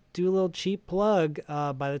want to do a little cheap plug.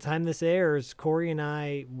 By the time this airs, Corey and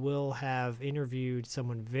I will have interviewed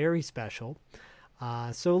someone very special.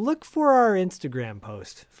 So look for our Instagram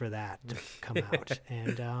post for that to come out,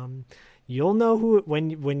 and you'll know who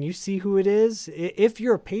when you see who it is. If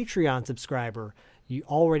you're a Patreon subscriber, you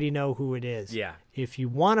already know who it is. Yeah. If you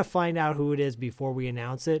want to find out who it is before we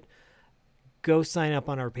announce it, go sign up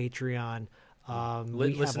on our Patreon.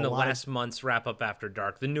 Listen to last month's Wrap Up After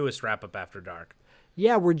Dark, the newest Wrap Up After Dark.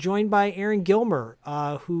 Yeah, we're joined by Erin Gilmer,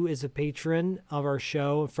 who is a patron of our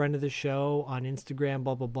show, a friend of the show on Instagram,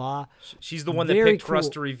 blah, blah, blah. She's the one that Very picked for us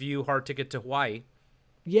cool. to review Hard Ticket to Hawaii.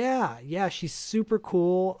 Yeah, she's super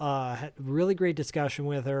cool. Had really great discussion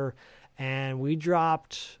with her, and we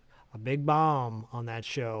dropped a big bomb on that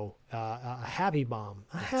show. A happy bomb.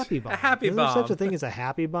 A happy bomb. A happy Is there such bomb. a thing as a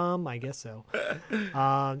happy bomb? I guess so.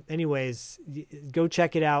 Anyways, go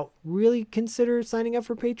check it out. Really consider signing up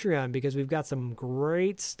for Patreon because we've got some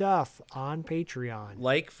great stuff on Patreon.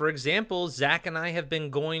 Like, for example, Zach and I have been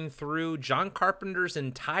going through John Carpenter's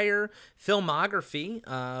entire filmography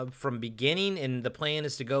from beginning, and the plan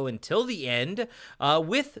is to go until the end.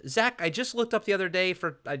 With Zach, I just looked up the other day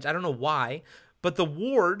for, I don't know why, but The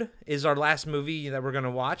Ward is our last movie that we're going to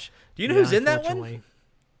watch. Do you know who's in that one? Unfortunately.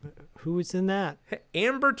 Who is in that?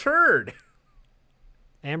 Amber Turd.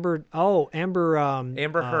 Amber.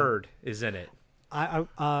 Amber Heard is in it.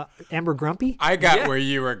 Amber Grumpy. I got Yeah. where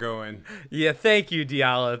you were going. Yeah, thank you,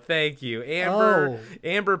 Diallo. Thank you.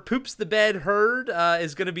 Amber Poops the Bed Heard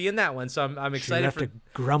is going to be in that one, so I'm She excited left for. a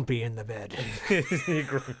Grumpy in the bed.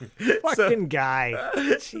 So- Fucking guy.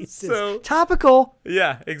 Jesus. So- Topical.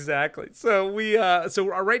 Yeah, exactly. So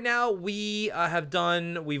right now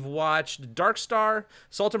we've watched Dark Star,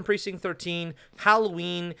 Salt and Precinct 13,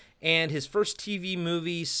 Halloween, and his first TV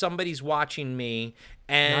movie, Somebody's Watching Me.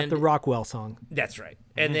 And Not the Rockwell song. that's right.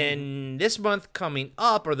 And then this month coming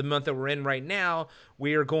up, or the month that we're in right now,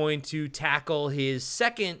 we are going to tackle his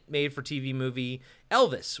second made-for-TV movie,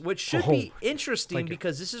 Elvis, which should be interesting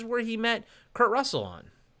because this is where he met Kurt Russell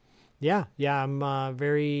on. Yeah, I'm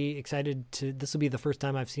very excited to. This will be the first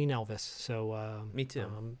time I've seen Elvis, so Me too.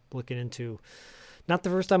 I'm looking into. Not the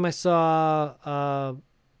first time I saw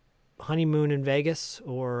Honeymoon in Vegas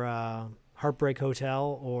or Heartbreak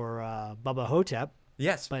Hotel or Bubba Hotep,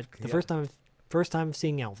 Yes, but the yeah. first time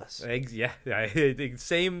seeing Elvis. Yeah,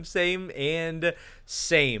 same, and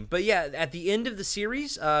same. But yeah, at the end of the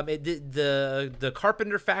series, the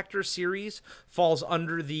Carpenter Factor series falls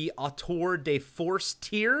under the Auteur de Force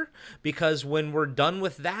tier because when we're done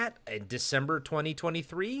with that in December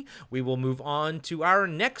 2023, we will move on to our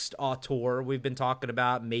next auteur. We've been talking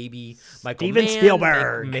about maybe Michael Steven Mann,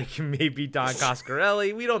 Spielberg. maybe Don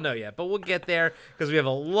Coscarelli. We don't know yet, but we'll get there because we have a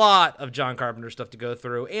lot of John Carpenter stuff to go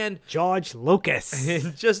through. And George Lucas.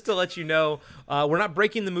 and just to let you know, we're not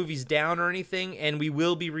breaking the movies down or anything, and we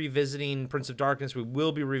will be revisiting Prince of Darkness. We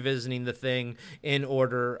will be revisiting The Thing in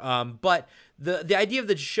order. But the idea of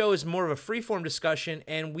the show is more of a freeform discussion,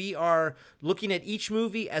 and we are looking at each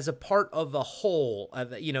movie as a part of the whole,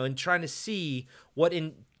 and trying to see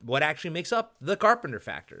what actually makes up the Carpenter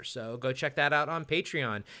Factor. So go check that out on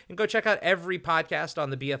Patreon, and go check out every podcast on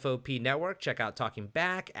the BFOP network. Check out Talking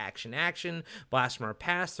Back, Action, Blast from Our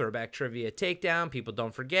Past, Throwback Trivia Takedown, People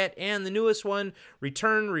Don't Forget, and the newest one,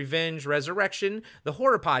 Return, Revenge, Resurrection, the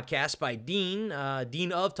horror podcast by Dean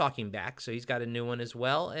of Talking Back. So he's got a new one as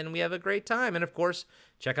well, and we have a great time. And of course,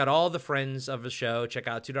 check out all the friends of the show. Check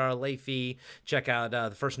out $2 Late Fee. Check out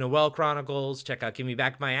the First Noel Chronicles. Check out Give Me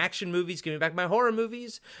Back My Action Movies. Give Me Back My Horror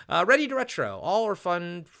Movies. Ready to Retro. All our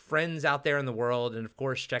fun friends out there in the world. And of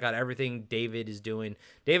course, check out everything David is doing.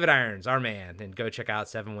 David Irons, our man. And go check out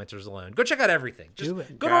Seven Winters Alone. Go check out everything. Just Do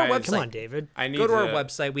it. go to our Guys, website. Come on, David. I need Go to our to-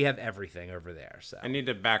 website. We have everything over there. So I need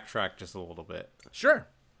to backtrack just a little bit. sure.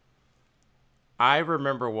 I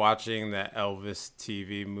remember watching the Elvis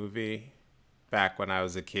TV movie back when I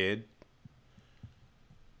was a kid.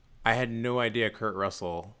 I had no idea Kurt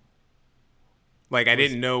Russell. Like, I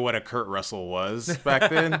didn't know what a Kurt Russell was back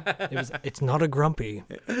then. It's not a Grumpy.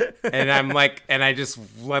 And I'm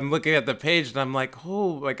looking at the page and I'm like,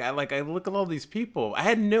 oh, I look at all these people. I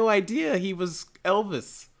had no idea he was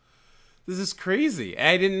Elvis. This is crazy.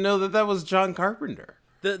 I didn't know that was John Carpenter.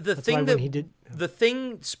 The why thing when that he did- the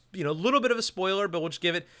thing, a little bit of a spoiler, but we'll just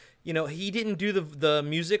give it. He didn't do the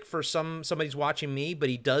music for Somebody's Watching Me, but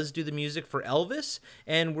he does do the music for Elvis.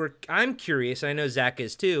 And I'm curious, and I know Zach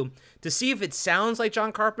is too, to see if it sounds like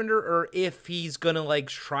John Carpenter or if he's gonna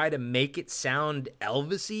try to make it sound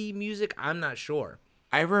Elvis-y music. I'm not sure.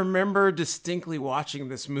 I remember distinctly watching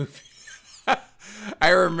this movie. I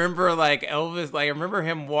remember like Elvis, like I remember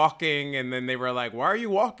him walking, and then they were like, "Why are you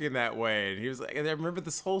walking that way?" And he was like, and I remember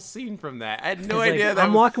this whole scene from that. I had no idea like, that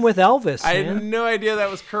I'm walking with Elvis. I man. had no idea that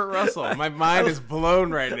was Kurt Russell. My mind is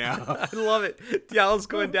blown right now. I love it. Diallo's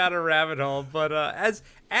going down a rabbit hole, but as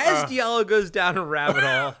Diallo goes down a rabbit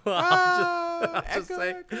hole, I'll just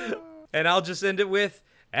say, and I'll just end it with,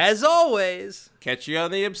 as always, Catch you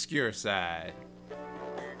on the obscure side.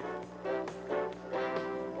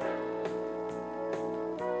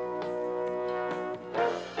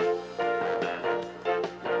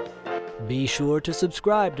 Be sure to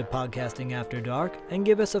subscribe to Podcasting After Dark and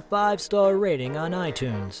give us a 5-star rating on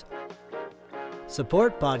iTunes.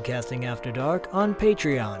 Support Podcasting After Dark on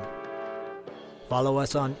Patreon. Follow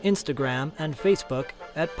us on Instagram and Facebook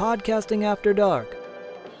at Podcasting After Dark.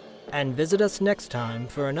 And visit us next time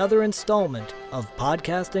for another installment of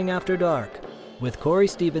Podcasting After Dark with Corey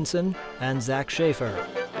Stevenson and Zach Schaefer.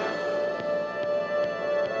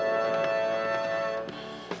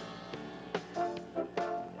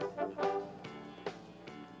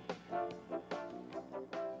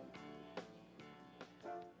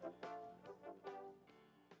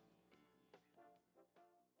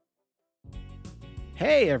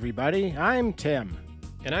 Hey everybody, I'm Tim,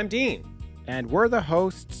 And I'm Dean. and we're the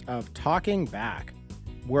hosts of Talking Back.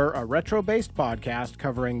 We're a retro-based podcast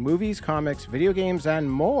covering movies, comics, video games, and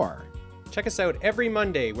more. Check us out every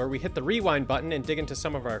Monday where we hit the rewind button and dig into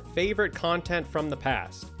some of our favorite content from the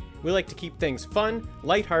past. We like to keep things fun,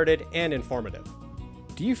 lighthearted, and informative.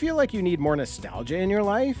 Do you feel like you need more nostalgia in your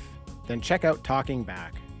life? Then check out Talking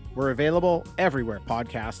Back. We're available everywhere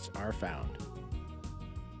podcasts are found.